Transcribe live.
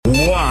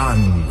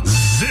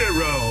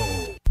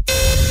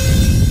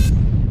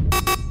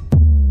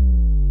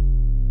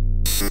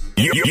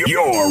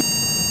Your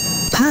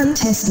Pan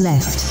test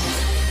left.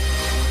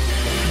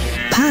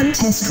 Pan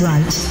test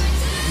right.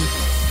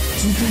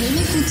 Vous pouvez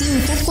m'écouter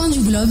aux quatre coins du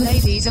globe.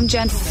 Ladies and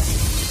gentlemen.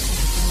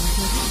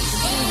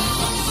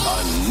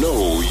 I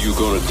know you're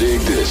gonna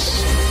dig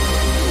this.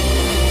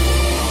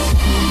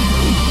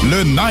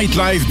 Le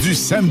Nightlife du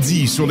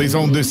samedi sur les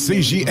ondes de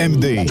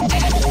CJMD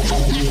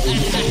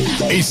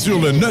et sur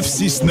le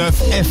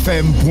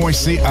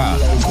 969fm.ca.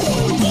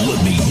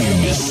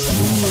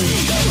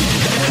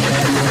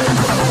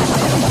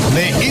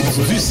 Les hits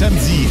du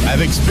samedi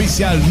avec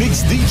spécial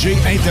mix DJ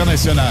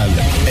international,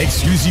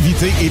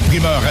 exclusivité et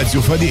primeur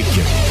radiophonique,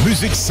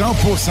 musique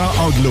 100%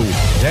 anglo,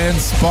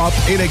 dance, pop,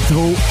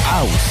 électro,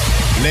 house.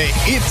 Les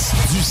hits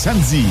du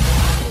samedi.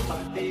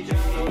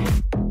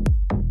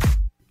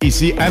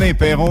 Ici Alain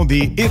Perron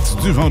des hits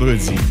du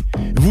vendredi.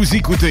 Vous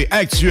écoutez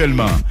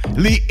actuellement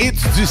les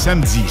hits du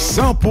samedi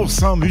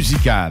 100%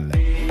 musical.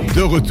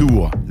 De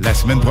retour la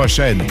semaine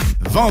prochaine,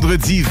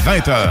 vendredi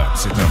 20h.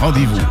 C'est un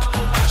rendez-vous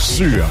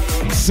sur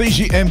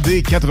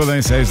CJMD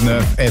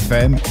 96.9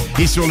 FM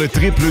et sur le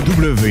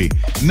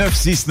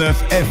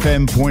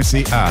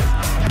www.969fm.ca.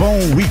 Bon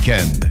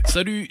week-end.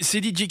 Salut,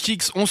 c'est DJ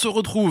Kix. On se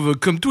retrouve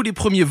comme tous les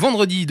premiers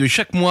vendredis de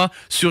chaque mois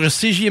sur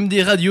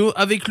CJMD Radio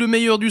avec le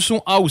meilleur du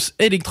son house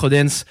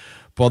electro-dance.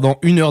 Pendant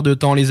 1 heure de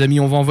temps, les amis,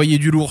 on va envoyer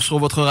du lourd sur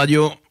votre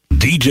radio.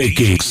 DJ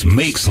Kix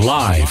makes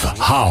live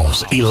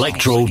house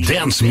electro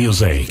dance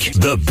music.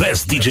 The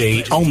best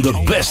DJ on the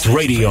best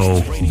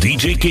radio.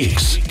 DJ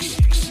Kix.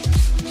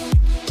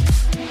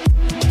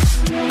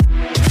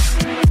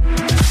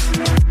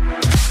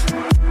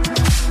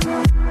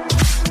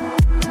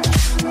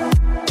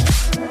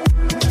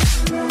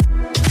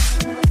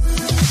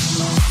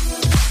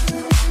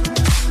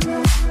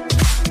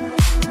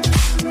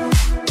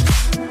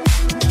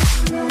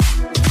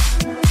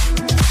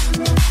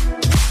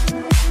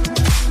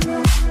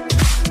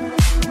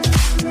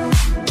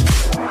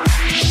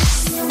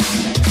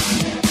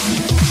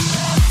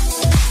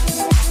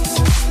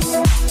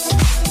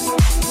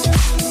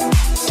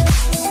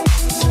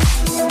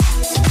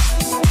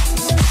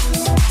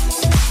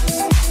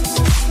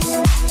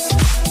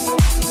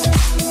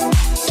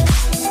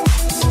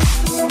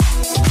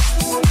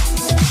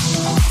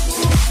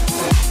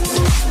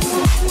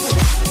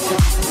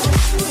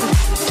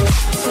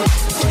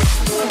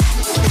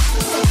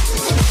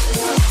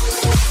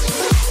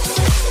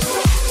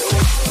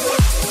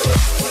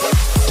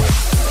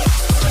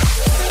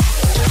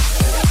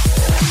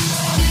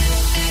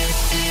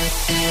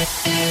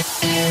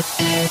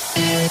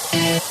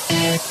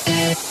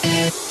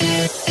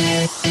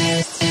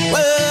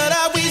 What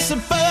are we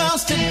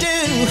supposed to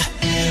do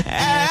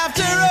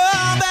after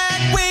all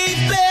that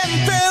we've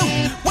been through?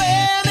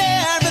 When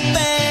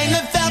everything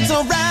that felt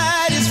so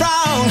right is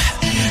wrong.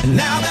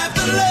 Now that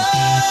the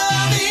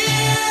love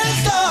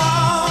is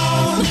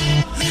gone,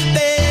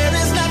 there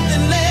is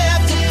nothing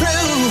left to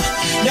prove.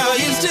 No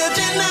use to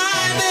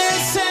deny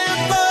this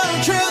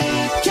simple truth.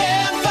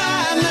 Can't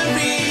find the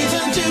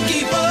reason to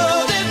keep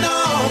holding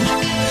on.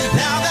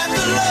 Now that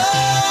the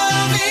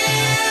love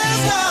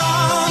is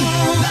gone,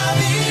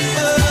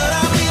 what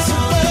are we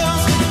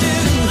supposed to do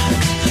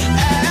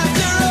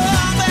after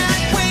all that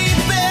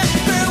we've been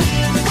through?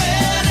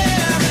 When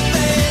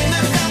everything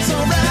that felt so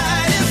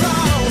right is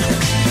wrong.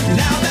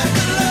 Now that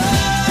the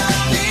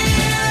love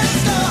is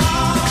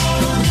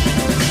gone,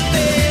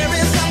 there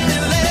is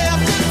something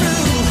left to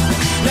prove.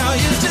 No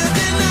use to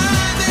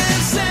deny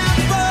this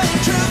simple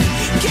truth.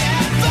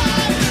 Can't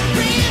find the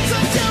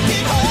reason to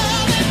keep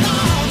holding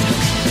on.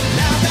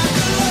 Now that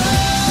the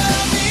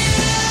love is gone.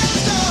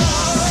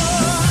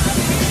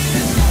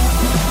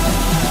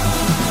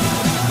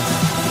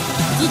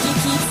 DJ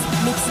Kix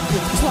mix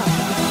pour toi.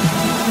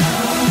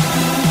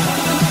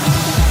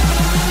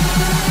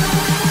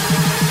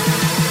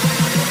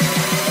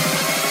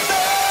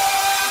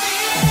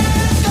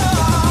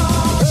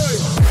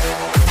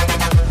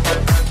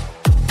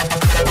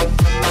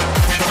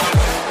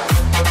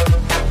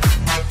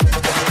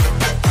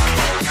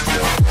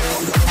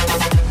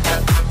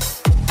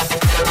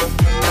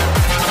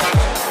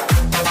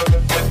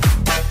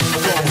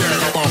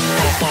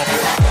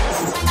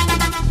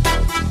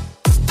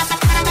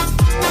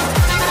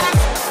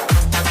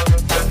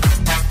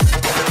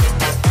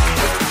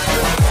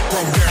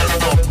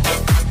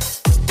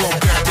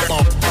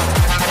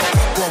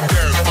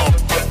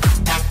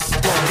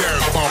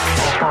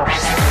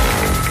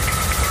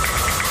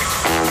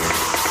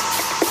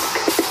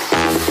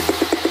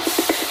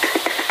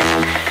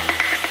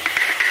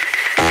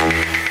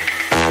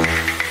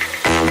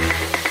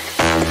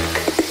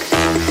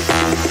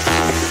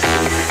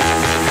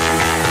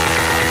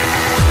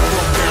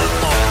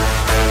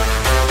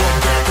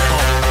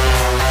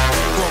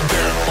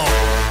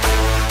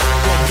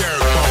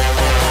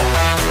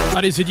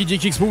 Allez, c'est DJ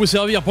Kix pour vous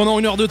servir pendant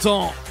 1 heure de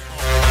temps.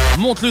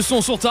 Monte le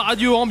son sur ta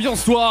radio,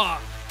 ambiance-toi.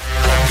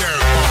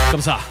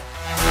 Comme ça.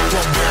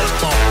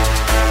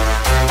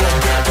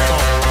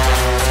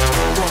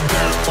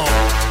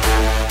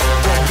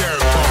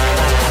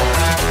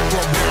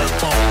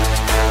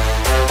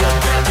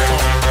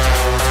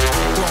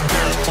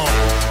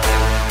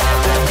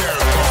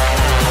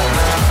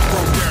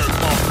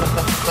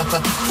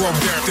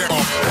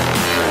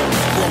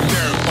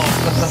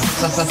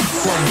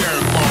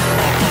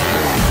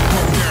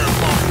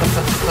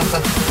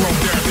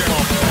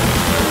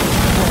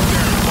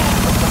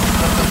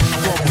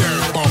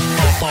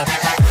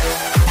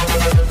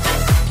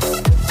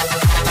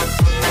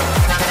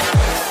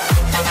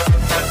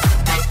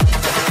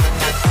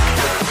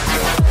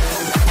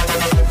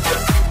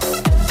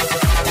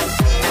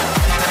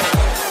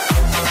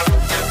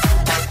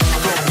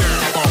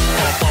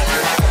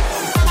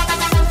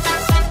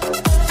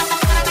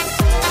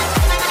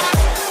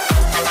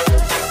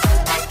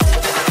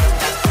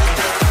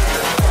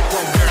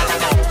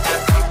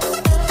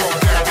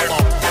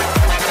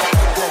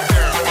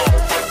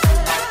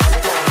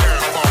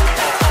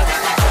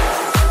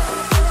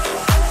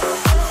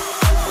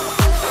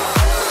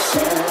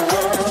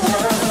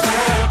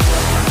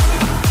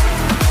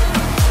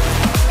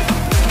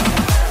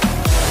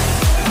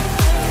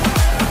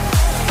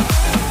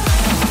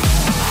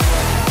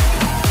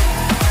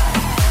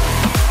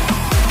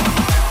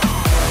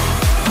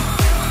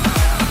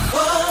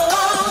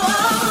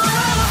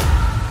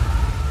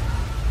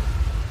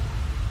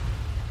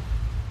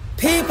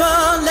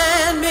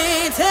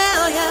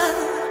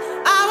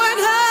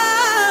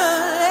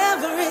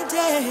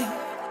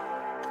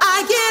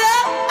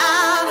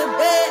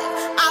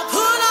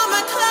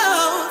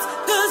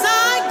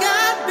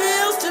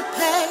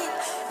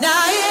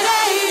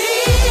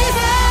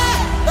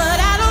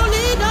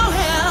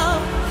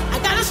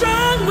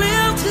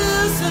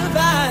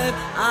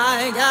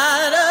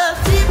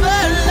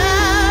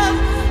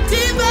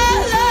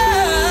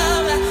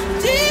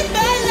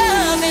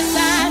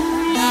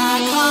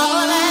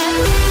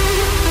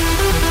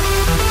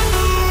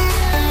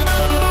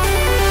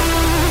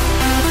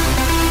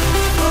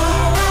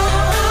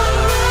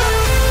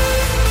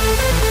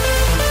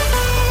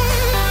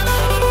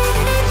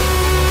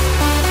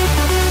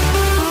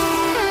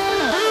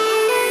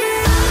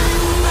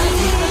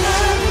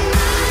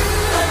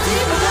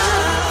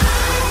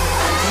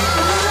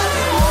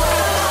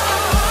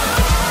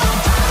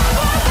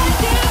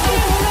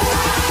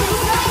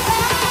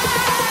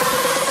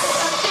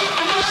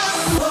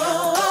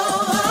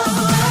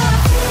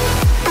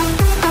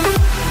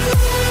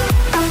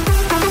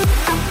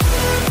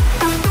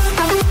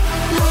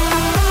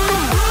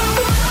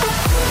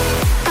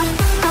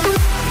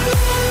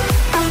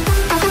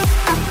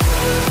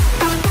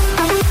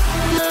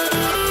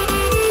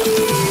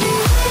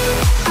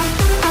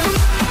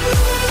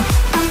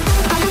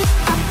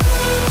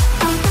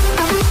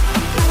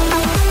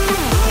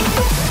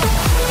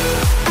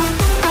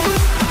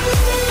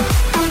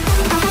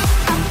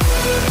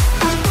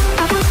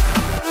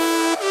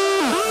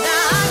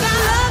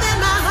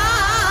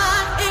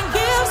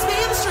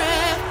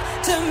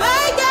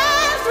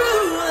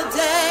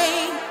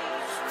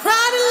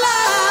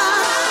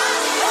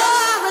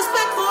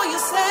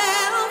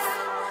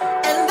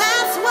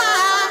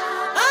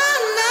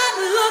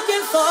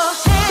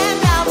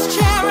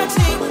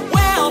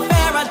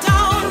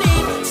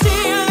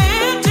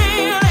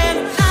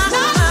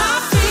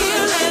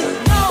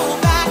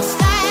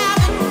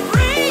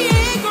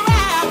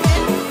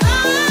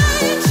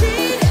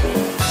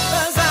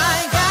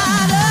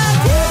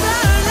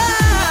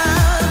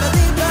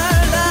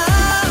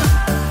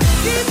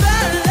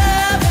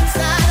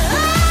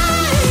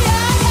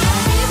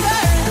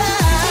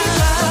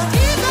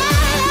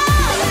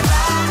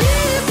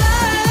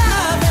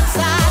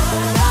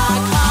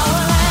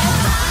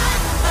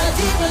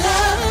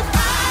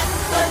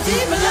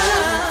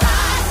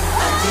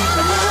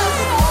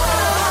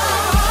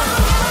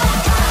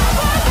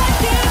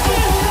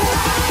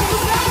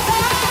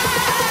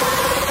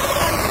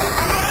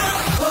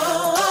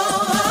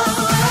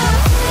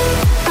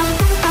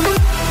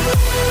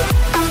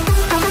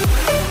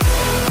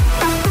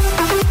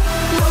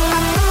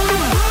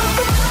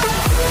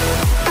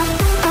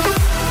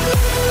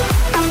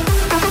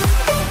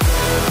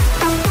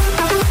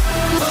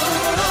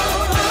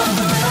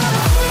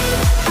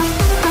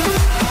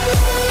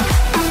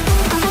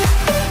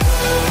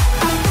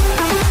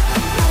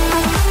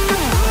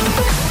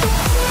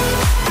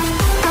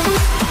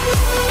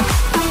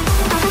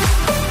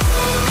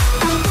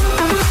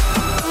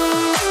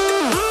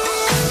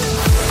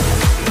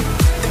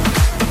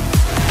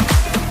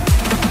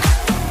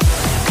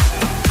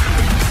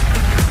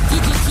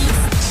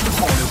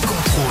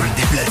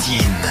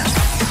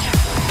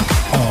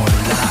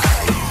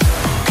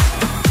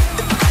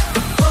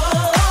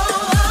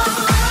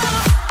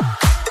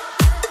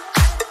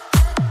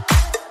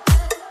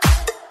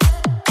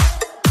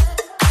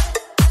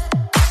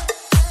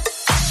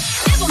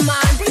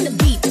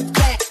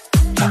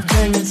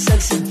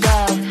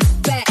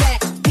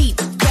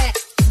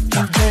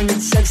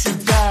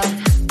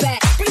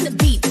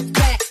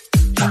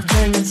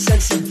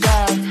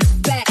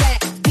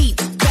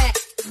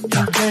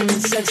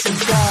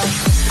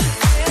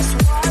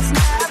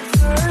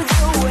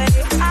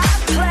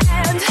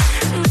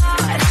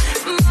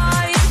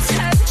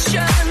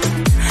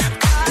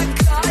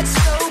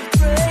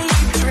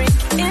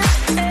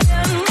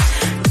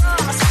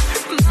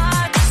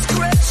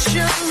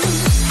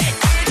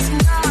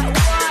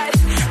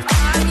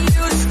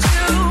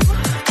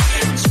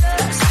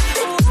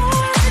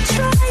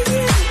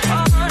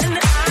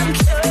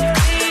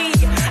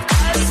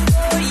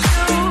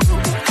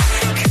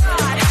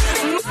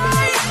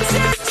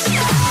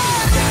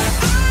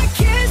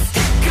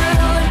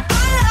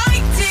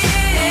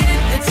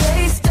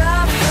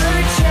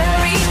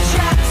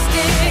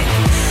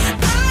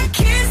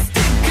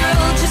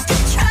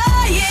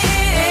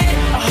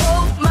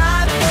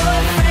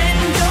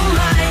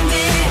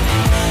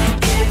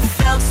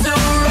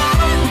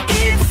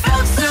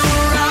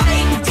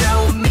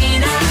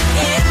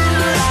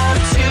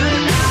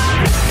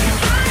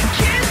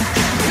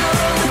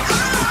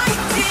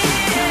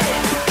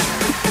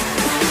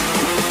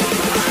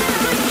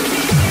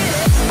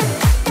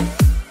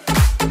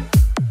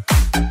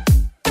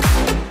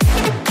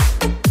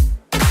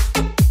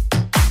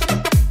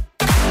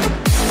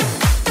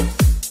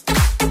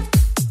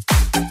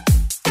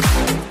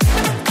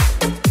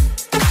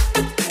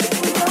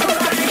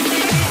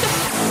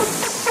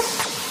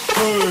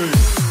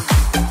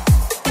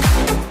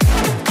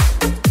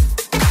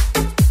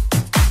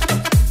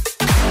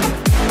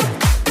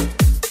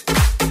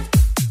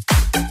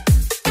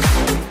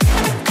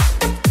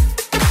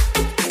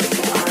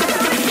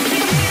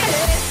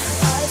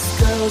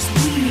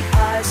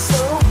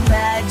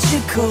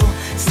 physical.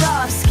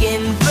 Soft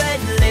skin, red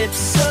lips,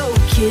 so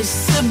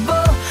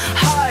kissable.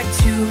 Hard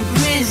to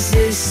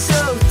resist,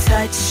 so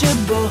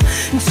touchable.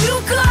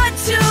 Too good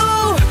to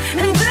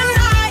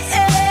deny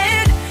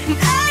it.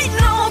 Ain't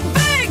no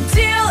big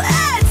deal,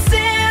 it's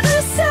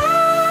innocent.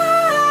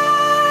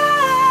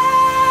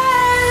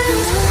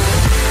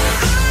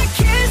 I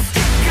kissed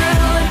a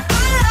girl and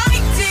I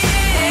liked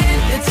it.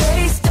 The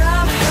taste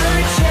of her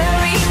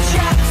cherry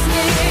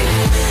chapstick.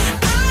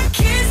 I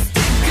kissed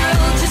a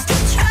girl just to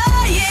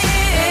try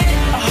it.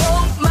 I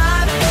hope my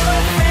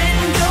boyfriend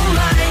don't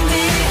mind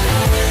it.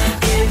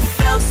 It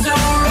felt so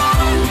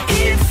wrong,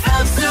 it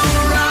felt so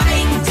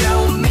right.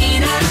 Don't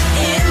mean I'm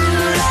in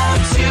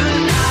love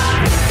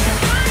tonight.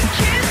 I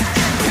kissed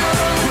a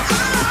girl,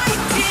 I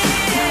liked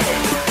it.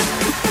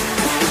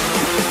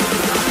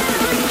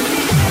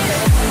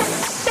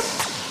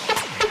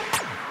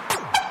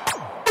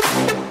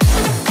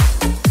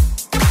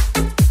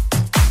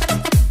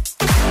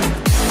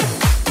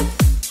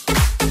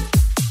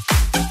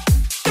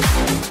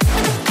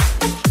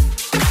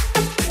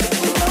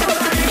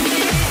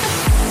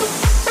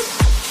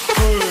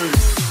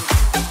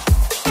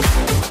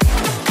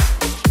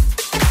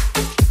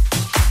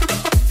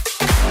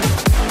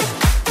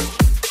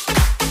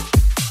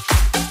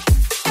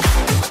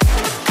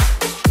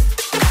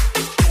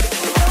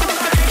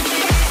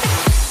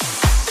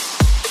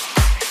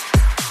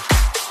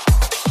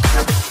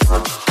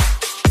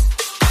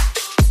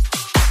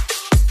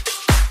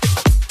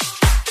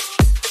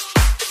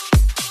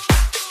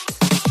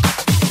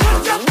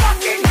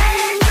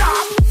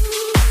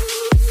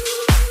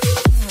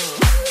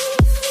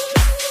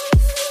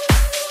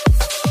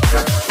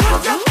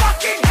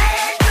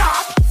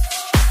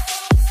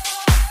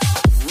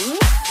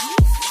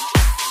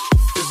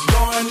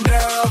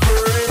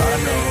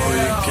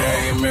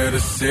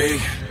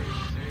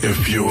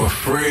 If you a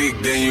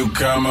freak, then you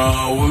come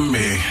on with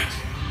me.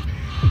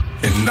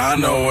 And I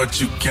know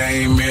what you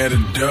came here to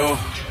do.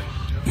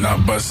 Now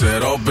bust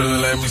it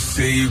open, let me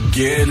see you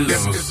get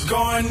loose. It's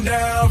going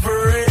down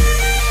for real.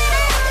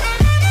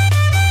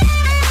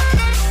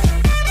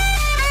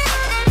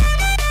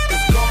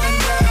 It's going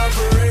down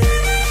for real.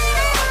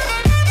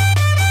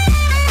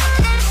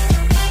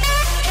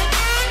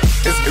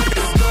 It's going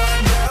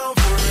down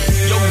for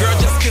real. Yo, girl,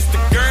 just kissed the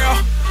girl.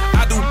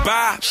 I do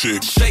buy.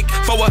 Shake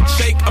for a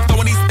shake. I'm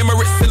throwing these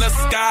Emirates in the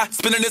sky.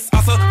 Spinning this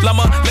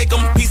Assalamu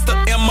alaikum. Peace to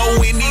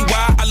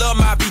M-O-N-E-Y. I love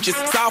my beaches.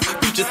 South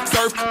beaches.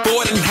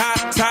 Surfboard and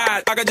high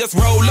tide. I could just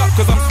roll up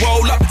cause I'm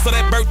swole up. So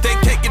that birthday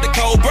cake get the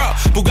Cobra.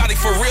 Bugatti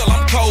for real,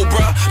 I'm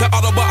Cobra. The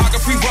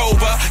autobiography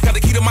rover. Got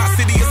the key to my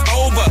city, it's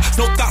over.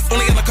 No thoughts,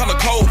 only in the color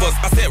covers.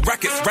 I said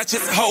rackets,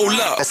 wretches, hold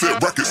up. I said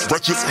rackets,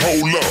 wretches,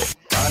 hold up.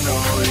 I know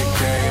you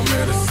came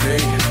here to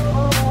see.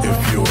 If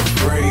you a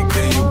freak,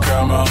 then you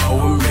come on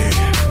with me.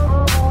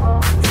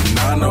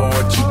 I know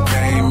what you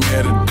came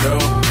here to do.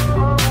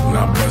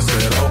 Now bust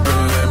it open,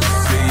 let me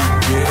see you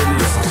get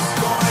loose. It's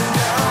going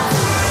down.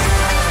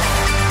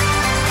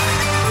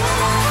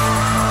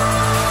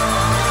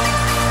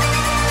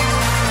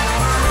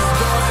 It's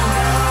going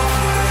down.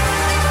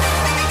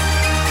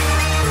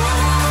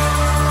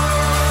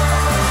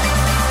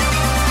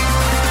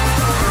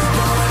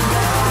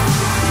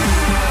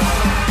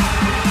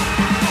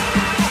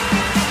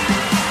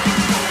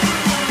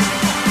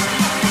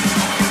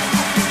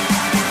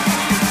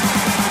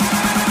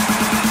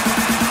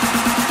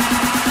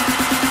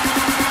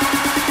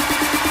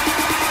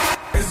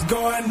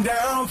 Going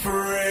down for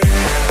real.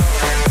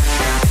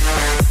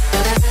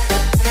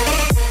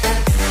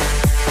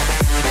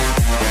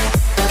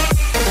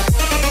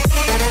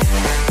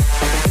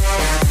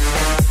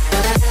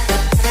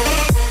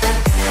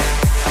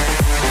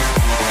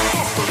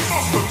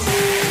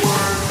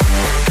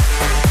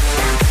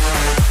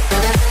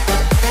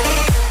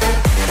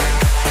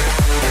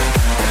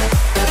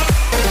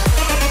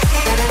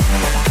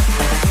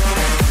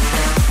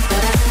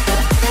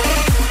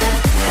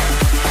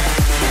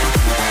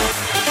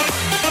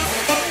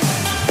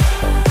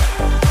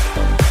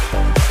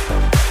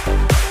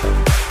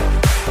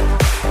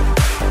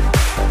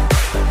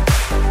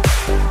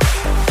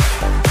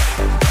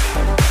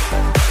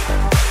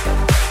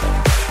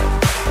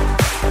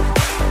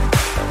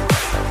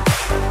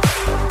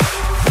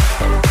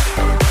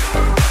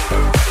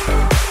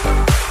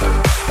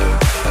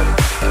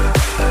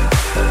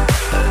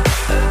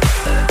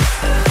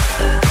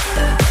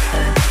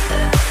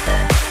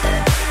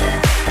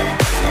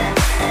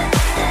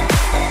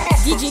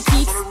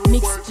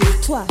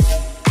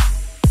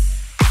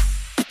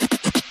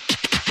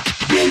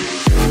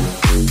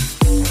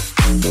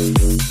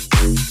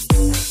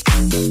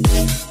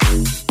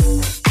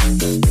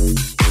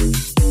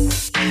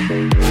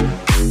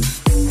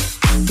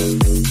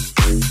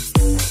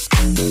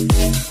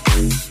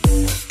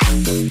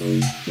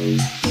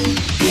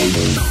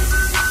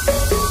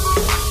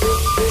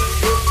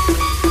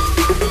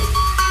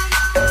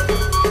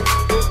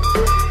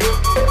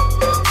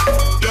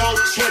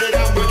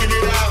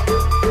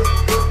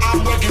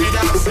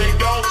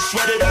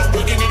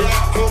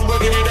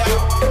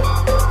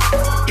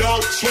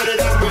 Sweat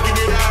it, I'm working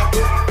it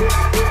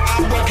out.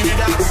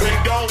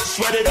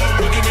 sweat it,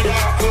 I'm working it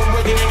out. I'm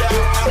working it out.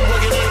 I'm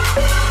working it.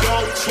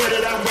 Don't sweat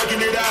it, I'm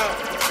working it out.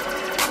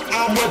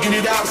 I'm working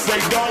it out. Say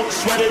don't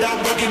sweat it,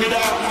 I'm working it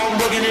out. I'm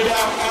working it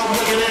out. I'm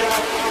working it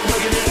out. I'm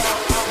working it out.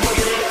 I'm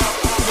working it out. I'm working it out.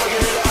 I'm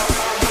working it out.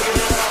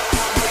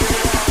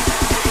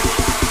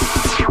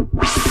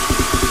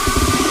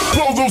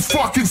 Blow those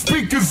fucking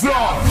speakers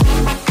up.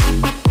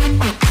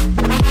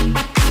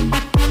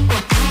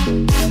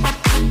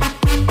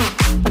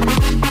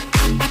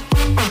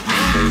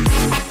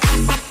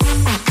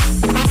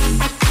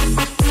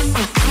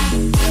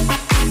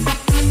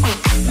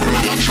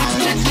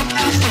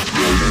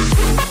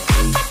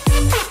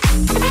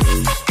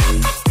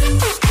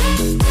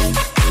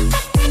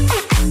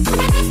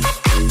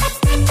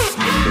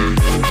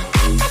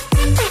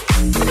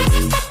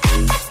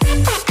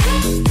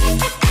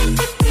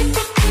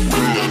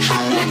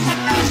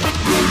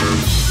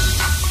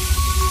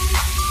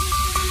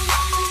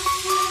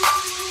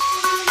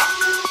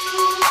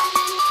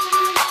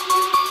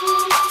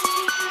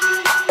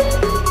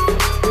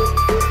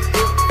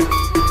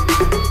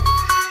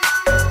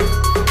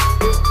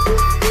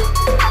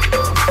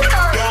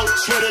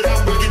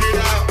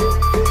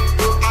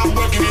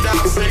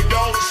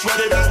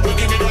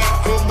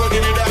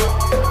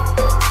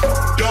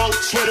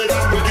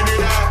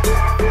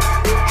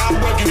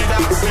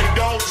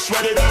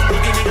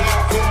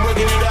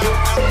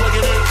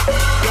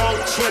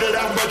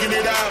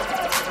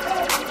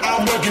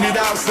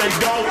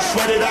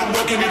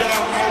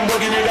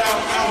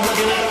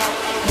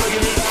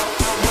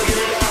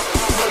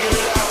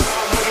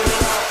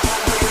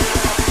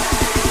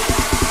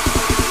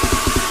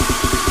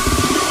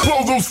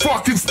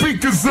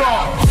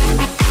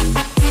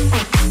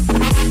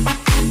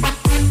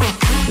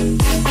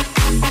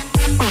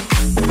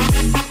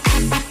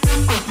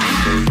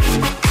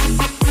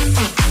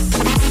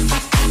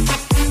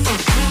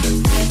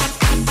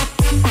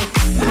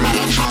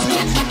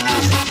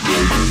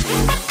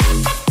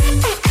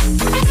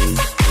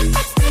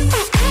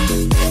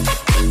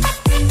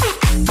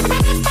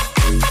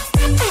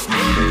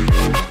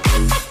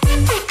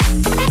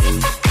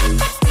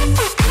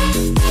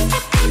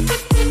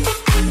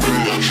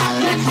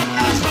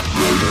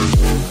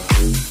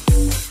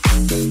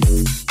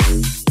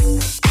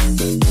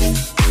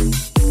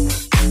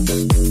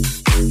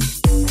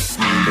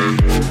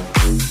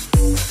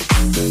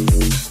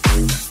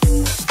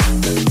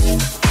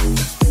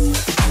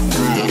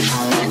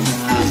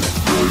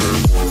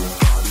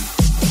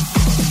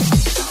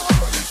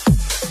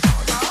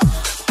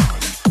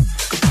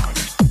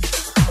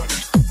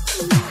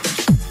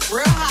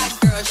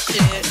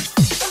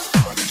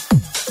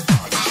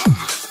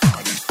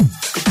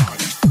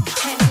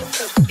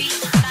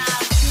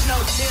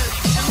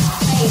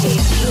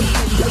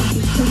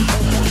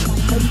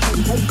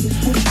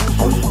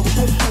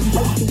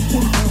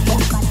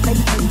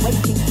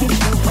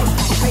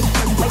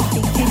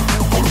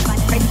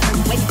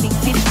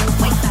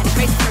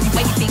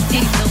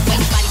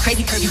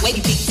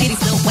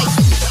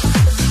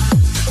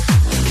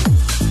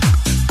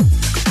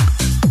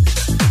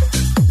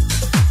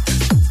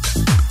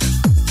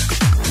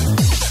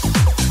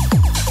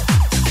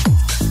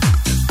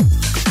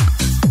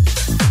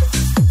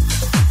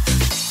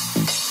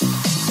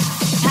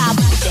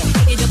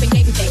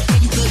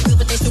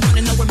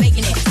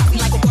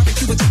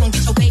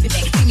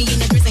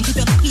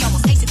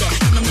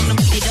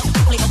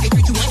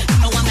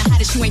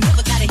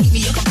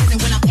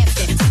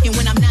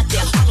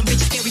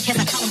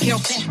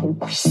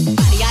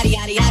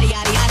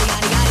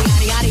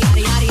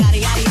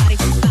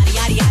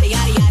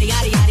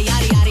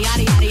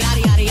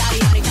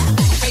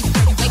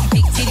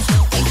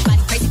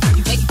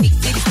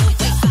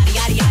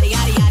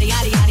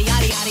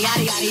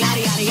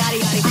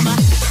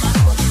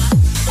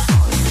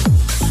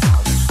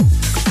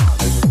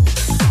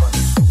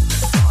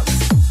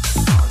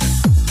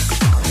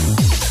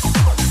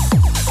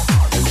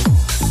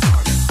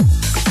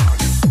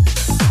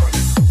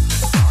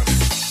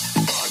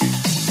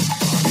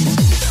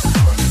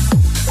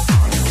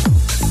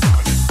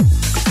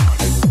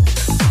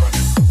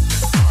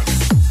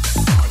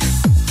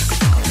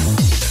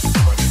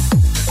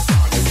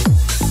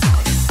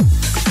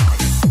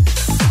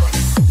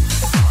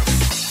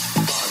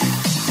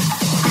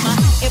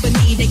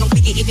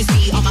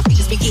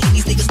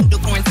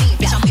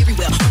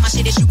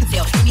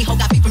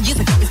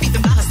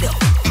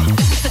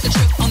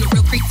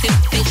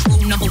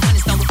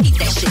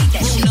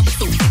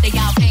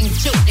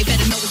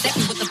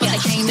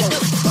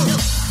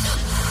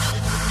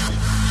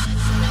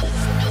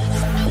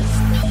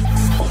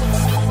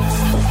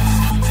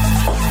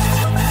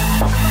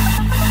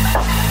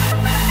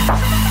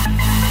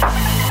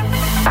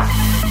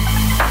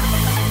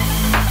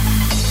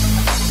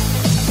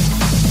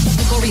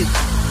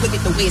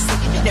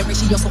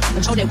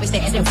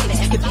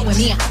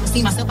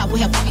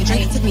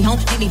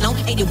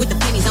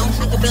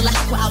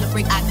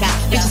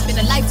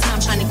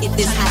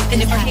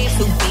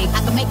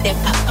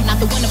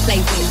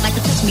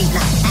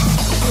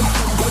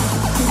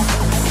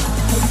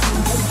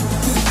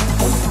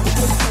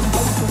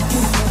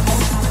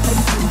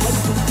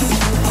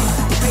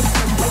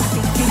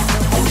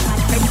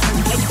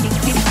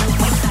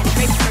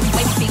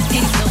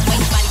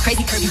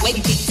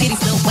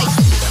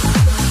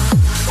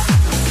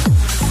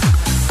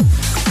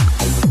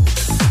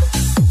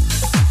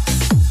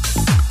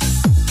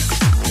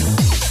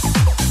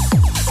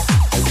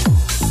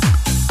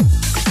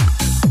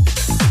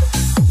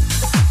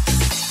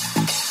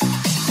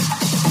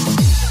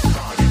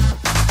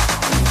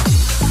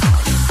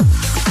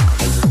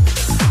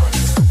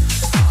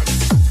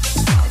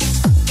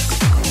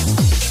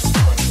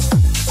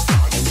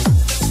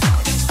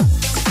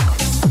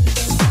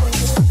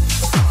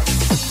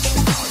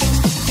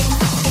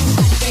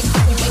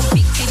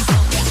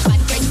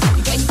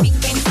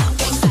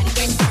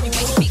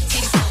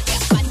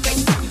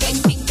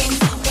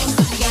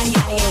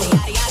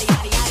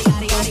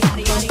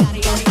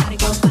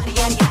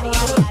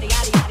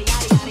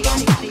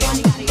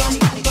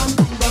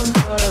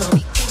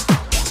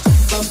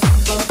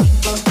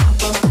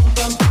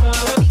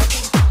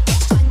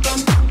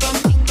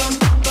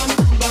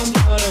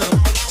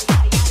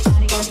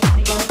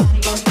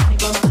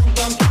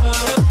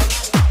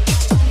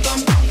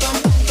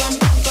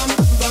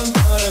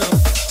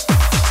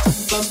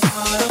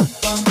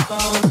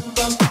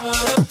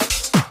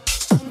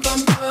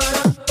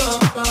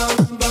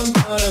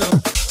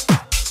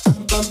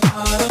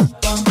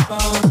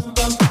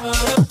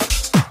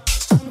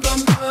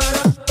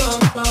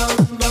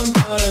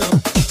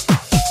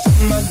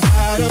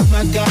 oh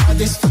my God,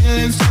 these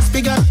feelings just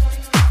begun.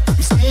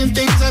 I'm saying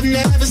things I've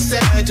never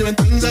said, doing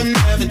things I've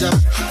never done.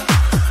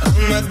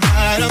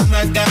 Oh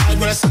my God,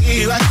 when I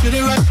see you I should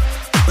it run.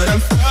 But I'm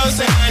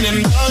frozen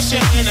in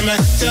motion and my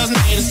head tells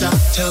me to stop,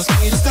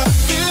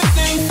 feeling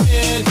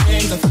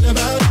I feel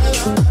about us.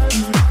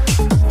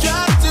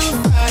 Try to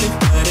fight it,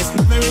 but it's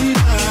never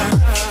enough.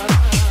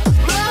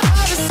 My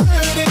heart is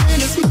hurting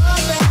and it's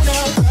more than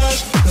a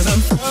rush. Cause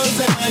I'm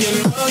frozen in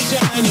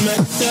motion and my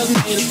head tells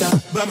me to stop.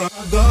 But my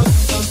heart goes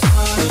so far.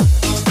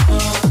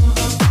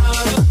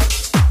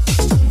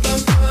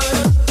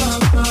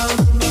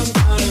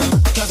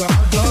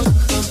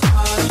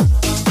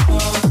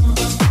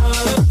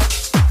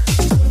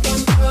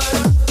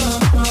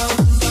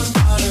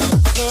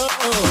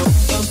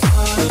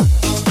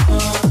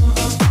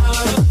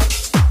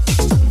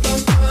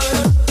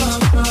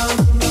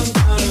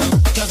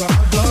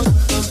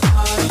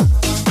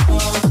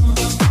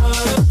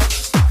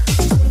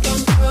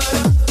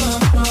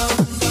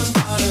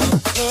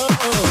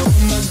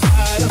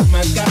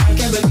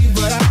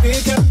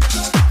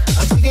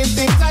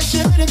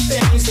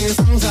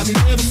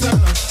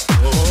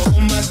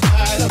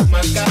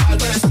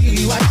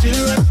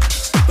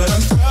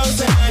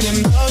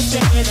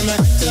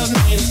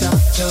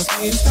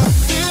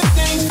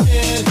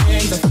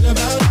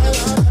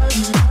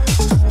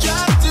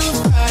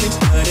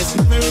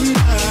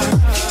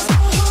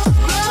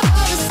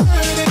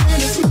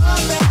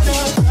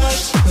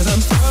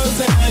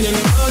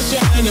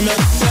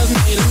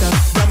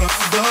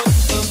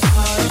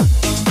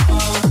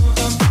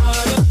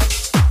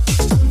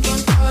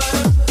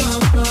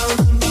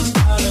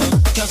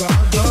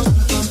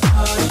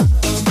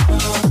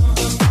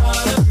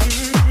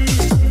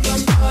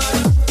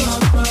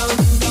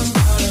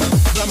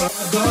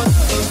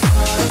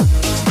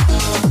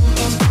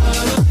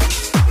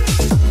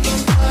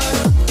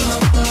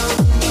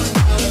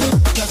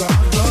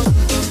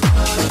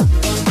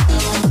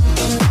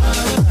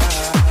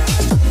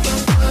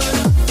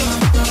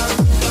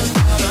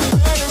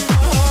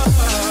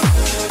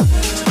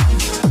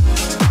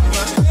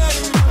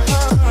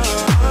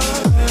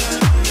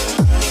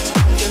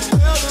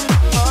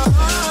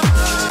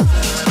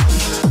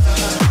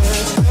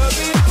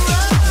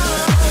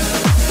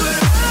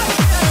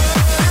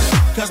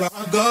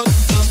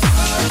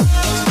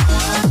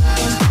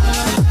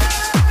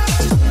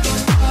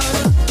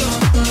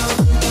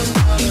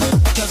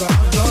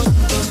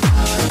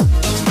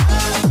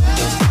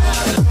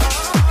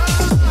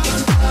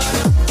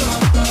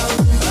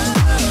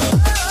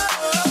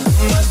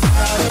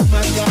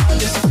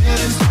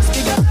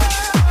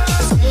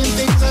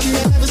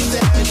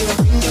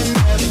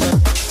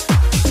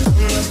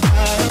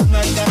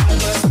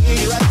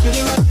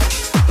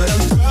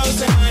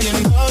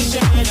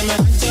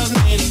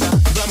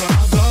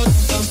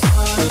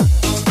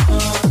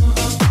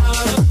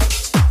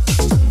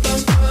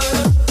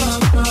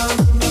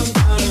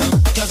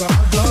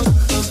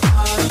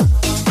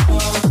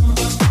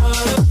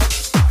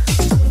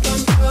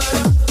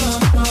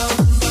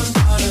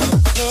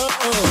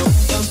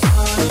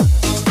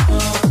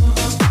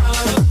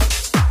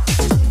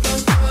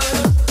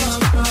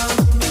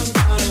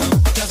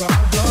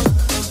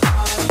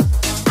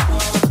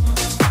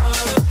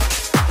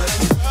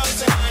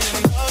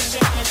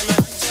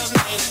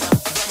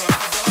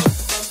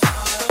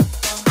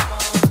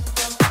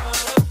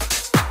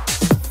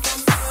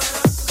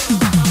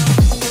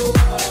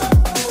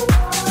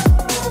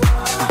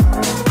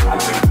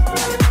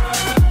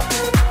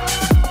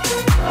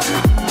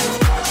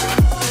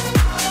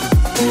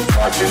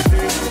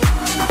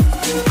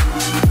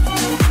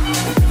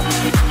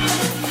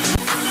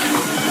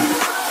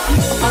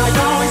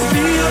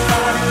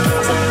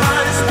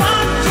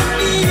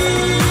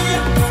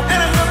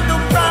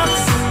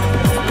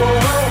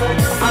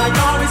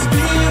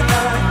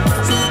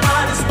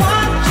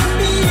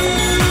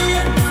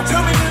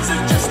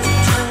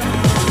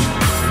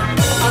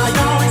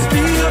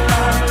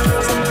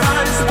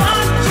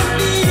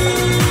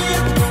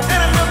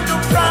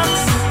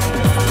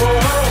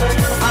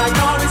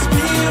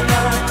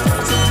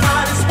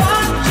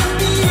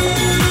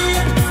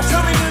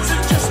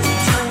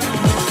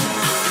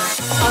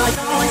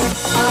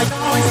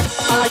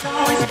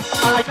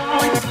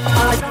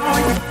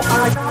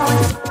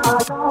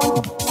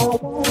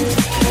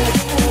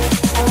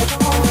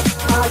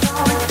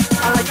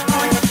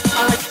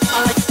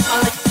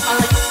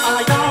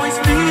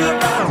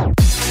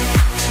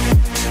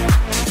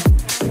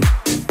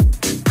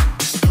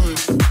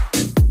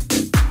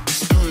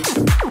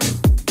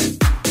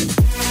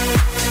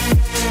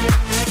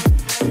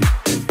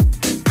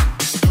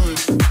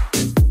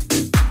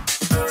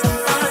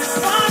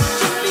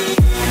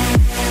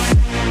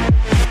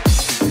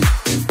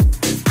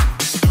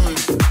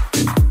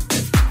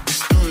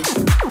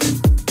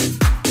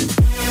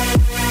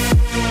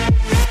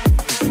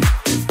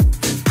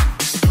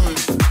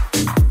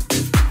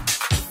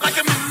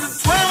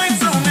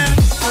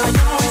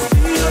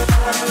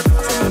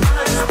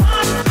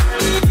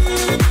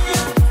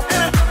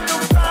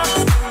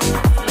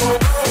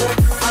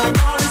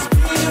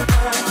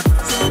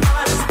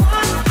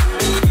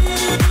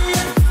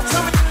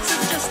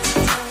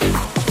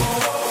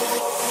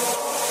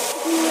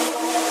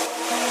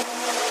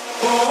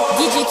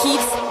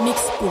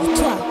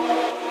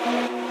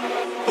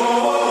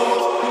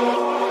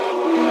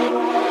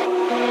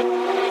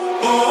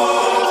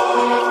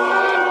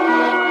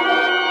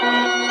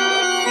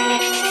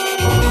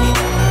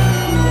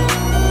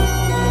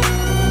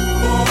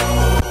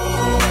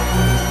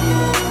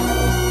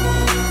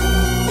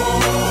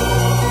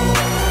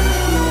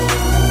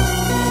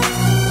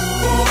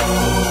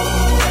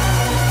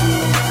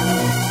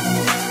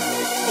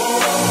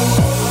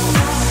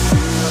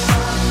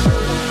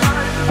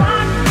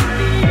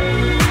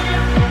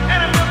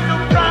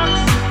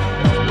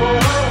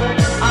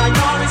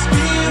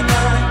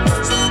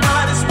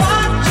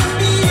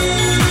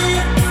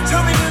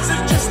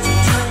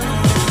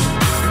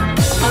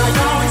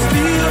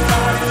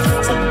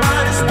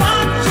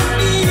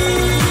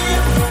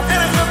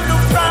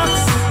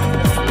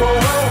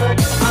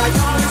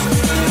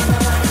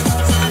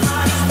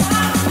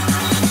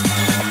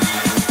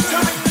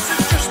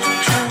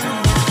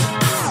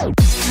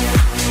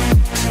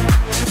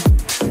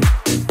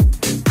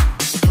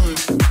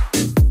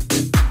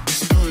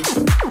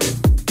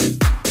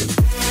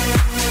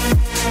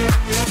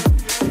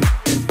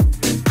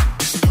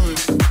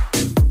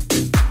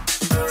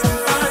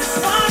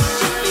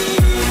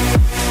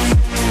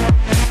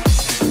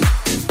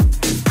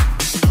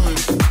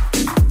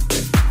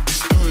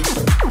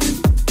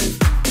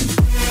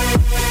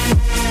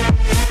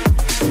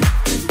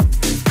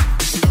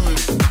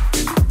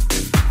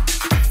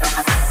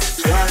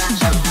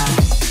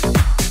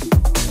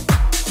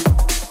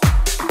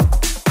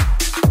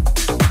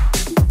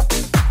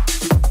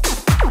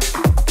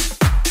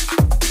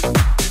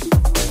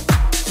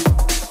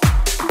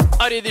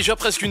 Allez, déjà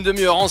presque une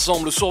demi-heure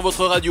ensemble sur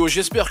votre radio.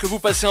 J'espère que vous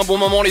passez un bon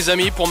moment, les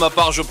amis. Pour ma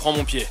part, je prends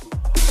mon pied.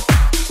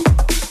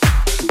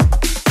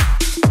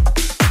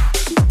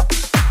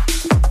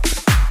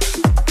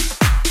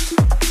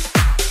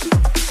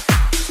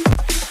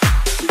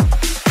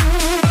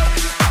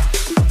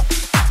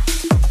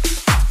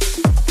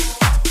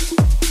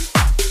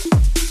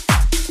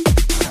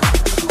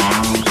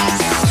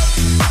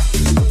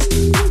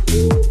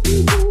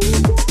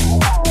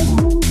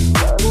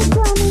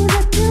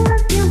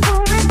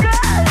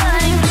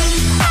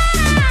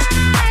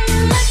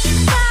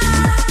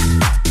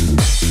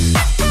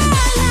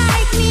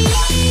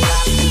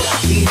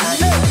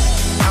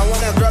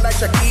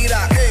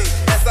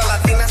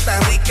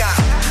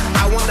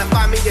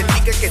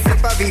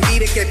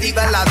 Que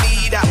viva la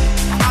vida,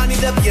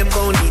 Anita bien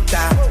bonita,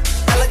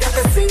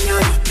 elegante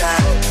señorita.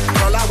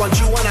 All I want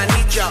you when I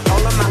need you,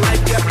 all of my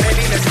life, yeah,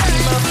 baby, let's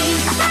keep up.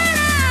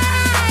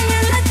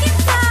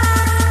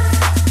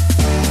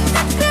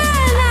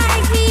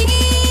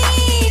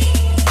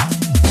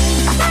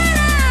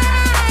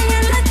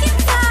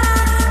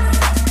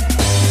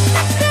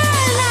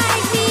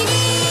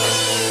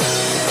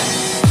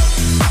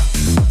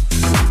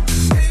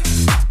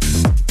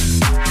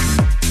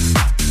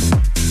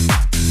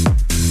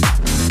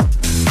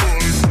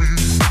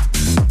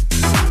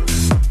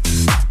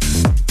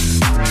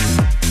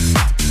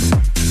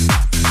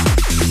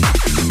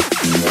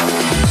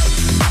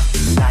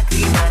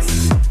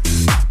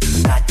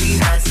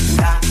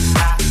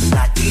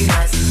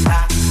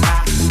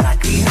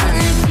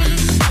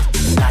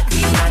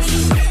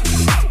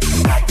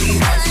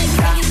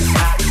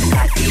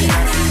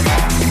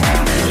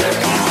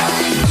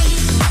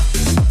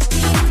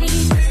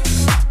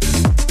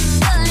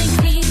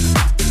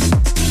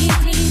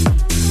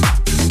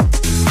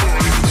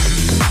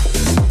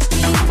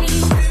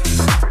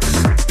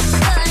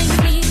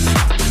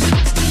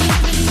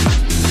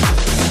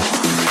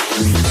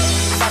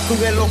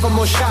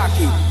 Como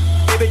Shocky,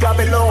 baby drop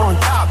it low on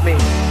top me.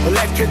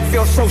 Electric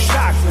feel so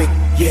shocks me.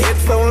 Your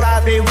hips so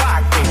live they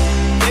rock me.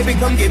 Baby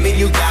come get me,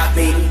 you got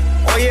me.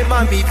 Oye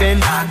mami ven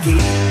aquí.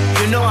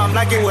 You know I'm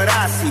liking what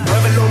I see.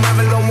 Muévelo,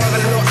 muévelo,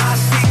 muévelo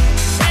así.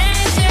 Me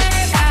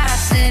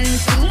llevas en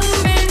tu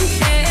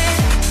mente.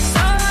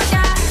 Soy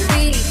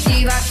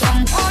adictiva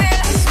como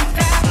el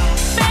azúcar.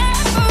 Me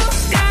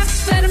buscas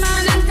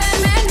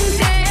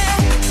permanentemente.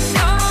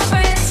 No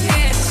ves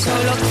que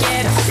solo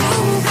quiero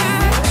jugar.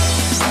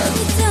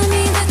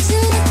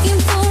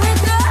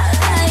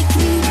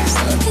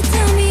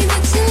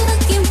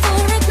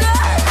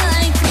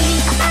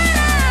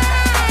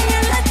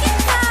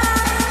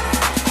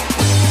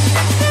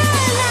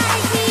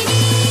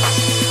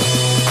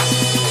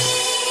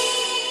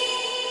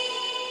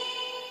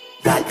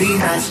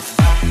 Latinas.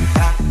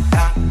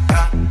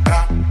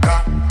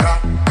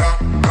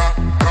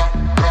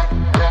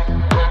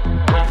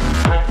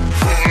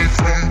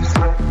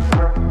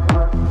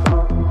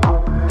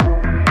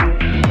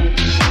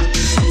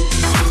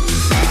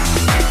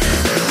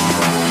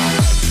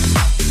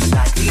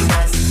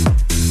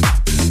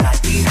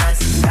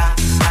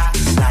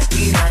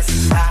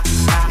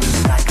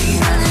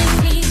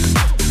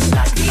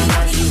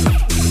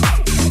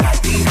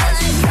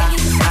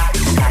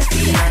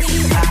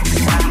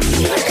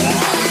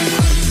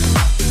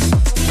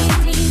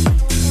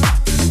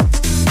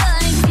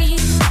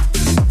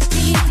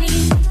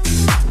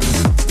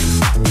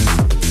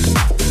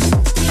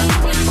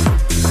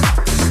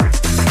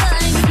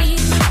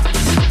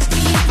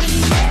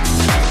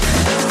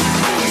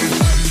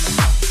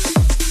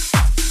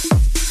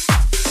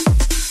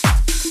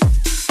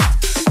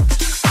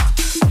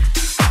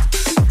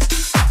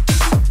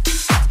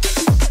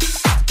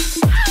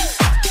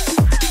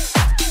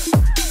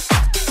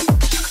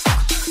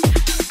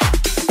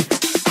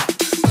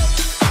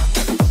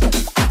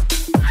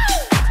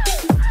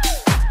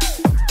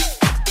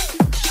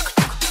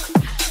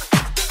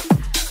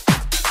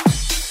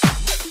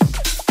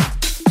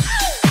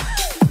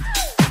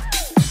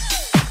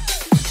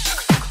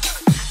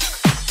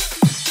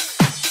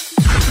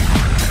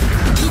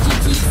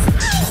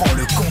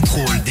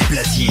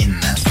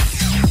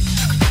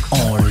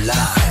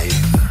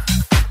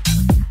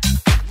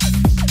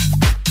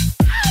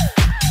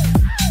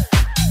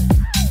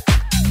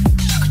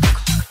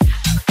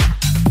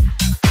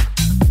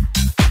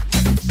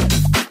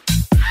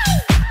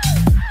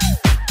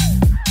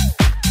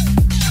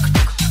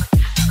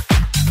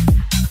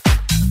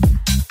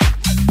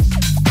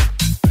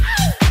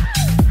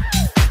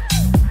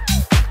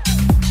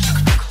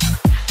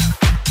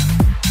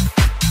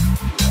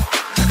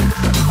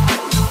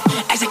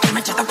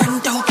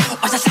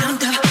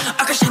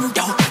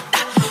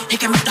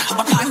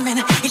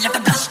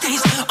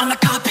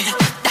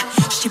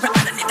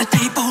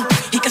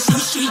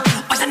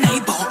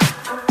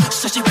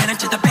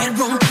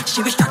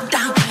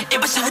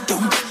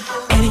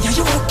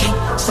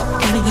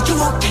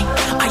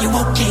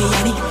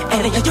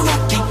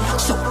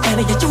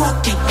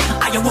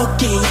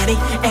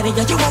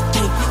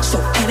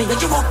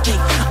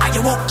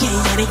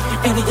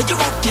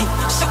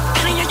 So,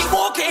 Annie, are you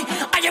okay?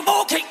 Are you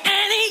okay,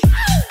 Annie?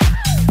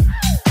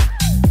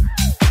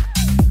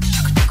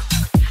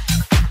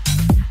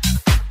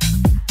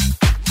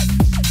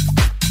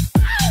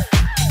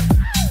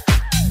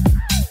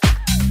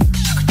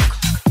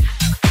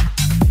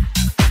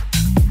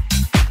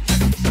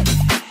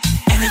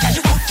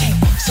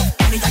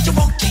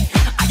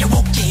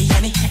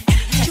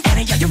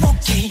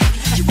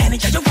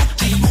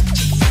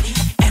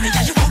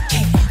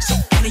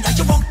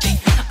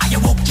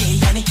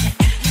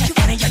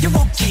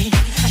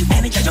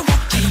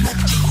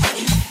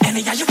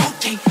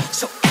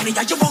 Annie,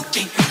 are you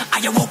okay?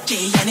 Are you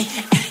okay, Annie?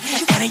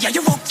 Annie, are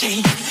you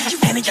okay?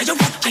 Annie, are you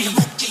okay?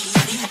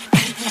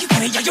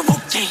 Annie, are you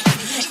okay?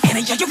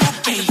 Annie, are you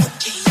okay?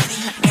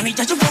 Annie,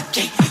 are you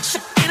okay? So,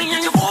 Annie,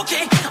 are you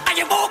okay? Are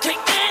you okay,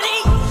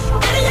 Annie?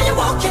 Annie, are you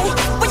okay?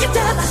 Will you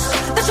tell us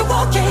that you're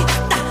okay?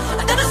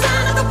 That the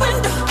sign of the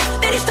window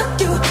that he stuck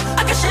you,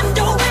 I can send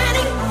you,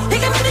 Annie.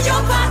 He came into your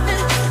apartment,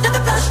 that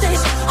the blood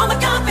stains on the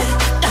carpet.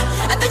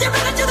 And then you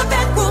ran into the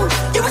bedroom,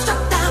 you were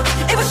struck down,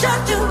 it was shot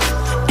too.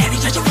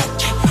 Annie, are you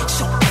okay?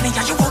 So, Annie,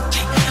 are you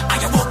okay? Are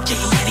you okay,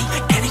 Annie?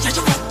 Annie, are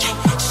you okay?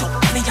 So,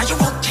 Annie, are you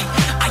okay?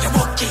 Are you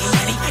okay,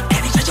 Annie?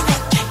 Annie, are you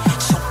okay?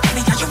 So,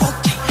 Annie, are you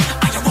okay?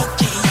 Are you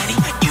okay, Annie?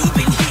 You've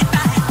been hit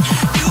by,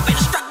 you've been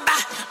struck by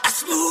a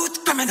smooth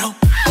criminal.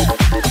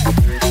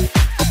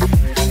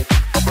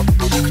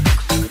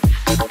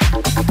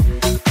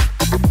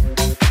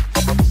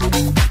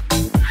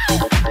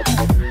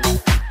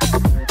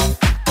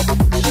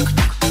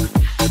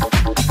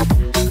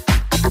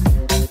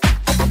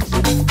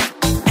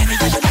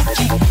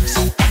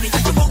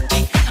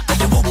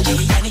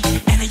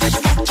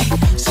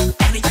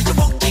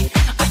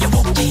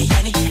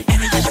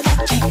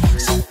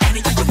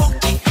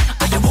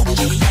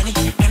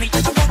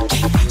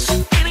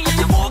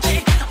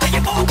 Annie, are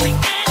you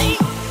okay?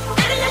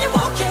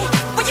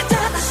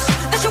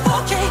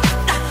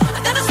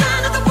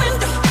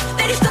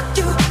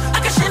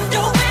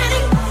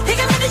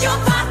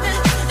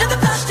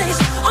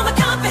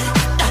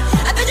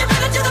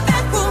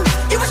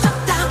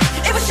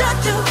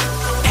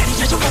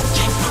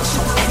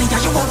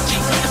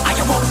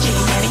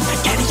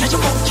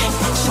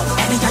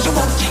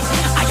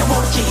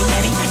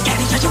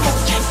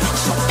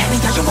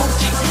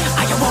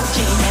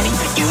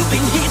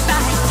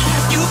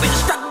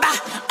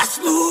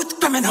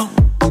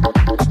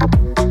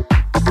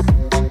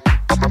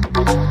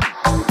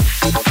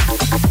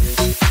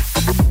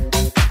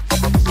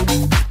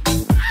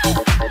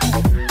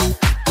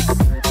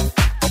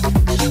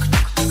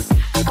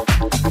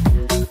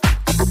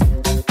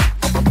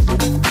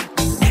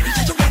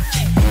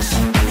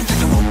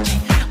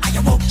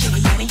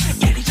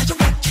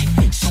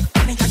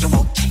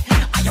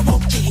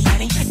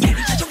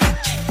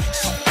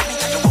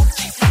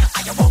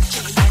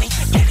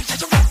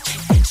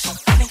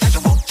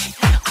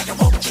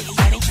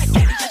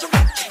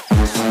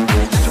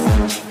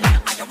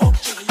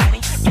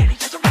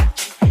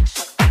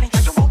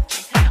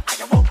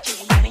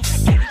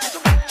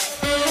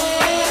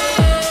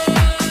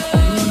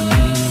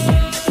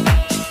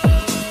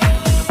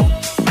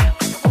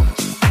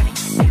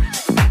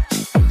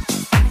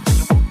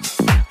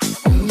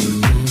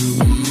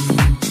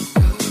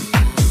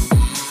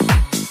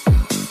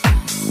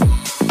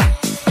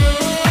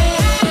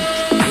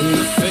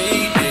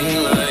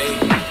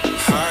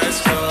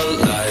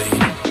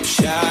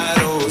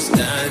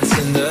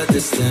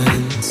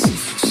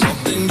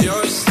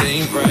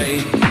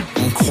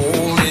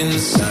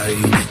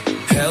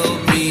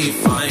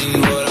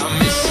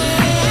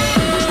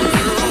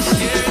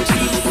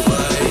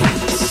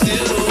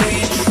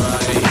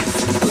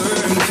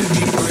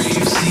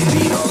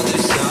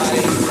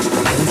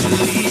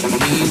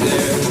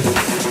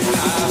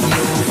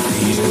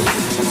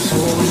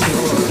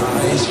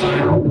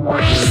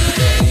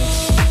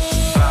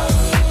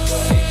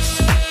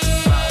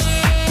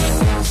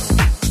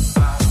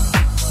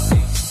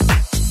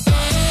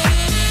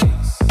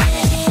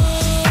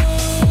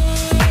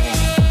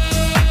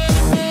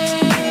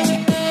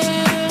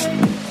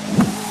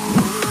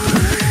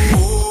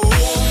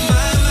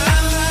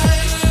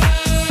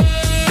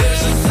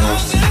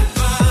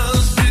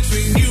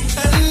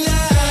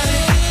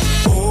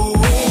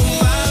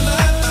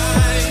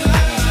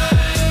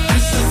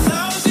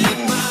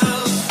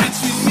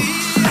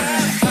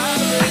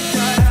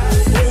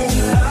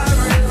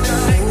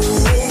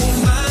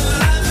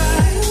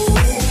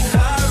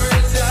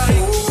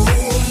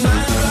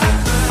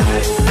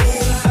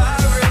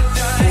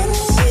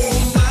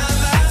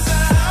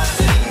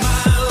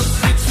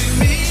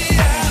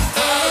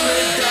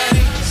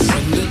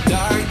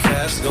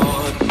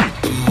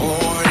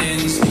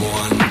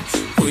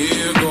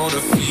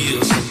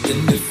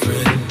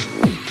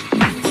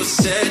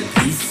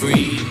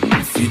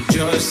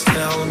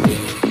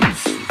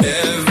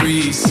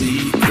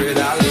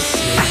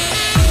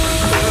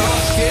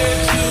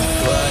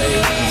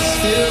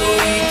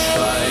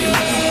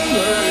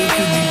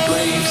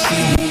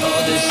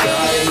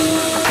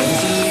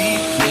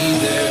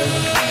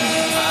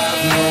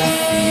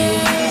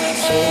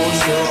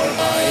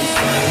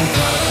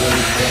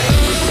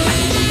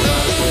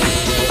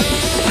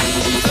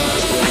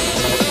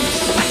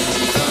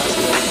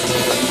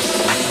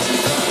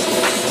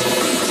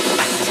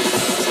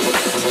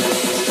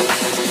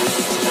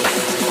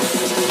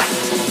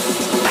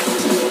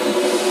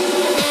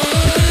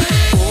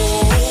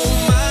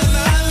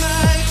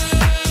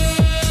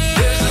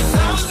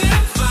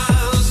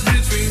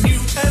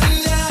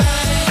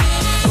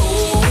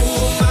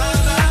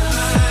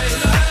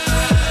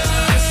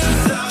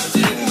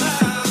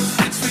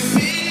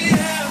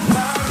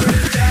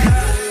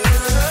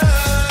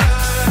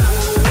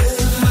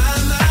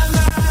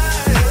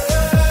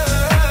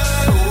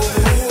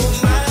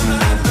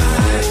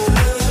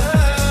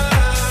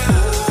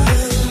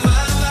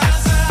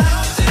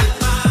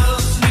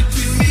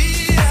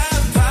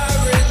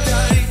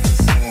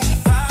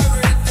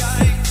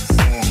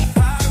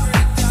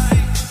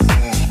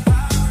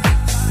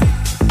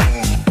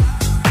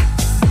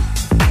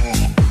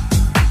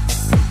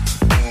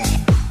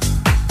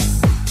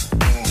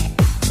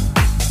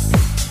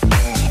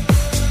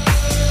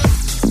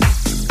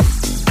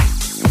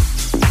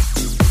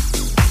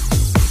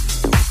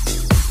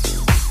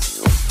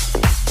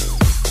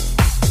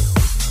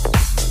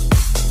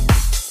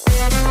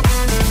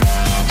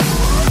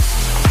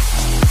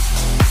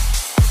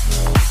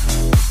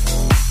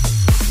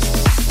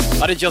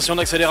 Allez tiens, si on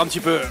accélère un petit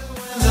peu.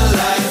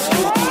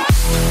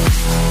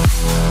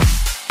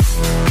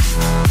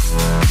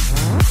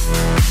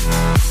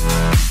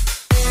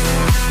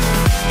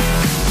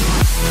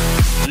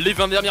 Les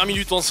 20 dernières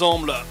minutes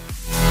ensemble.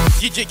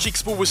 DJ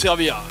Kicks pour vous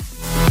servir.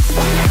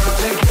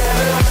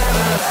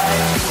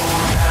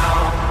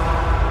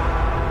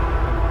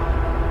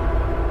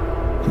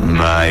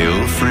 My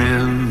old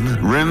friend,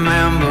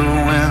 remember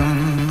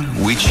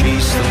when we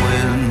chased the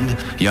wind,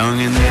 young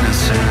and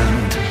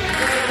innocent.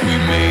 We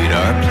made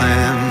our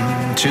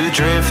plan, two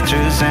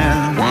drifters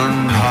and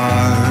one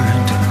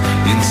heart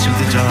into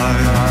the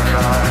dark.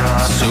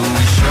 So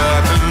we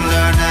sharpened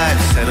our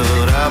knives,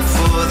 settled up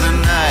for the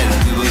night.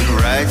 We went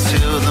right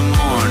till the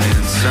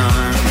morning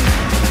sun.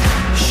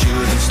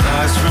 Shooting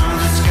stars from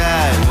the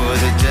sky were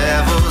the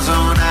devil's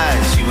own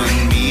eyes. You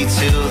and me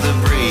till the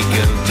break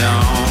of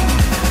dawn.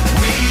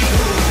 We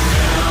go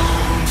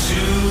down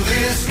to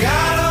this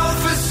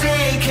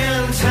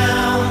God-forsaken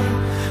town.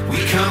 We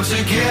come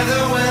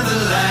together when the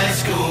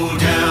lights go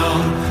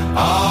down.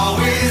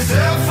 Always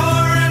up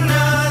for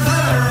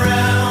another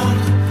round.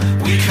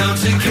 We come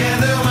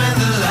together when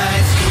the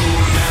lights go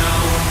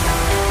down.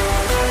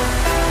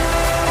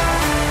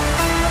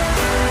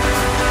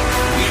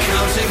 We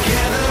come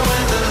together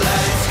when the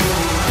lights go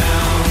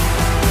down.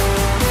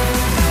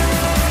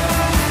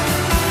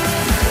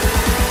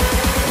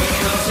 We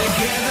come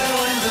together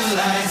when the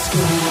lights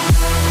go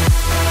down.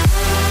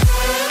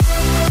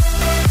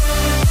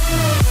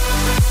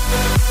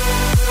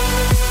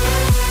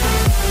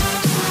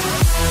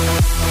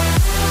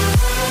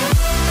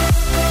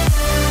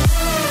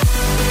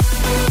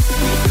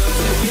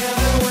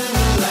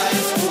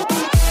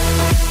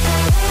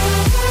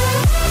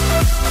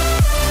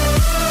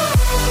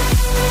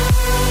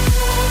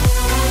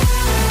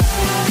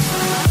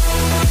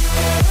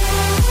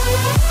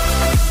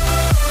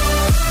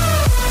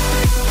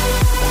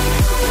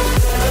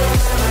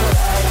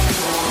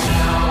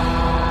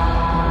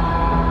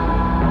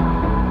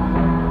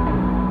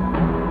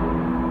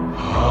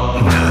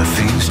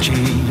 Nothing's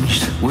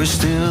changed, we're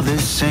still the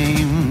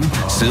same,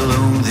 still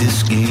own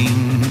this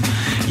game.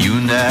 You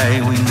and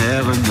I, we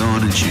never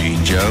gonna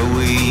change our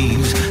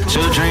ways.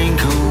 So drink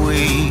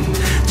away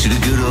to the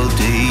good old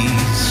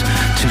days,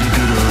 to the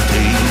good old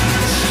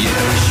days.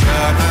 Yeah, we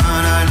sharpen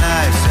our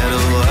knives,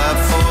 settle up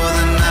for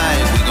the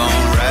night. We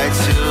gon' ride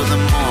till the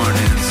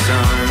morning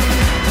sun.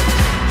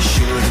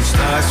 Shooting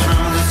stars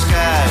from the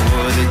sky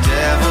were the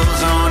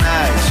devil's own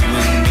eyes. You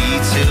and me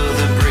till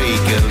the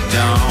break of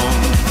dawn.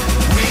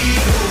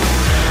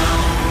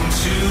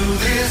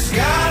 This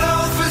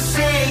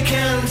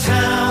God-forsaken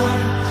town.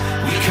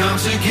 We come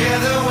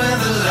together when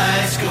the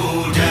lights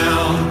go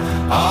down.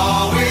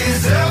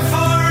 Always up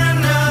for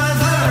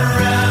another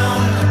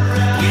round.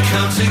 We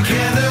come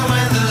together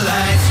when the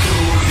lights go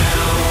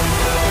down.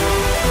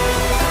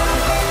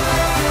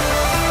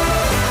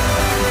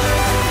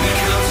 We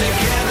come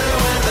together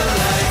when the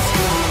lights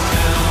go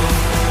down.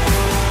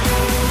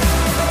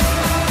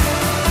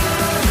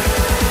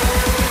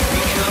 We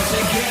come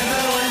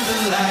together when the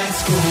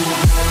lights go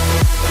down.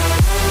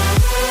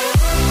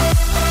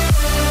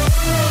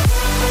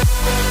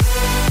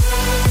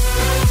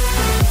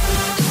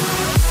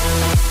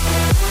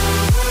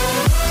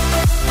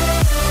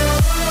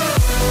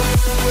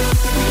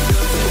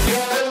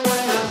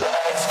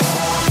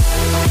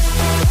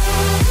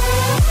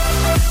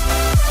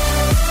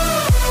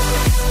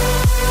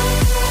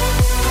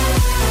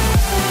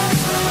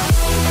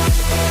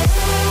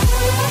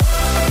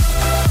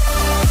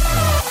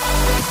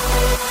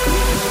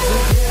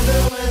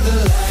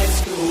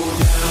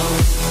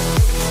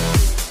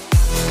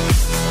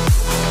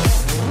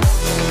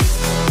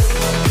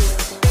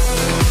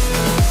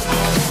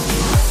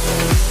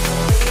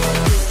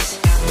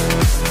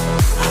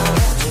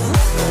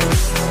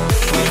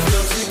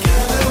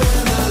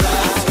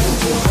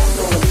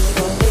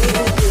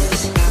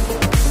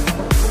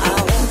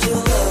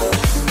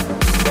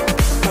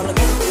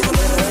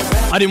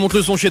 Allez, monte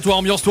le son chez toi,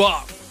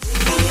 ambiance-toi.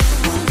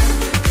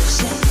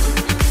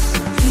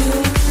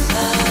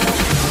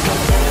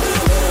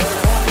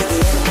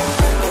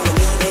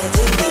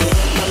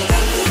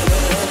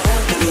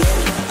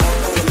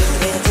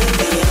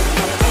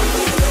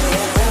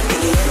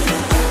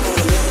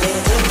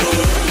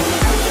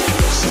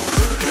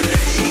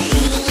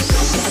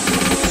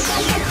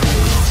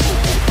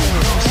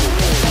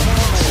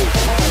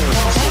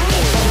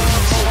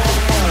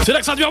 C'est là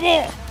que ça devient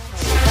bon.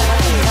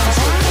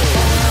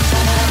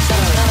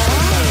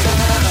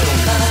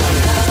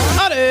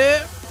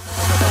 Allez.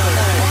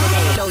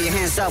 Throw your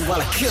hands up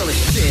while I kill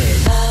this shit.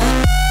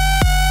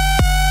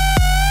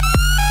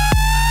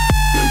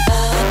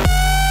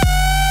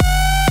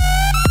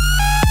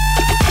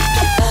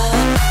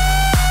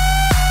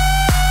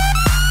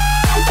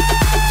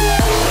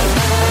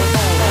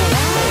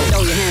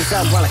 Throw your hands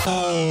up while I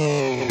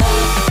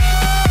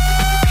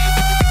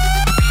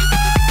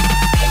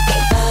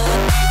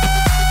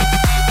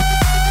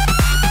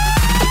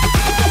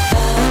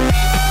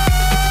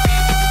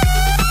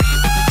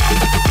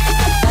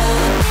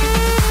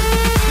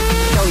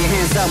Throw your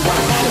hands up while I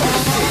kill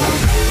this shit.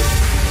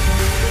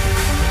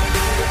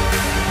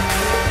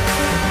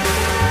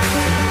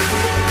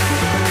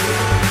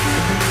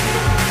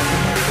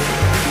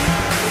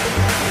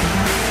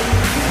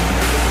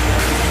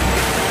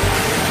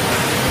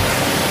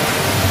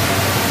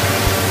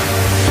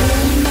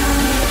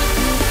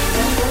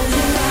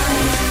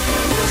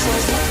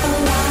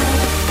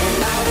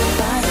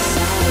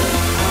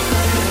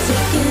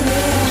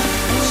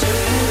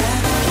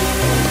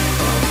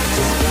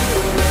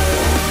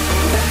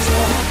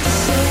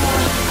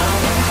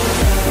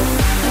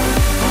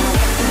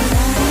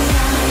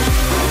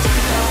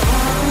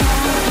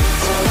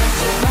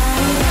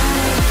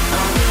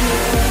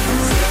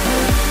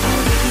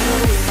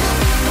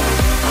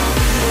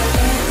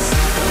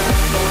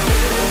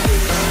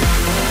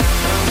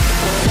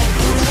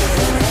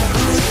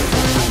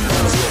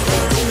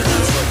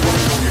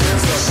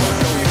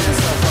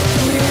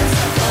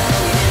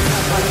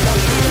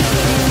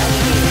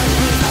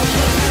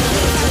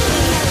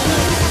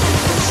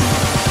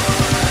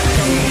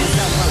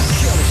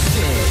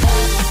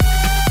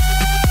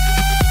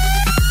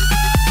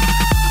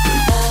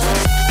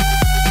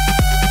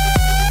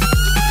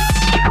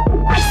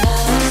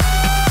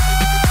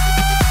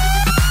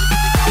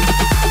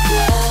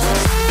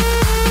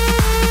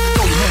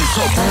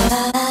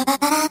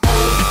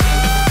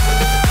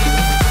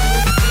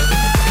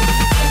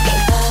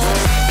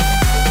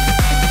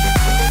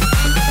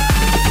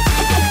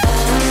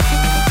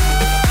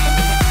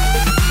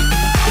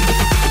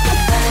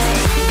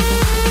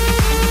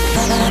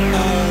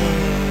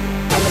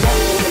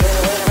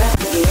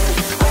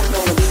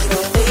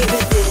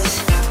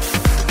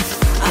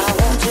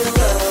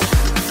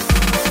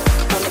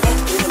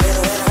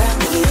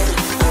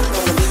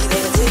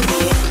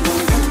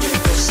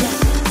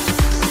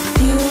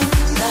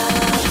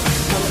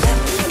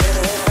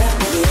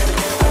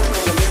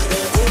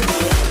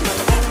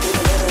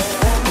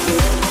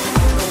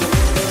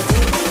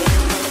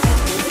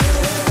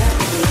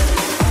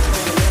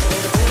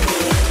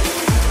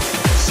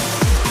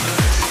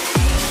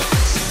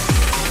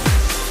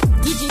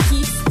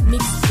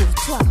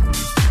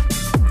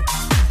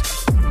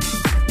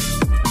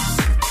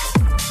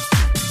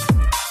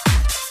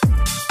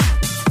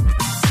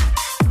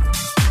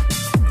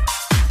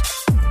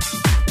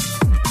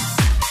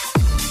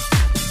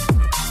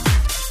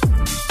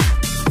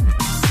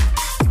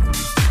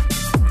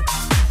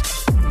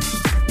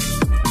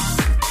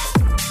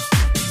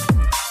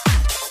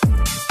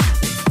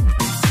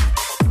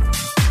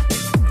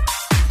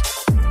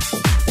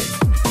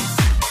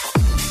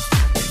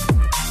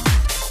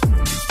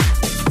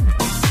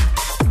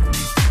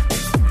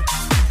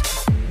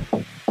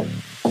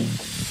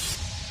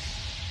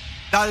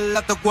 Dale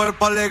a tu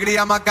cuerpo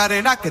alegría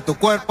Macarena, que tu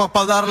cuerpo es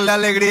para darle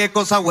alegría y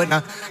cosa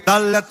buena.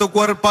 Dale a tu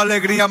cuerpo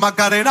alegría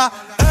Macarena.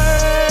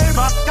 Hey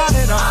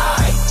Macarena.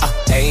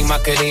 Ayy,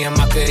 Macarena,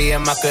 Macarena,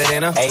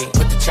 Macarena. Ayy,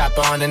 put the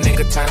chopper on the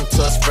nigga, turn him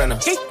to a sprinter.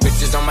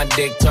 Bitches on my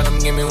dick, tell him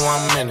give me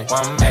 1 minute.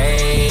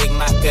 Ayy,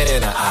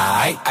 Macarena,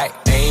 aight, aight.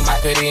 Ayy,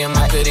 Macarena,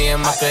 Macarena,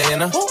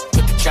 Macarena.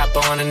 Put the chopper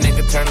on the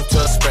nigga, turn him to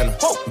a sprinter.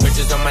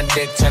 Bitches on my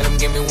dick, tell him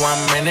give me 1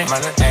 minute.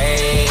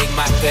 Ayy,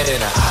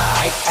 Macarena,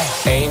 aight, aight.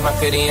 Ayy,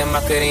 Macarena,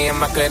 Macarena,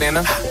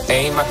 Macarena.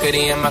 Ayy,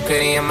 Macarena,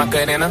 Macarena,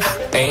 Macarena.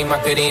 Ayy,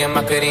 Macarena,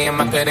 Macarena,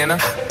 Macarena.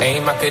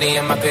 Ayy,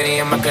 Macarena,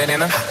 Macarena,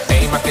 Macarena.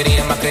 Ayy,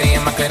 Macarena,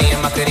 Macarena,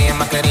 Macarena,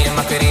 Macarena.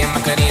 Macarena, Macarena,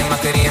 Macarena,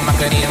 Macarena,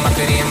 Macarena,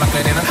 Macarena,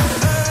 Macarena.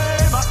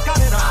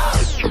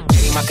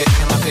 Hey,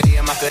 Macarena,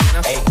 Macarena, Macarena.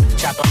 Hey,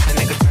 chop up the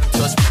nigga, turn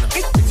to a sprinter.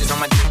 Bitches on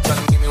my dick, tell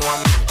them give me 1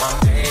 minute.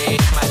 Hey,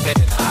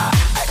 Macarena.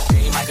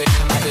 Hey,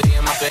 Macarena,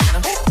 Macarena, Macarena.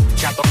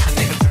 Chop up the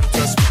nigga, turn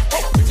to a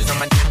sprinter. Bitches on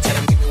my dick, tell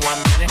them give me 1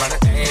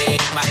 minute. Hey,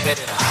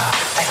 Macarena.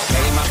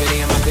 Hey,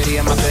 Macarena,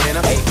 Macarena,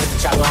 Macarena. Hey, put the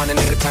chopper on the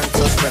nigga, turn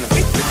to a sprinter.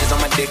 Bitches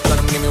on my dick, tell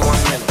them give me 1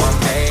 minute.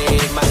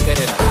 Hey,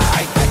 Macarena.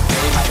 Hey,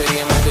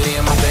 Macarena,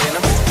 Macarena, Macarena.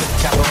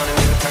 Chop on a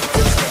nigga, turn to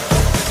a sprinter.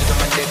 Bitches on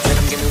my dick, tell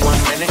them give me 1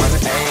 minute.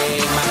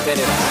 Hey,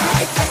 Macarena.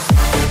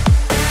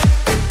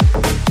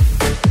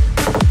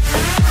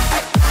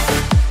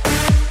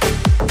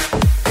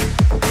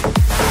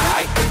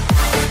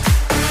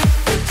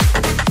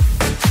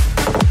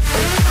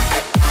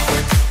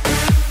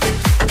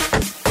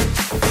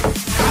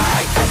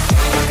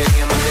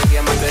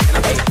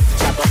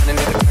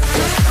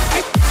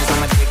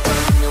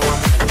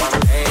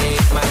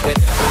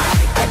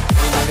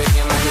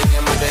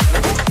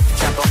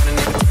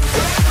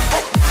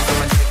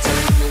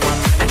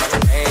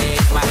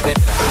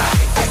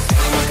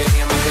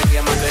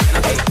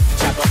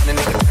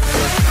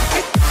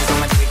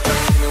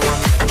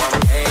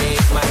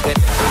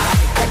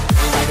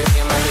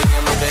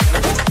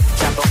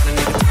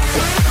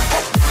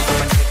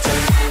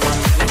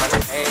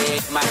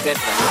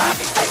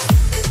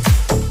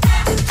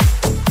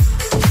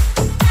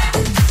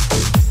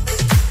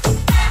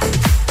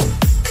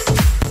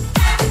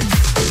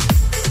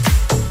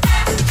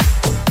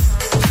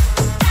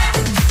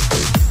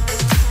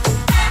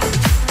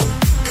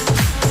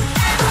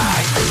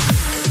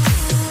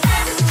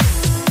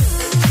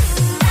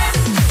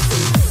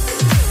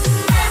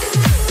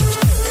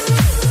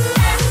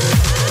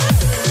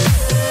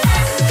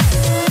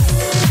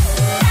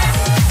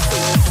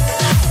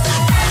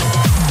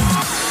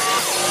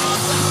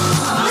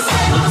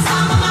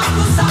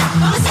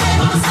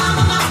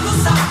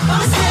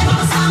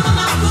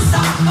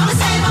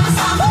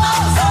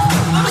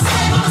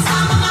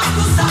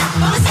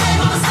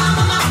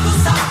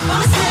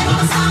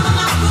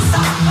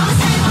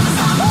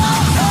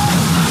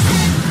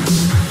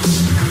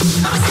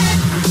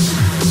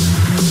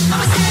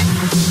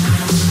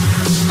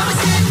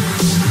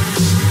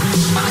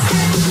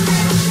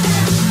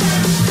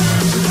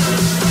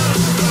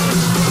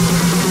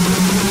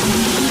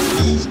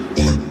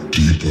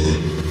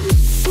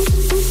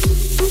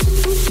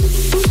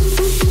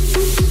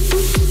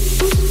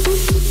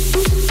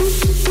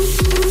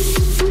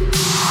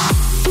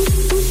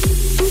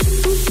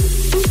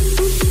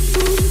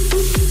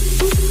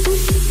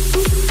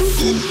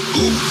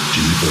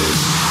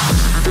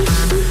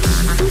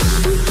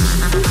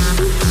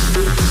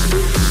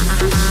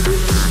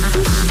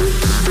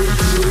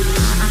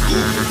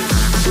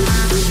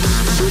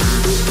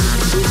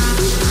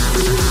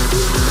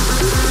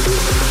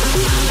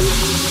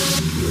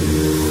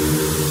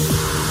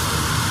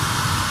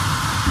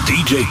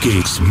 DJ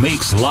Kicks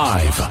makes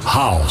live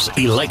house,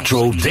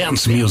 electro,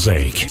 dance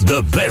music.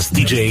 The best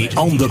DJ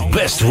on the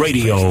best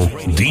radio,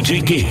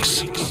 DJ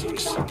Kicks.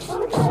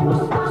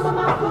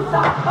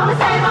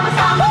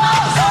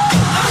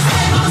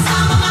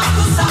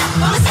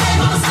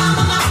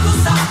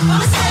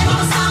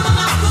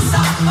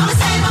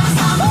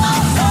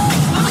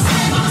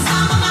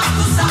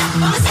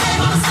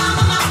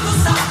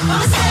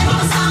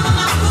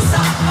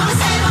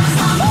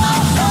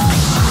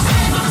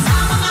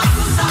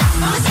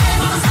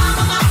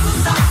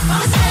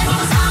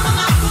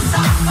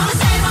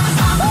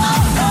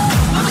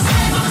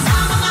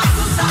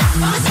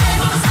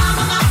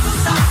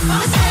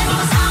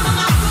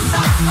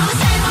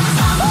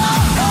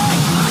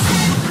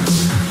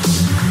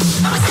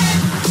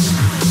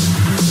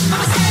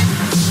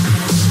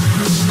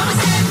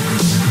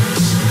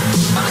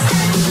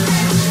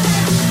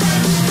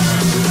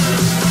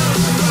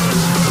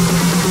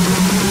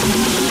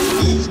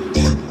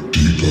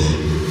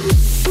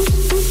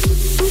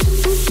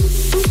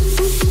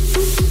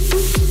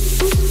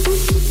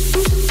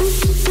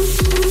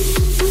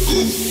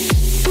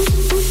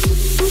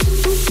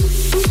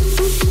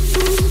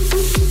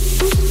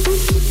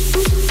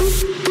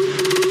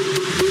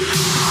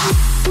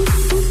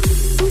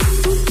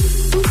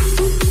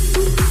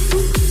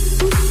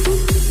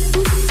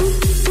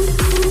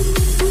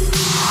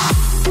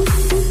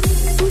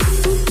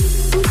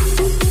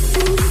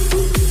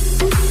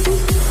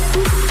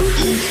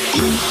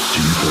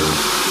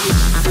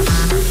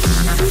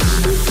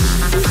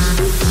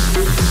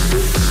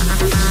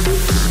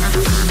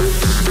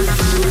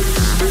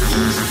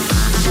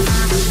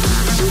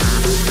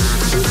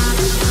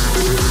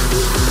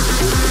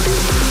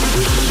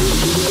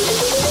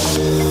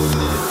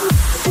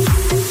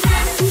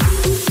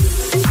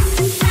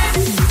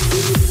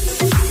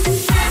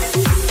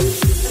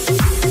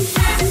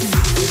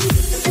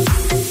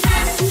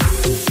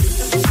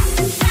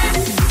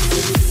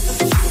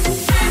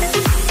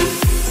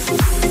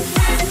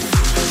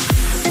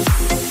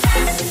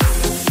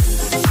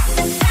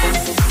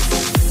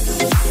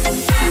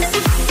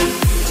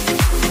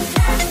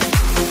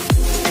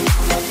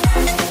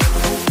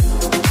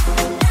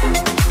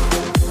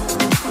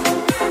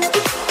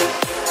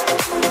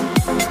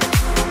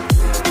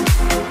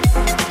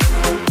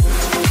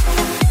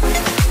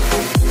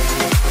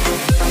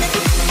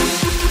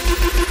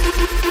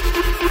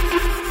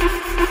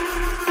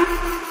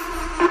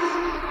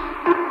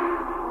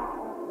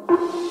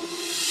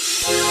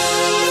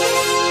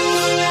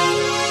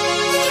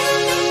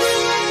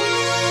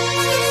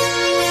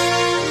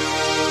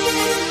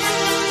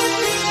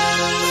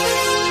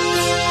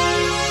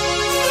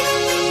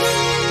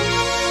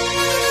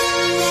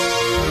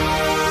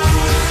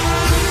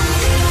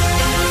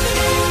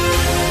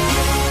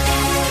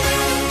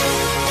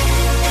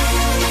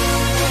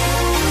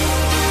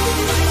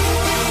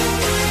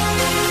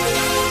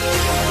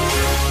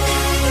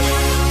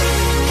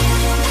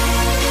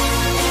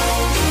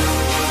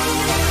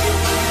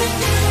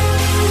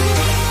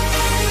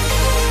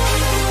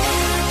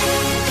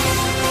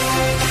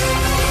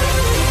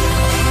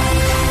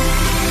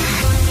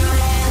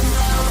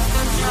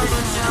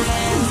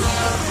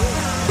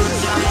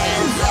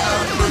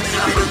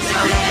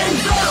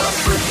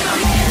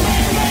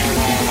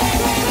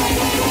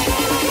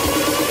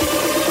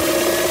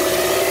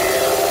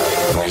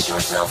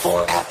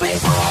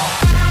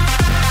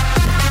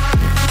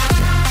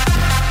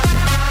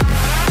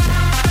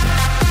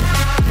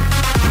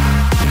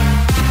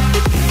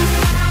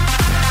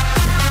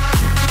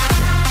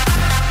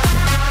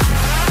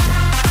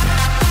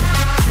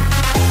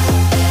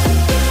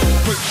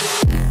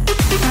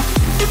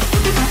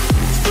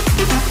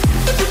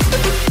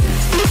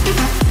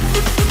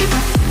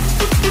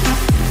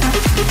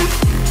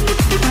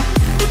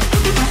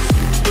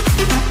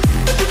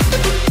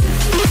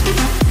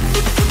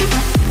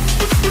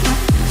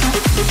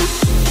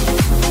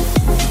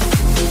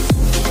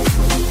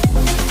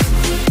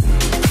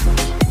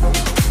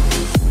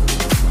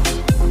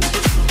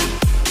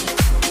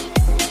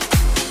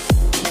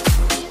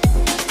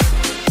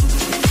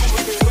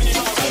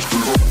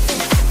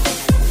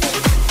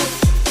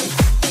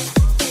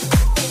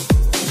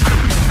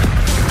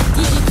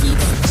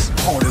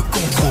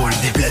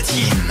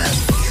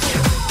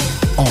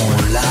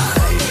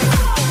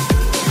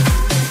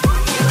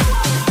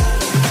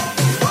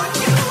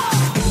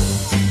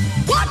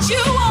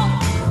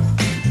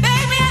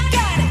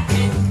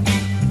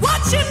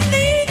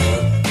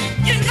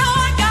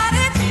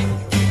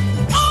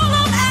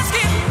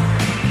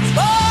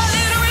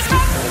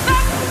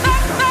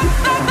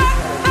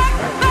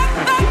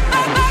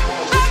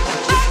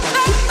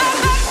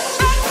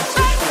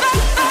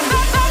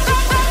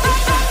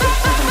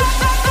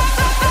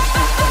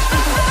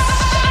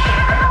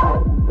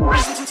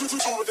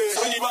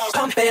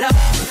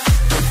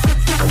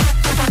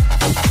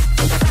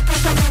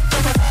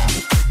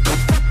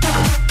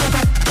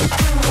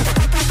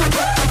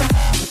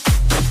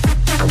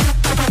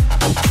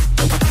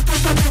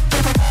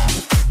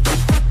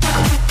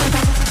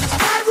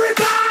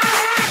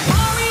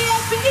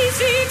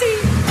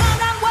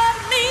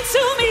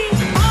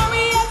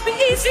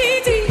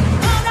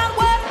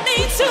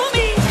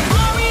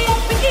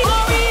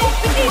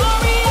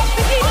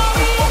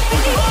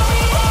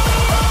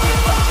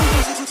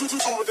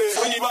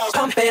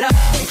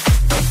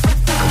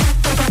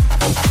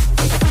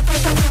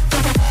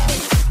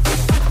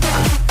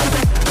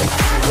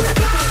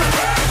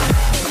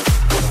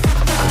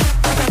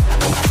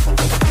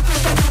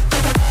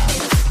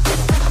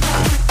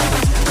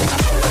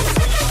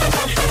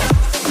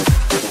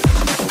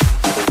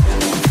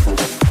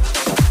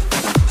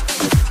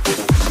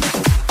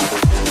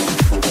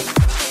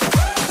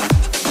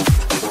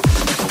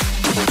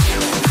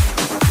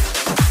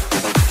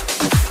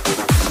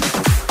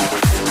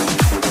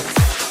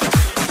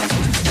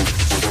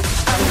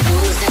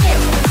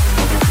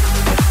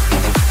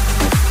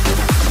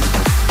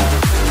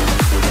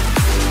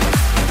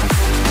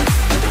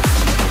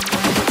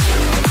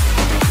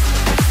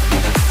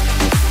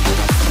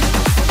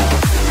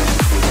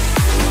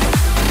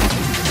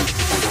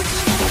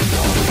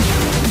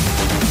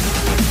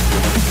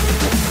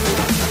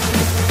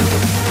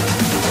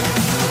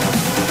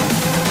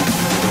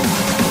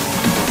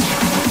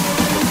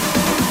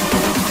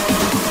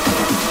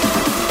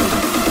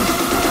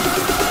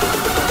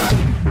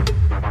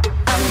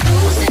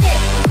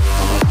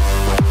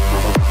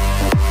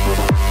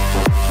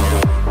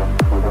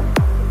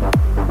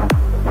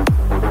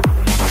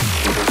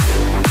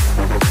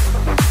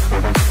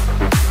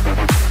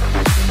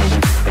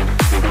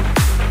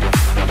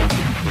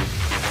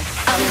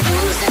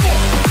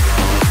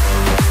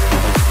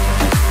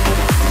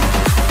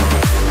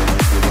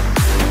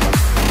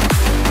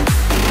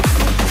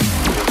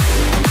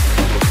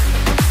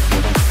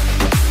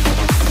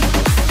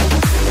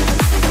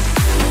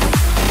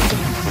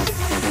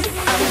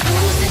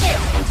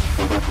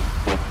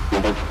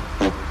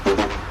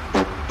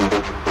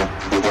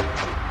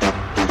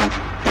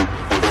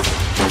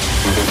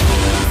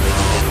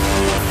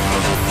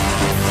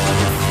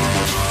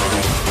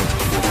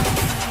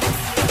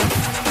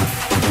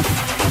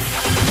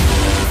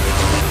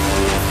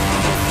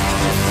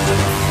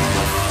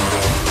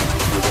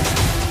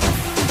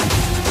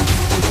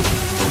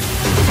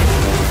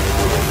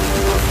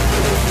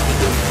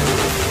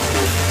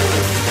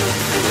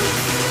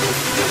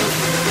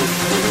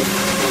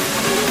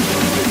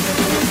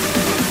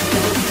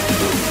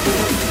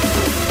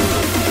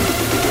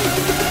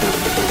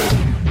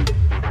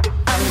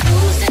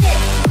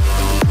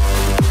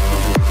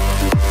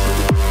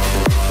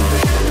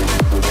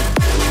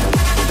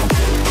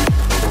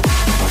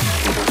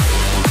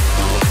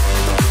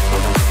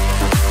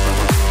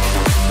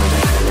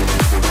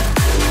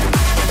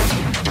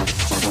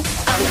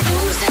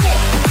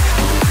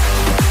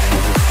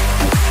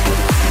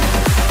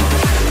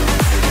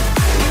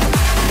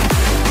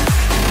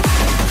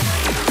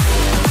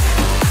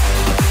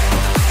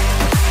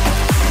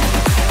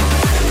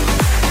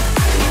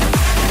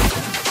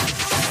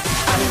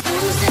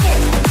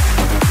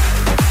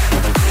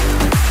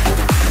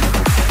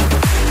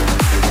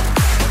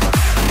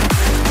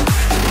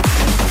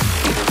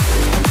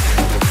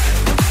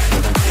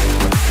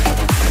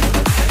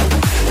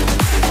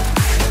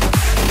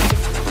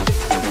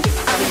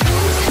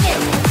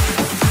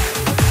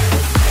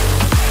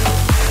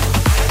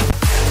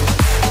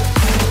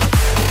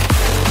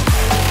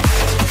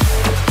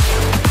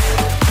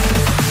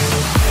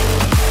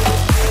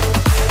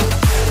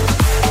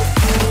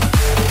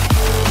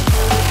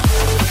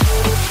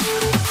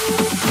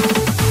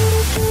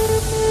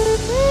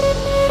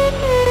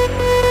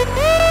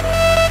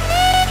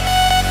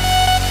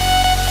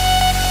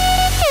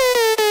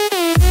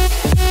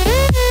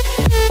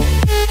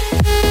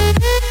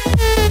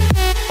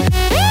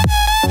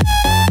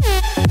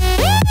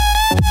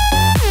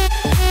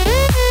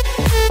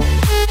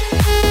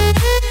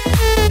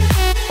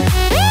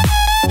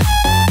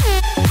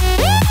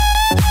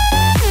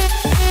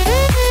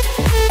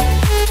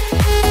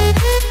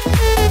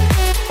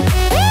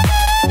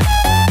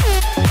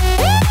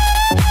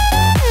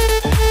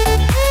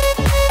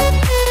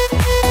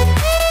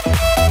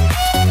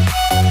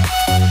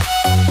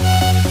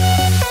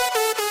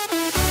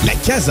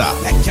 Casa.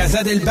 La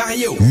Casa del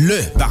Barrio. Le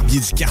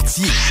barbier du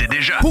quartier. C'est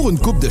déjà. Pour une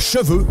coupe de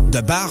cheveux,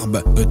 de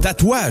barbe, un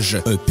tatouage,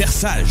 un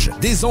perçage,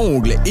 des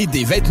ongles et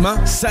des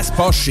vêtements, ça se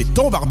passe chez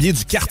ton barbier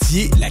du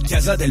quartier, la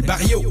Casa del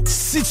Barrio.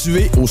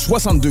 Situé au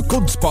 62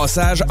 Côte du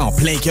Passage, en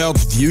plein cœur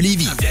du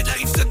Vieux-Lévis.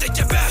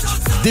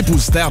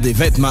 Dépositaire des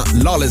vêtements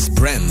Lawless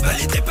Brand.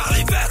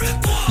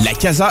 La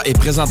Casa est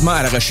présentement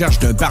à la recherche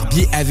d'un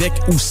barbier avec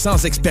ou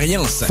sans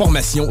expérience.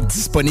 Formation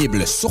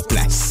disponible sur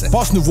place.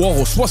 Passe nous voir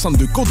au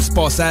 62 Côte du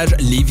Passage,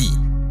 Lévis.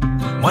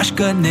 Moi je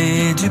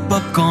connais du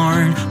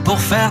popcorn pour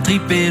faire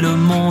triper le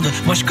monde.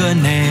 Moi je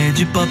connais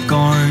du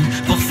popcorn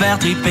pour faire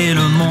triper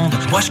le monde.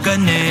 Moi je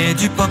connais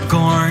du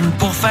popcorn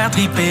pour faire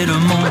triper le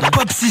monde.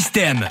 Pop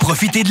System,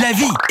 profitez de la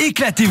vie,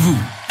 éclatez-vous.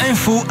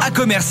 Info à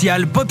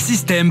commercial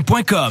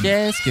popsystem.com.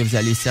 Qu'est-ce que vous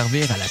allez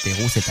servir à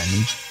l'apéro cette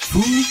année?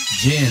 Fou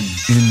Gin.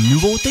 Une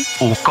nouveauté?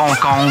 Au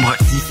concombre.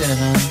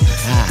 Différent,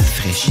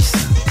 rafraîchissant.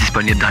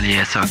 Disponible dans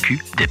les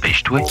SAQ.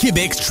 Dépêche-toi.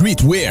 Québec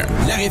Streetwear,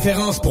 la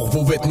référence pour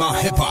vos vêtements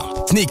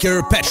hip-hop.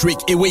 Sneaker, Patrick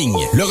et Wing.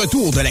 Le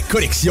retour de la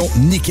collection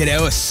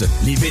Nikélaos.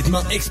 Les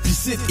vêtements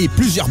explicites et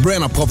plusieurs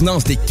brands en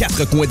provenance des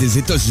 4 coins des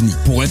États-Unis.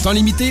 Pour un temps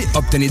limité,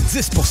 obtenez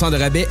 10% de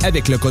rabais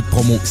avec le code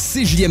promo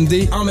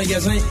CJMD en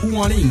magasin ou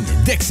en ligne.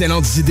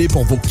 D'excellentes idées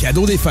pour vos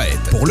cadeaux des fêtes.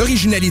 Pour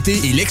l'originalité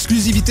et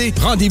l'exclusivité,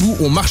 rendez-vous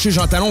au marché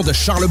Jean Talon de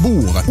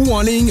Charlebourg ou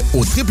en ligne au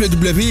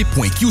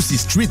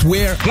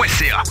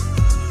www.qcstreetwear.ca.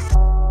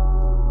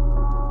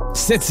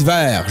 Cet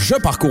hiver, Je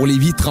Parcours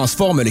Lévis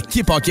transforme le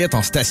Quai Paquette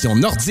en station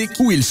nordique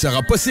où il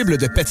sera possible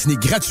de patiner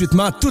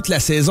gratuitement toute la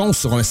saison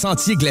sur un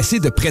sentier glacé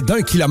de près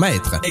d'1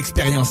 kilomètre.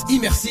 Expériences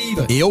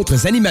immersives et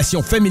autres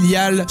animations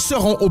familiales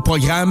seront au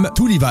programme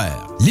tout l'hiver.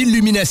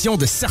 L'illumination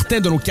de certains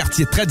de nos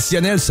quartiers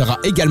traditionnels sera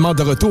également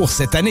de retour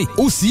cette année.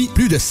 Aussi,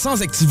 plus de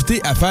 100 activités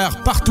à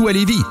faire partout à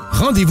Lévis.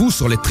 Rendez-vous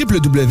sur le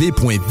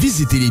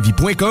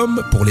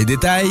www.visiterlévis.com pour les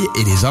détails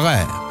et les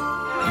horaires.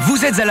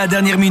 Vous êtes à la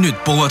dernière minute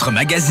pour votre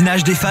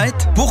magasinage des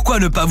fêtes? Pourquoi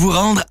ne pas vous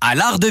rendre à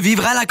l'Art de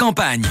vivre à la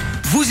campagne?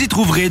 Vous y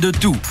trouverez de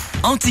tout.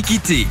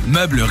 Antiquités,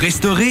 meubles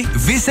restaurés,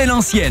 vaisselle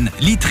ancienne,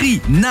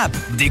 literie, nappes,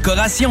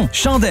 décorations,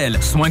 chandelles,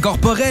 soins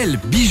corporels,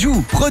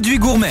 bijoux, produits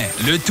gourmets.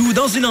 Le tout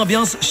dans une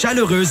ambiance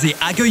chaleureuse et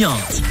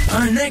accueillante.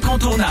 Un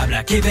incontournable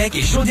à Québec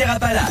et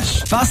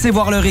Chaudière-Appalaches. Passez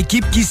voir leur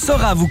équipe qui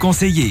saura vous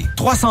conseiller.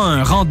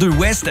 301 rang 2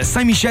 Ouest,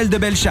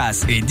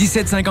 Saint-Michel-de-Bellechasse et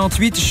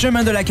 1758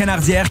 Chemin de la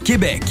Canardière,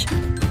 Québec.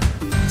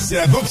 C'est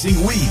la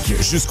Boxing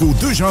Week jusqu'au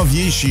 2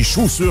 janvier chez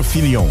Chaussures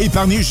Filion.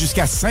 Épargnez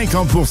jusqu'à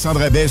 50% de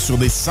rabais sur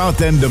des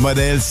centaines de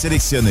modèles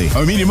sélectionnés.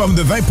 Un minimum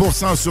de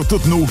 20% sur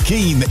toutes nos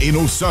Keen et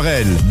nos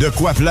Sorel. De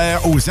quoi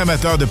plaire aux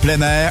amateurs de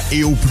plein air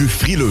et aux plus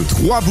frileux.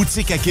 3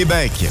 boutiques à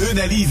Québec, une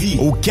à Lévis,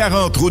 aux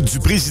 40 routes du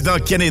Président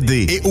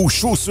Kennedy et au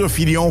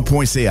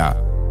chaussuresfilion.ca.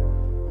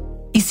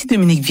 Ici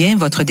Dominique Vien,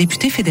 votre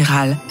député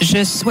fédéral.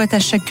 Je souhaite à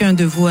chacun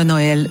de vous un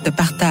Noël de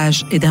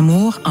partage et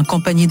d'amour en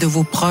compagnie de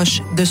vos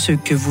proches, de ceux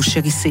que vous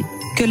chérissez.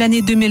 Que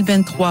l'année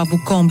 2023 vous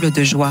comble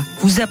de joie,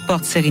 vous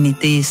apporte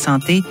sérénité et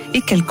santé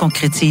et qu'elle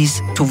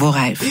concrétise tous vos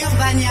rêves.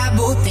 Urbania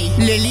Beauté,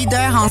 le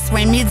leader en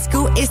soins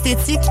médicaux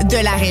esthétiques de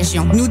la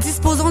région. Nous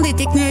disposons des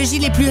technologies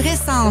les plus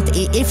récentes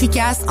et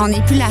efficaces en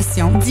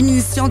épilation,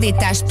 diminution des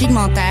taches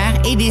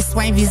pigmentaires et des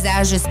soins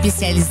visage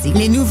spécialisés.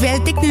 Les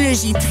nouvelles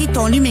technologies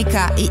Triton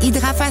Lumeka et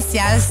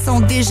Hydrafacial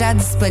sont déjà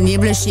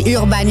disponibles chez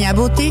Urbania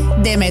Beauté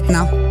dès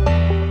maintenant.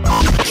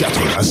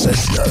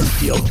 96.9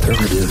 The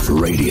Alternative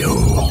Radio.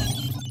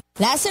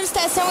 La seule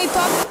station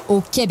hip-hop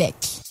au Québec.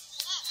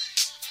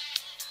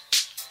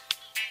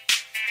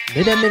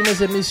 Mesdames,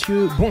 Mesdemoiselles,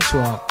 Messieurs,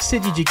 bonsoir.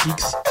 C'est DJ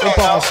Kix. On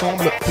part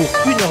ensemble pour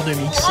 1 heure de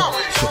mix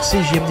sur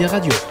CJMD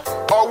Radio.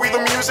 Are we the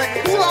music?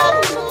 Who are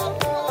we?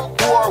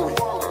 Who are we?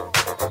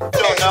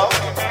 Don't know.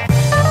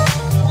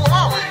 Who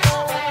are we?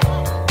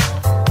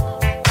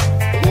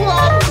 Who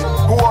are we?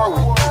 Who are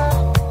we?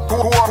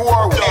 Who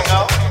are we? Don't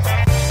know.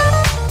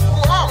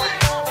 Who are we?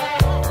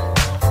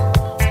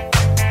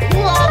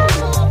 Who are we?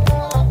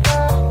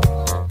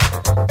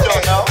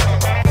 Don't know.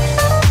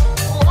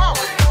 Who are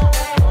we?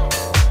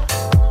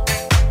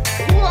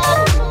 Who are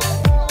we?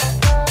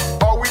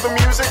 Are we the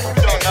music?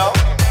 Don't know.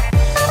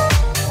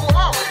 Who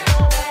are we?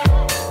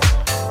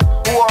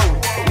 Who are we?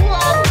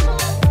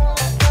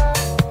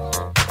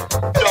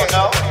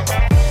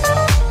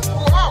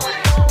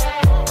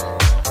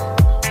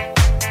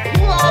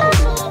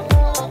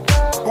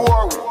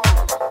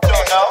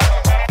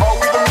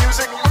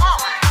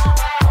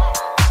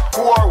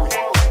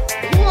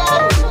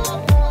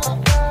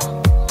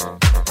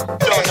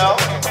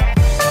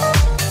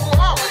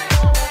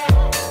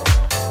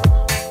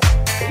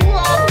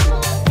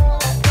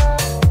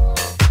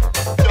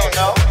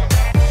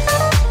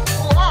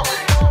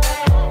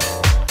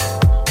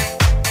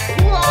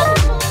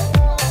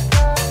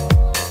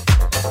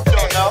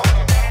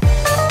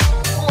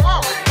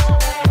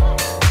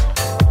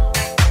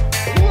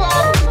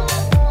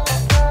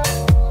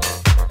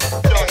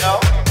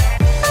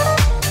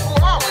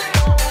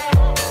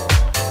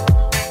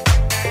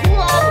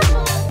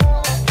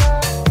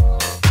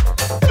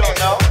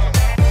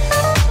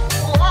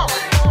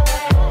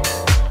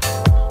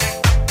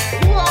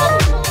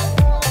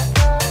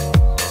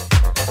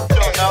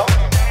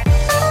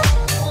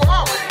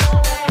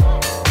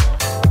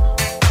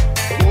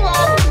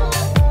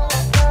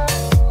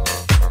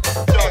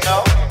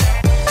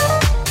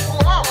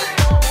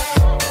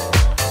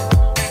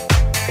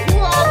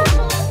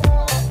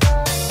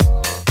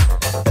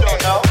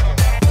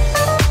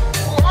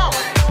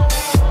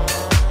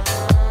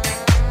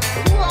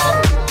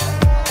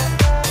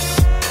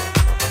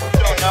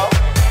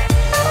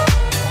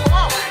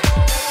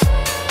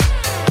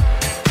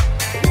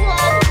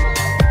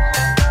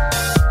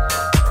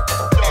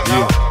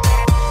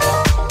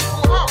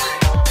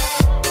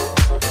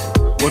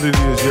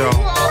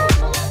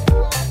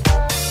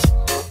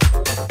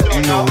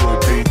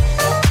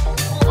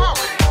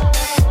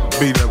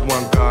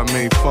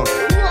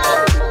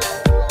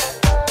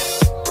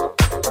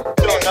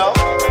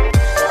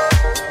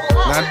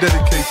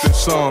 dedicate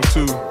this song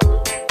to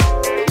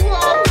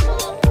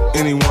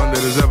anyone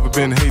that has ever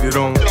been hated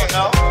on,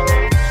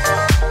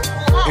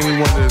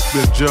 anyone that's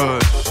been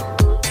judged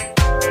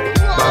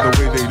by the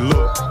way they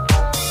look,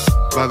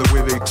 by the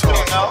way they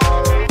talk,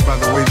 by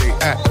the way they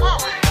act,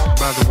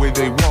 by the way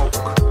they walk.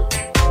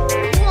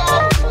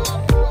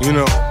 You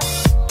know,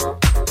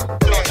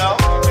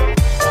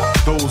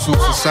 those who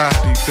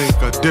society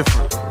think are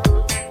different.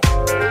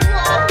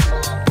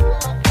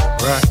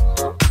 Right?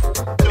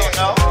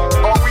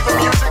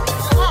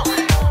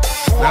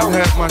 I've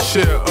had my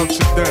share of ups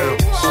and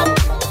downs,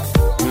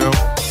 you know.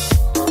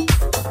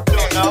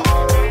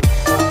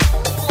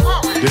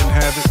 Didn't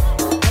have it,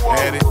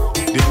 had it,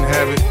 didn't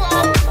have it,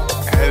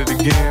 had it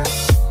again.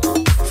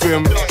 Feel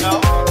me?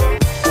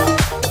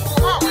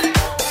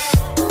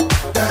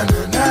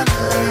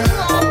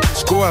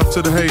 Let's go out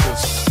to the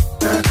haters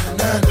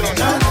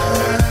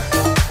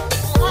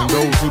and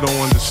those who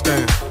don't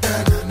understand.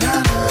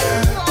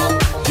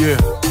 Yeah,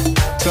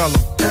 tell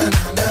them.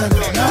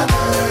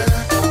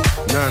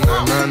 Nah,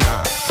 nah, nah,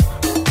 nah.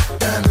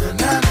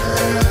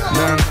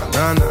 Nah,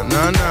 nah, nah,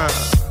 nah, nah.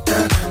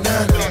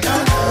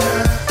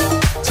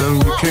 Tell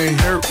them you can't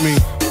hurt me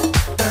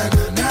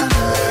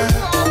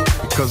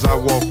because I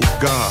walk with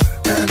God.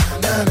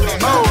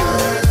 Oh,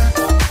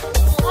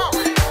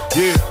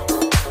 yeah.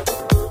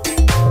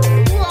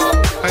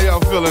 How y'all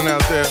feeling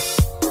out there?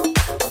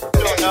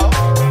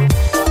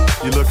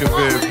 You're looking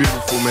very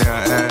beautiful, may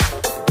I add.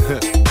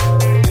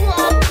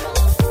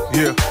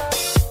 Yeah.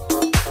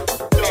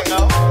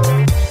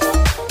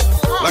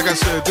 Like I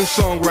said, this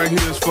song right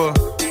here is for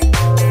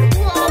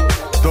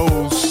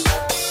those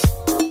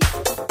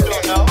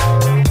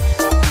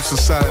who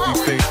society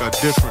think are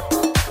different.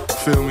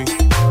 Feel me?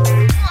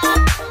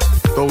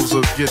 Those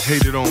that get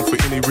hated on for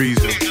any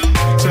reason. You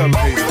tell the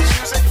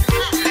haters.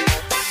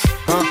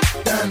 Huh?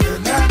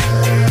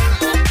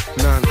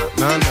 Nah, nah,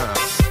 nah, nah.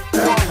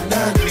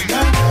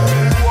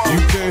 You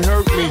can't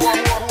hurt me.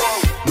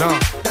 Nah.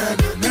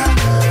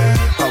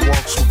 I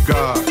walks with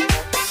God.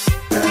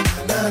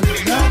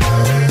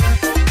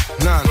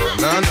 Nah, nah,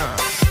 nah, nah.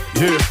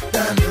 Yeah.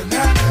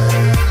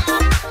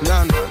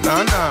 Nah, nah,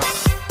 nah, nah.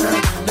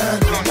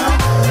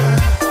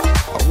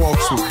 I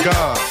walks with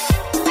God.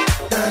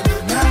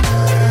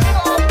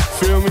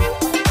 Feel me?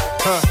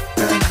 Huh?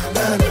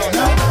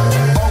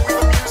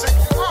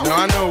 Now I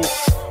know,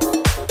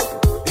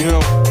 you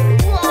know,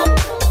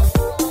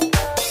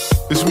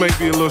 this may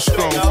be a little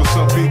strong for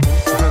some people,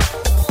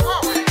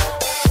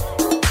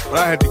 but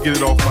I had to get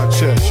it off my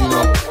chest, you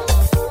know.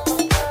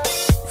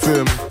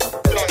 Feel me?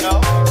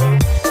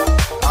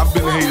 I've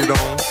been hated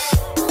on,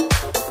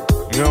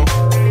 you know,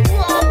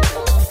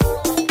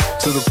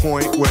 to the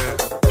point where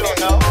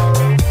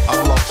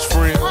I've lost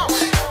friends,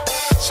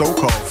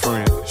 so-called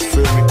friends, you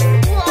feel me?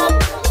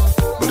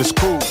 But it's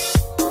cool,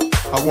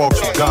 I walk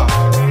with God,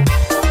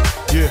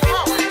 yeah.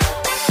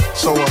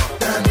 So,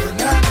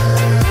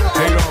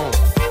 hate on,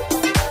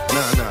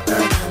 nah, nah,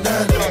 nah,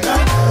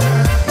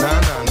 nah,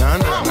 nah, nah,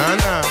 nah,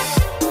 nah.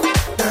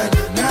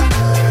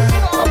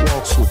 I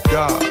walks with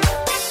God.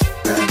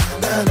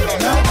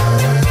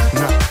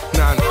 Nah,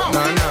 nah, nah,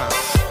 nah, nah.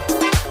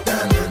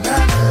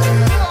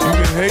 You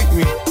can hate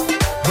me,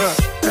 huh?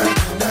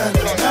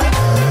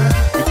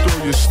 You throw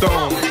your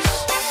stones,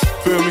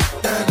 feel me?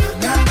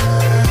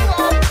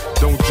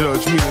 Don't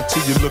judge me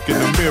until you look in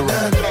the mirror.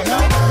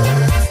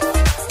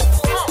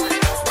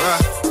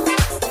 Right?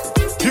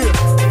 Yeah.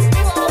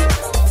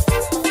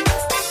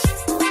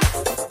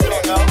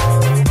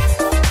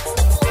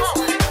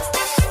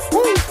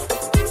 Woo.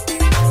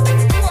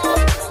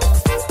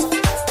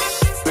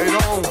 Hate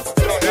on,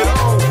 hate on.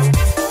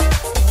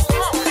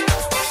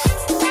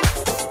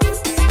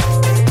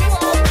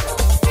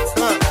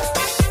 Huh.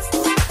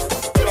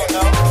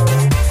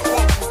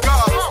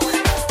 God.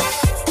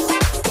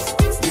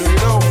 You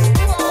know.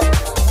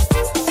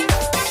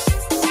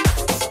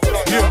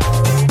 Yeah.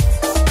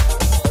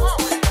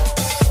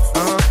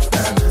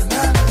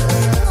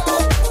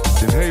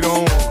 Then hate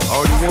on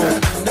all you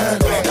want.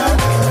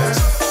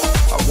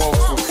 I walk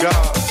with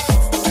God.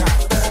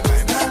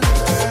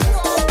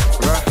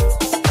 Right?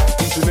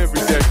 Each and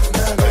every day.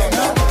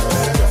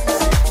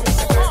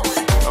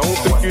 I don't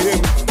think you hear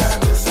me.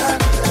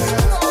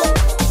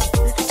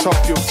 You can talk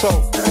your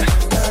talk.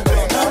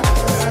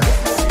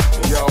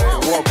 Y'all can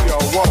walk,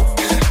 y'all walk.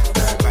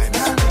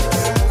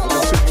 But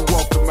until you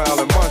walk the mile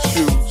in my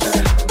shoes,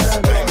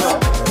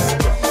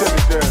 set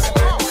it there.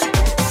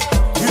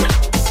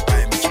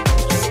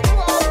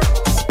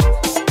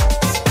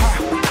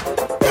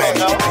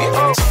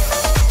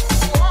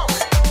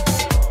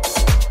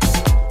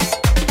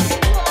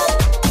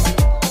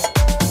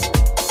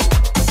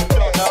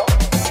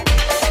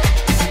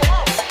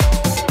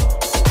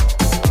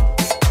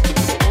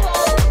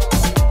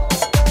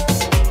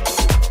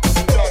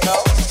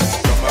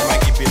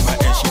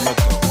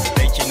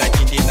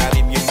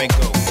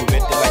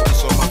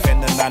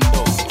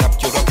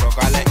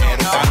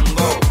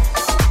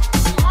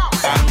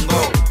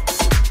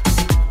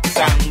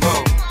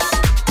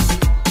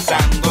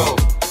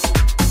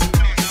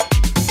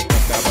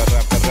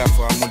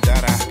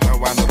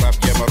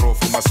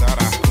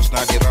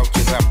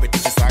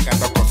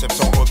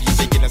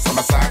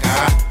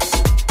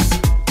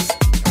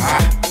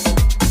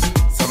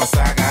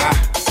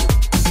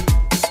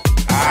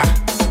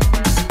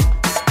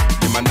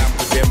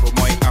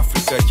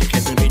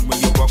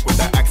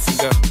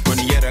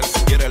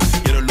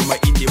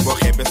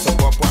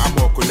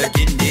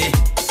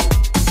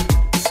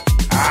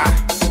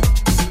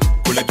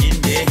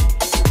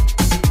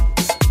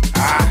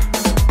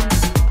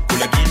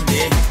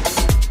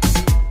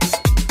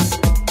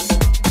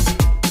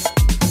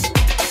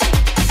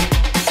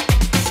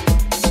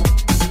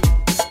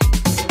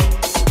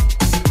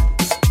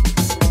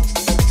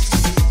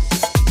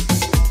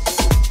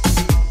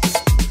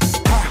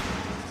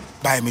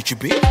 bàyyi ma ci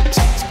biir.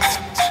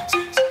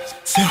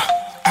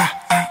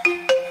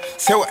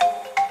 So what?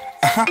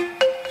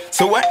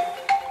 So what?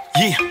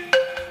 Yeah.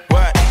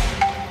 What?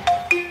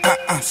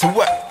 So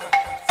what?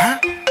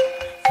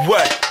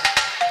 What?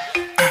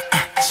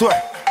 So what?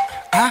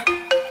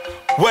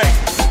 What?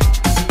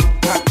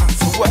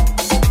 So what?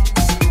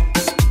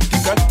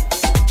 Tickle.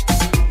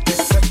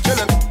 It's a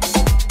chillin'.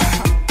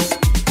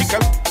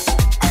 Tickle.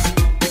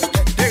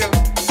 Tickle.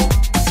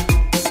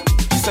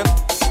 Listen.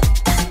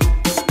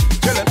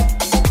 Chillin'.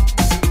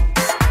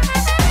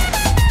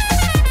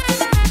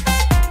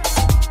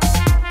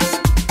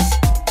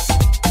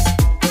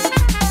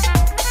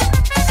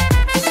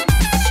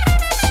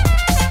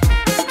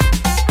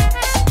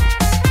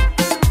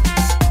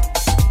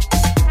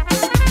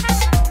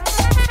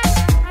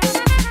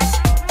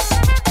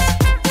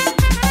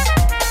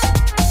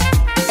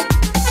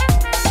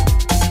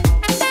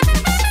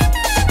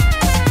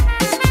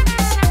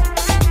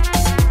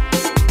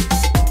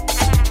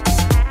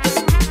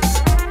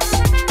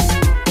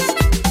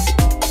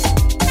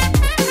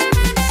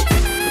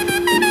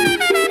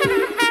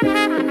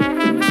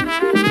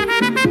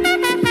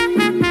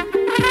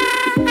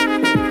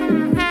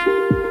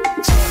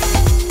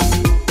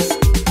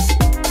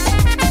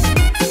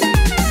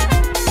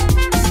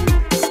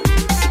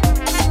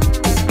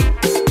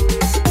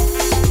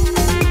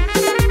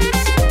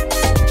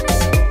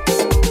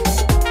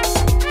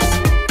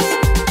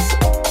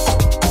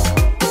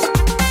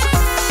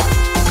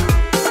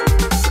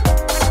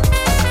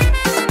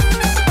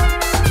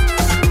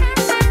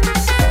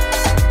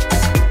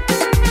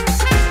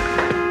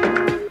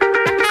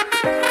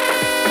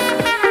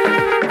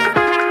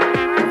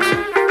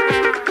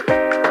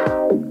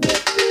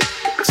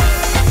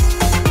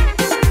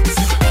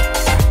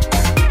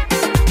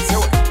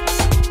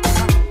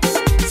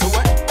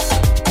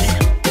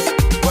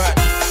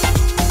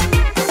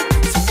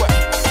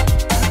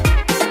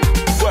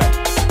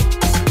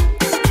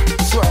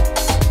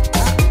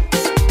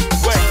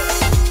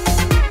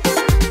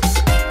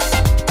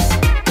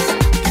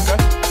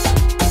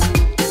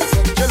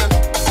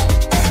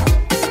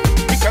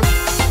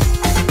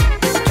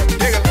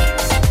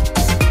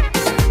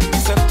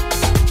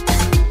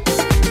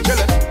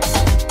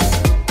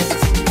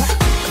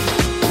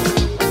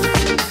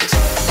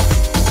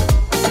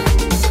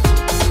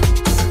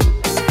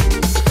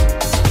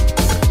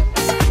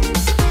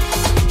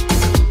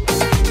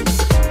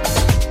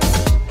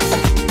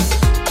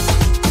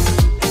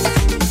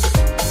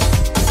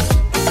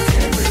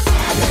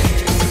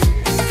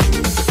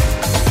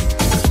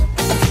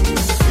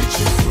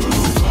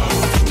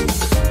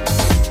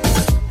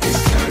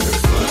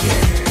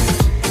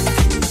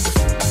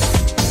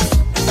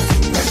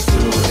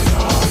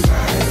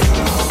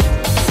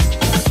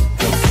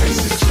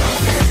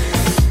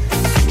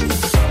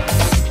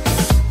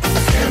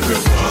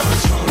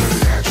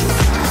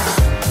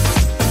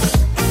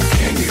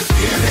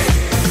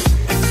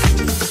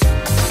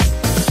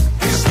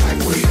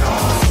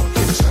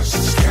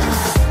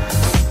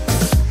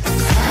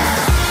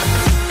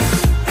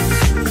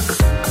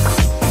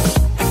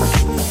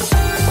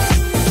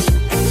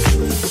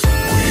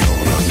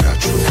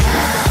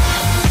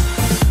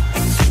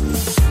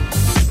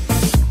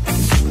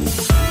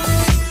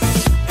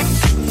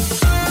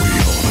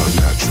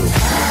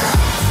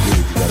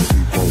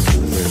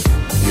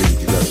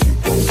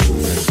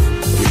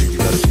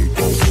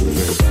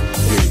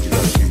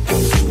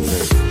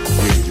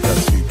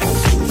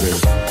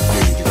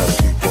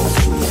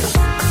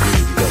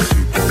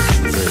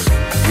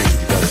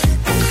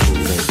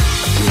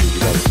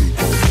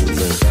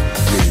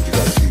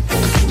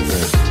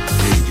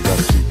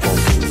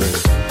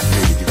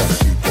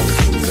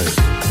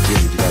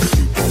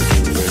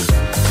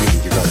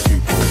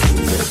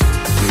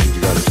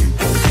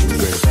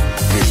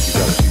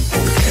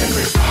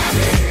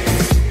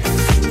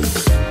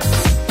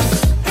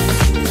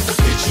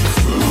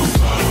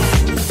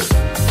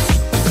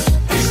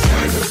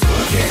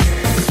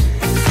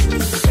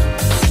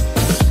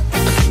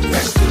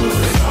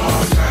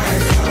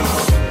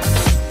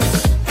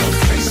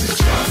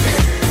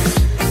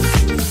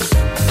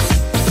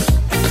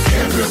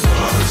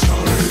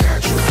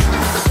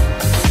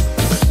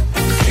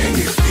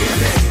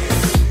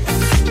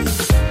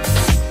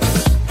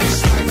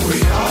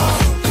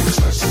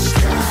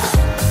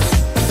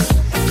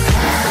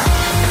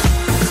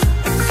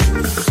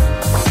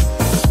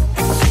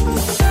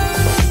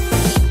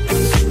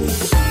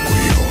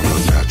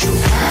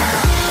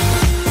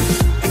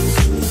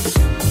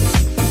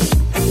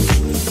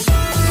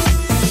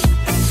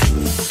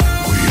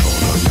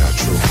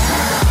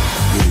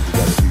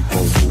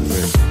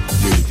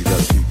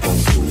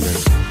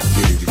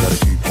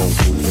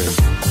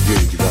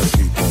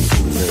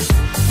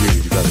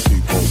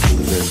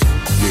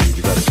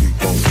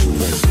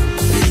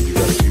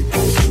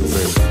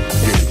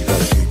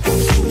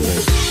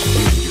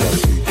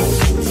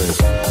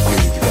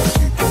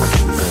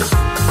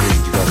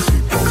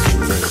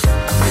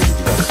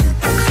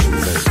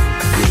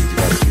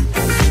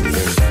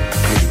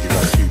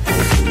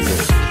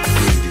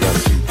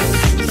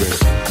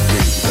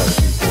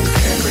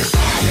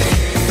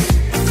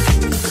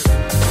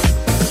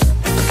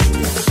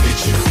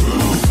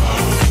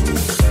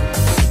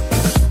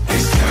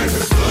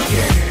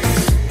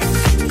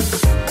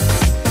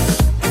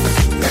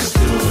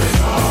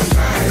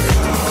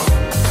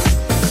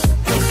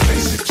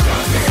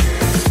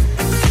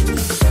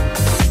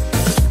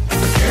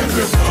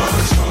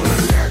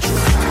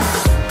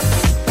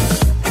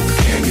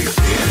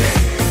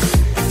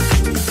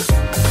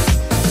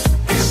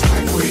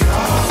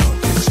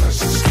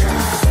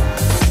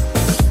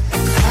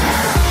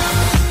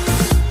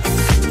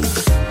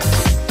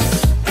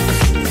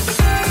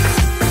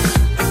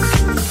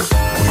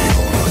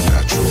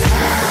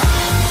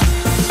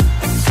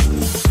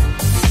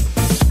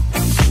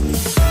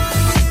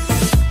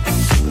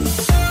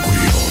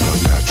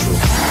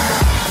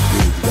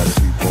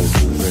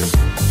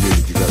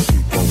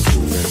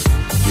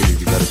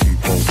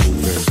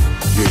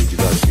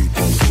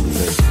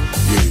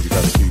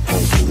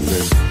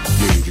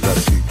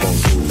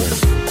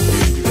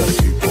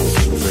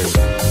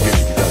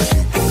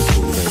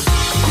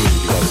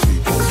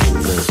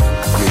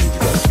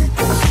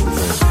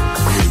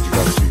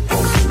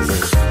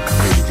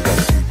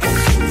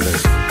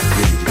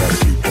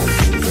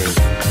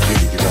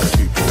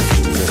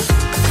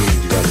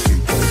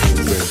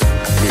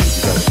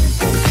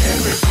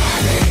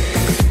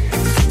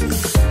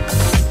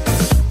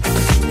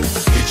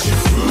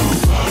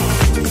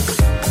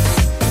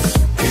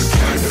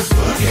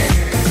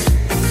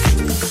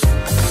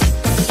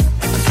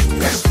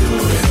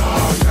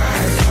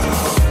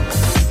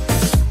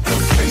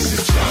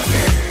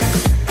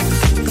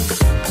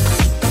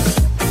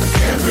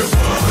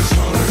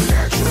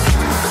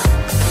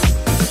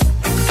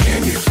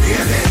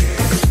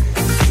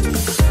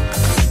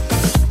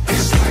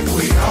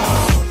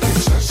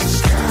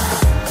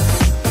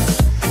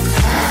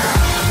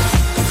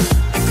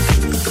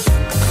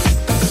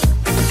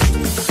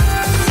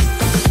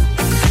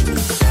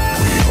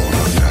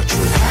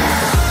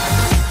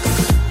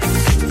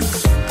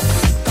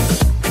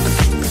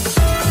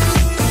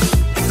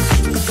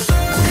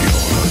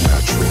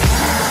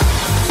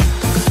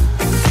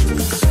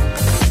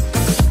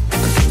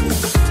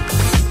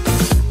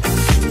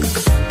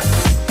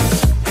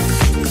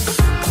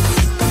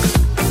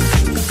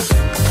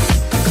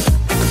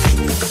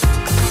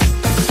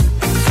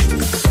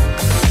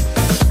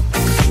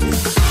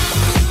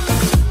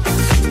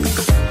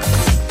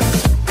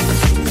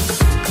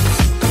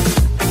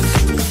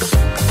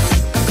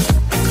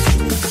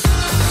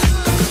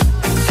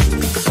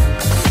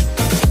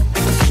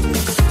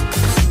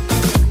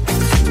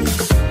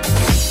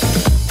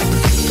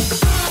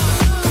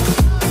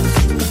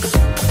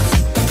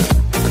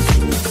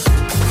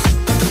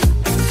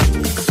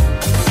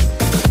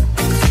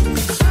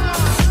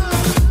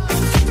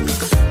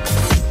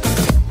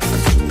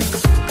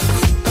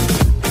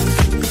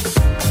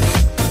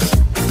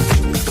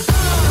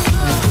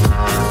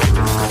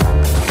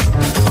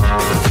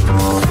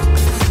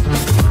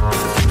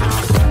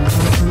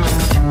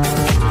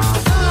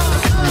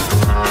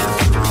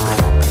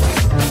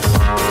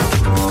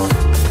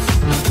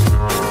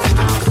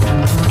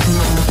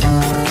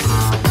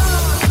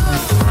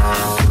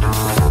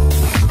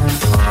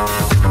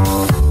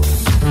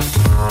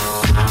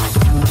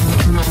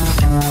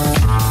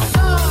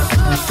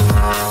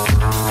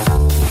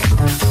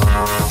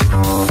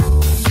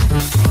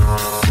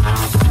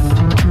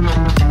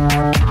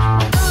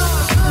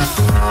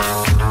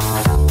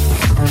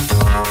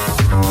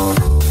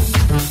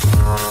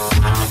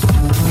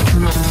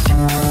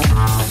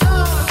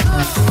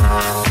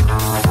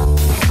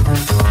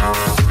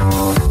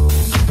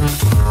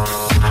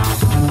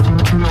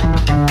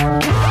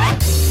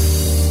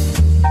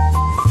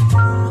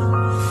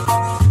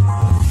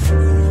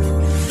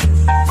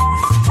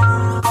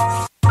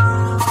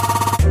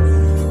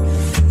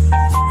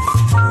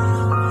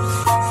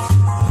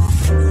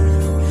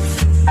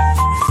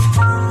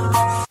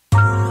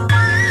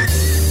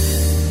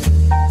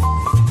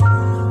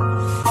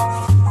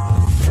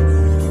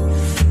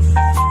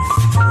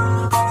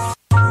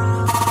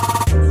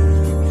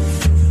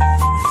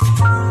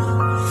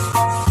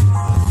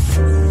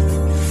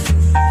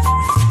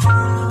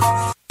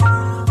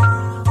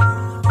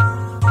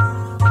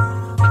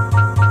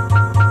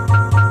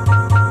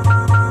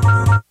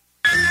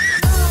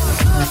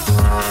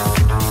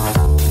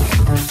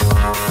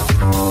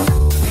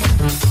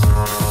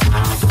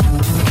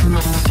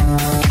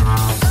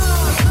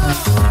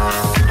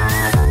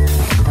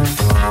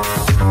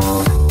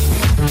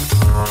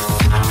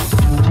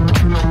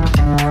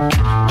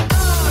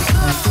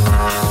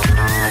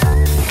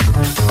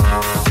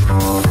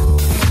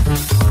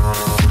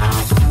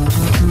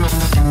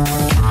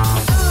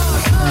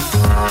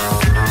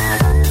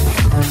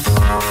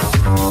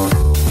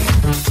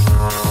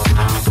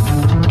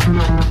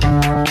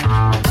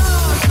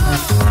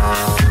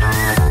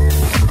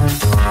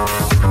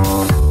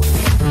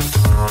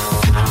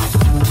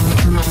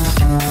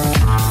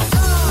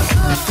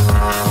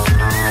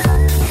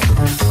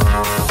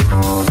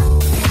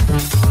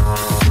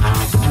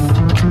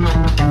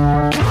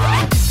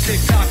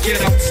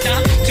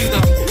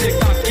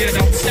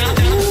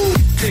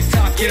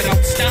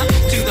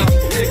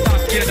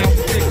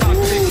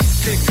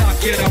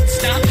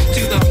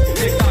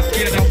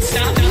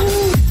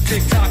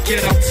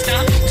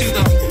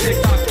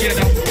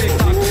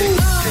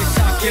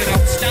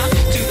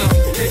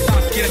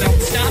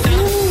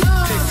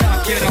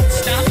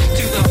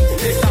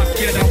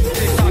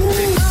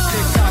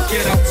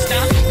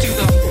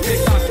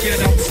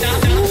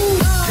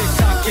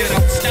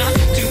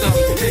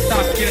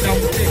 you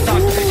don't tick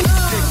tock,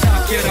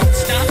 you don't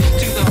stop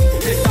to the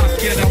tick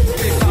tock, you don't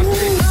tick tock,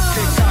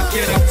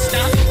 you don't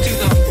stop to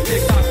the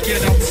tick tock, you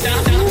don't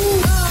stop,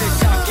 tick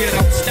tock, you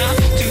don't stop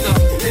to the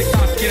tick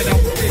tock, you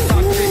don't tick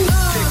tock,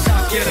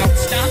 you don't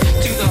stop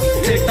to the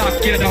tick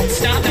tock, you don't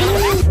stop.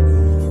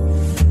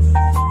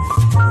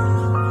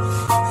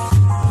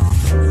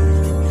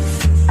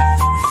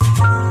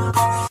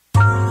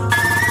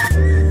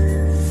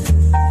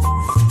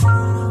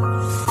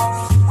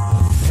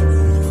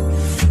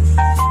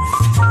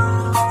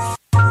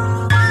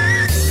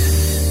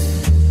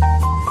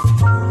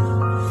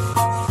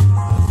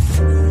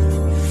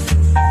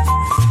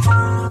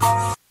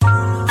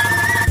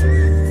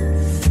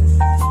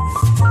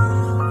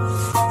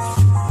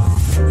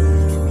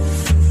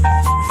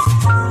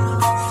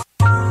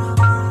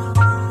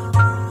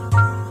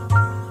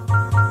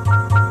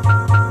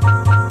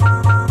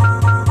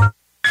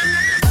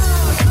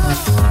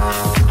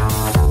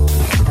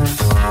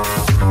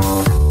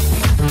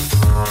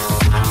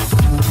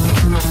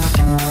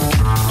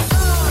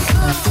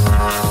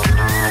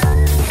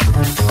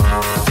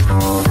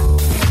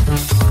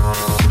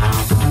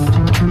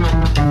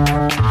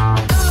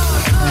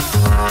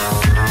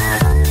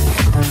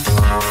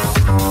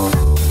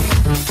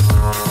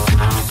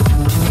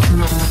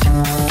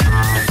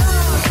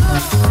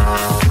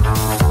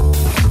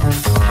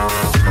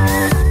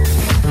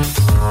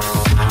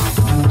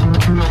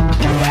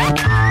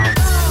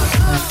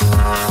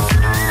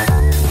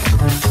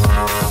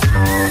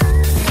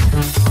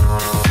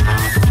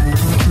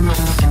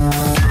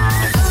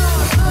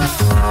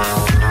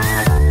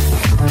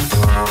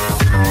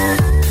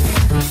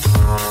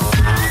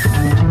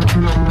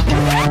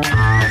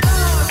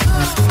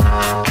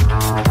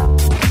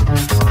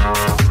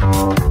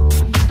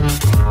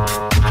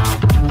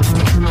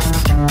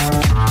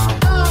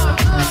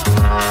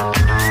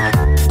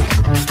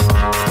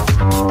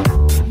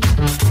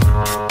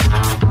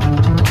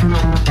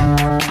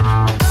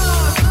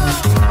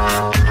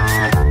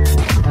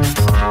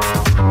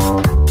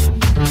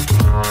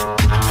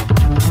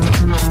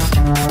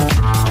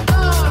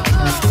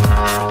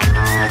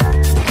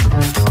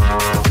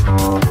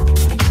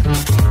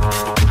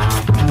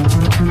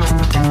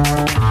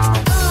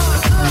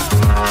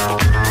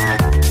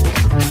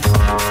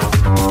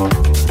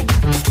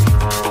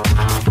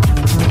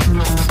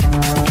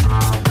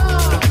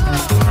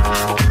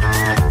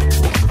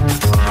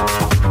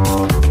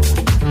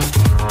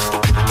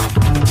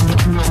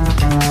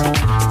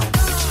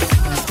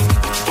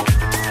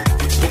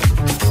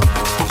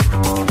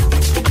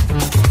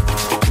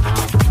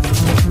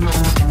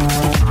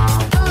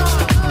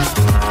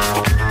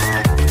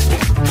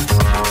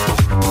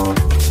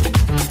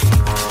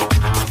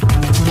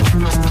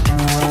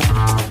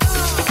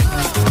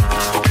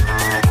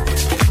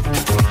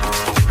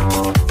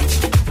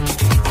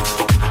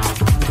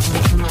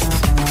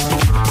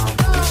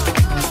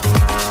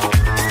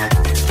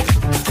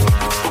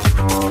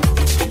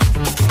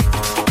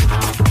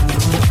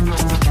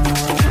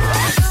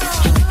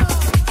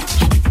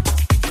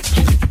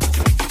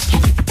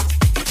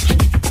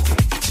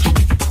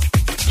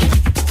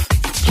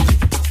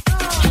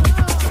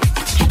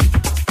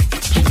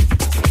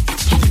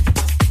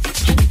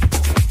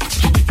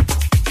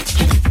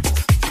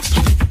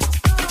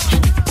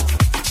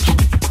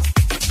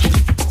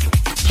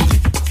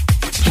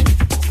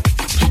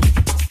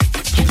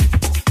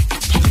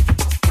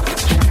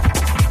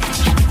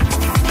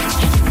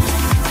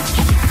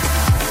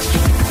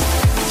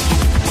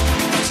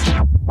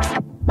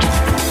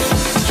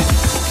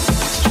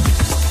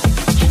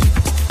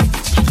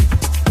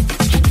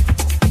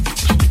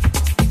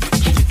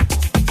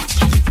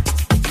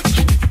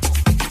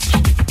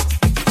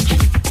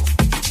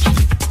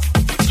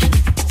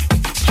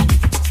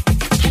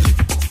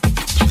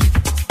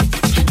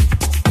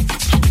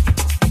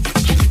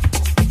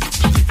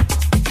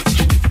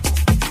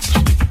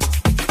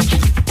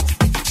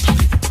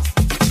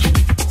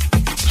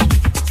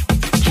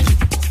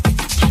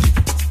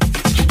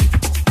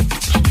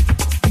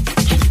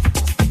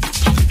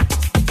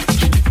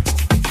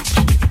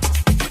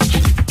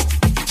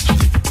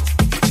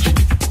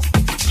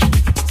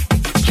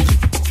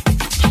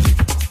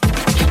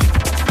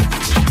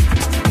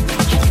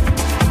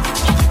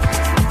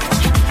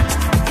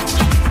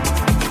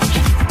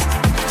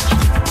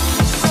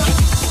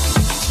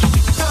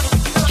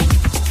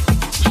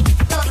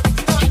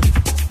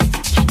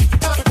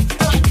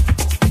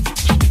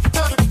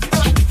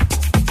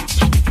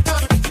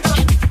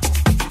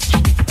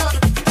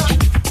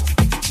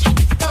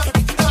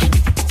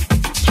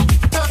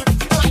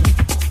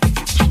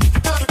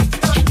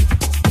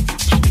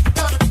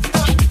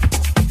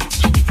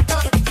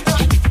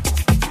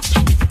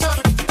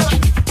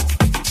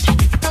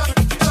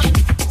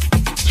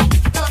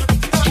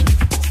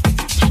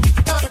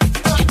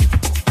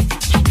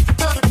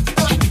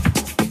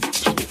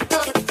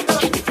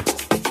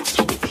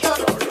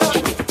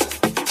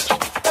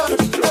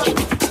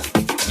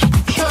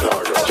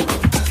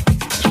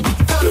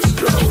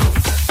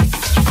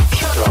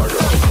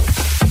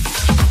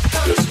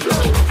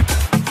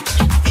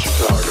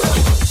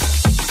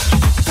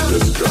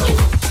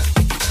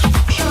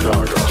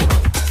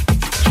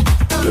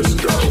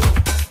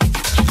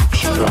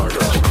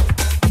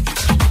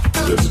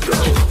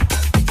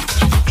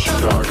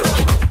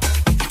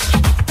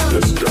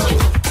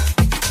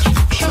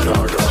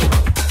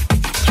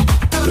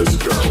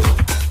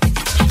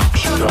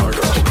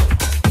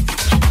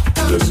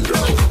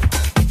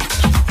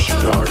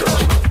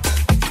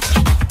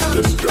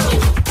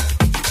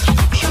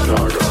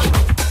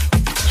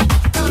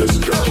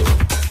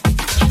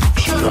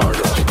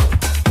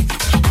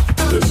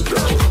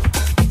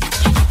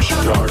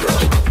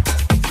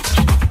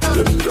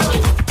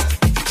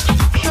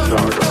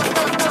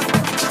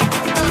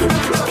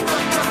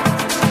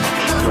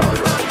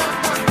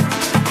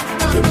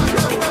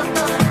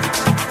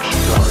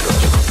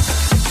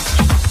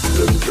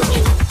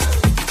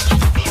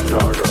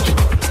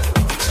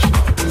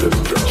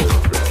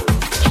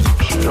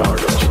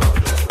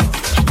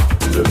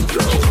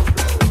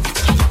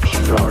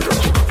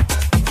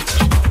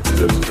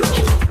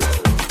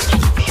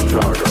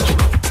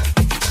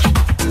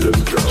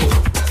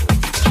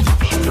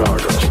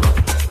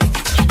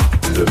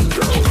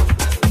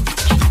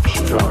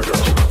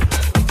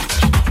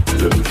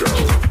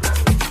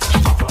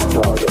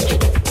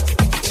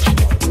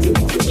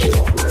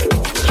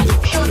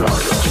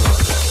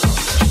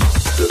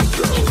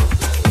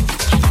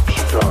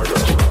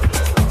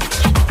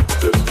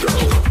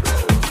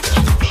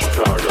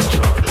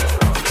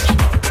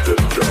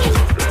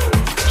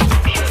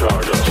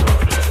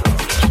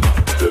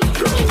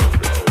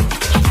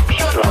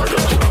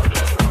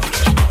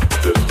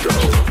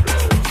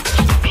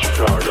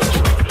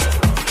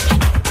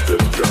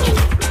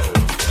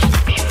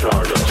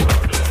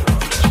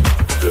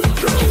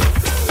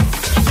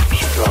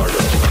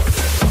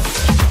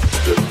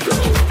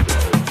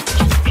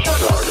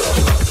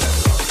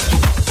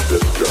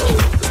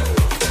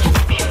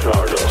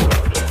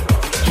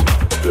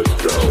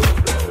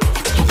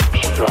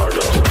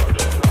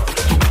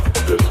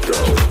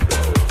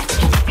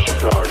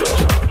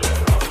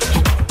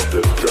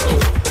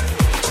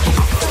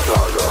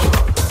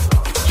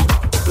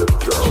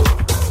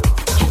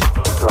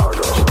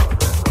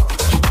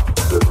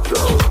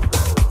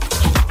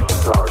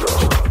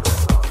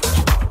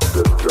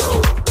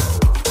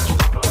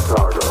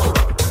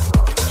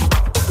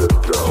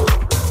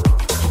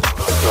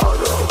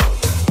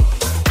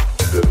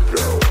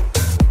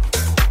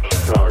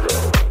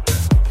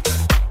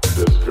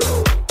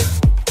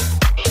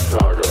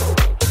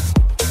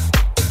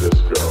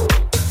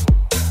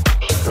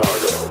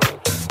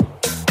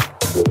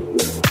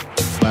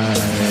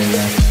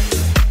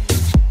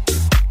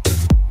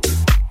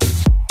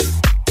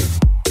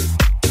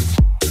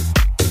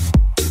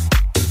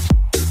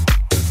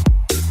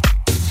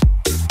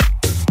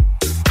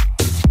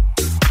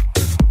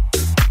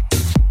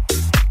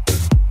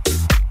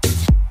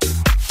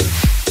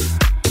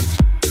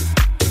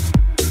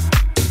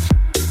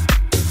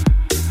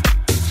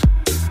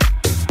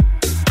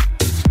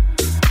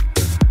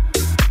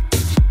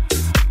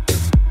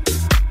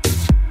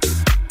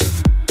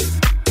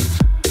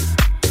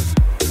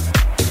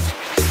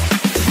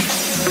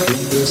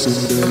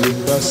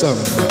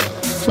 Samba,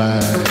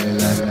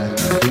 baila,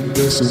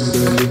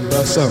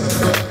 Zumba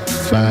samba,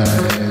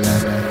 baila,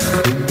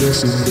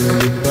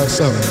 Zumba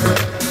samba,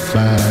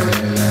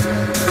 baila,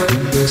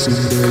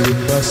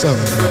 Zumba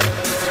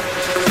samba.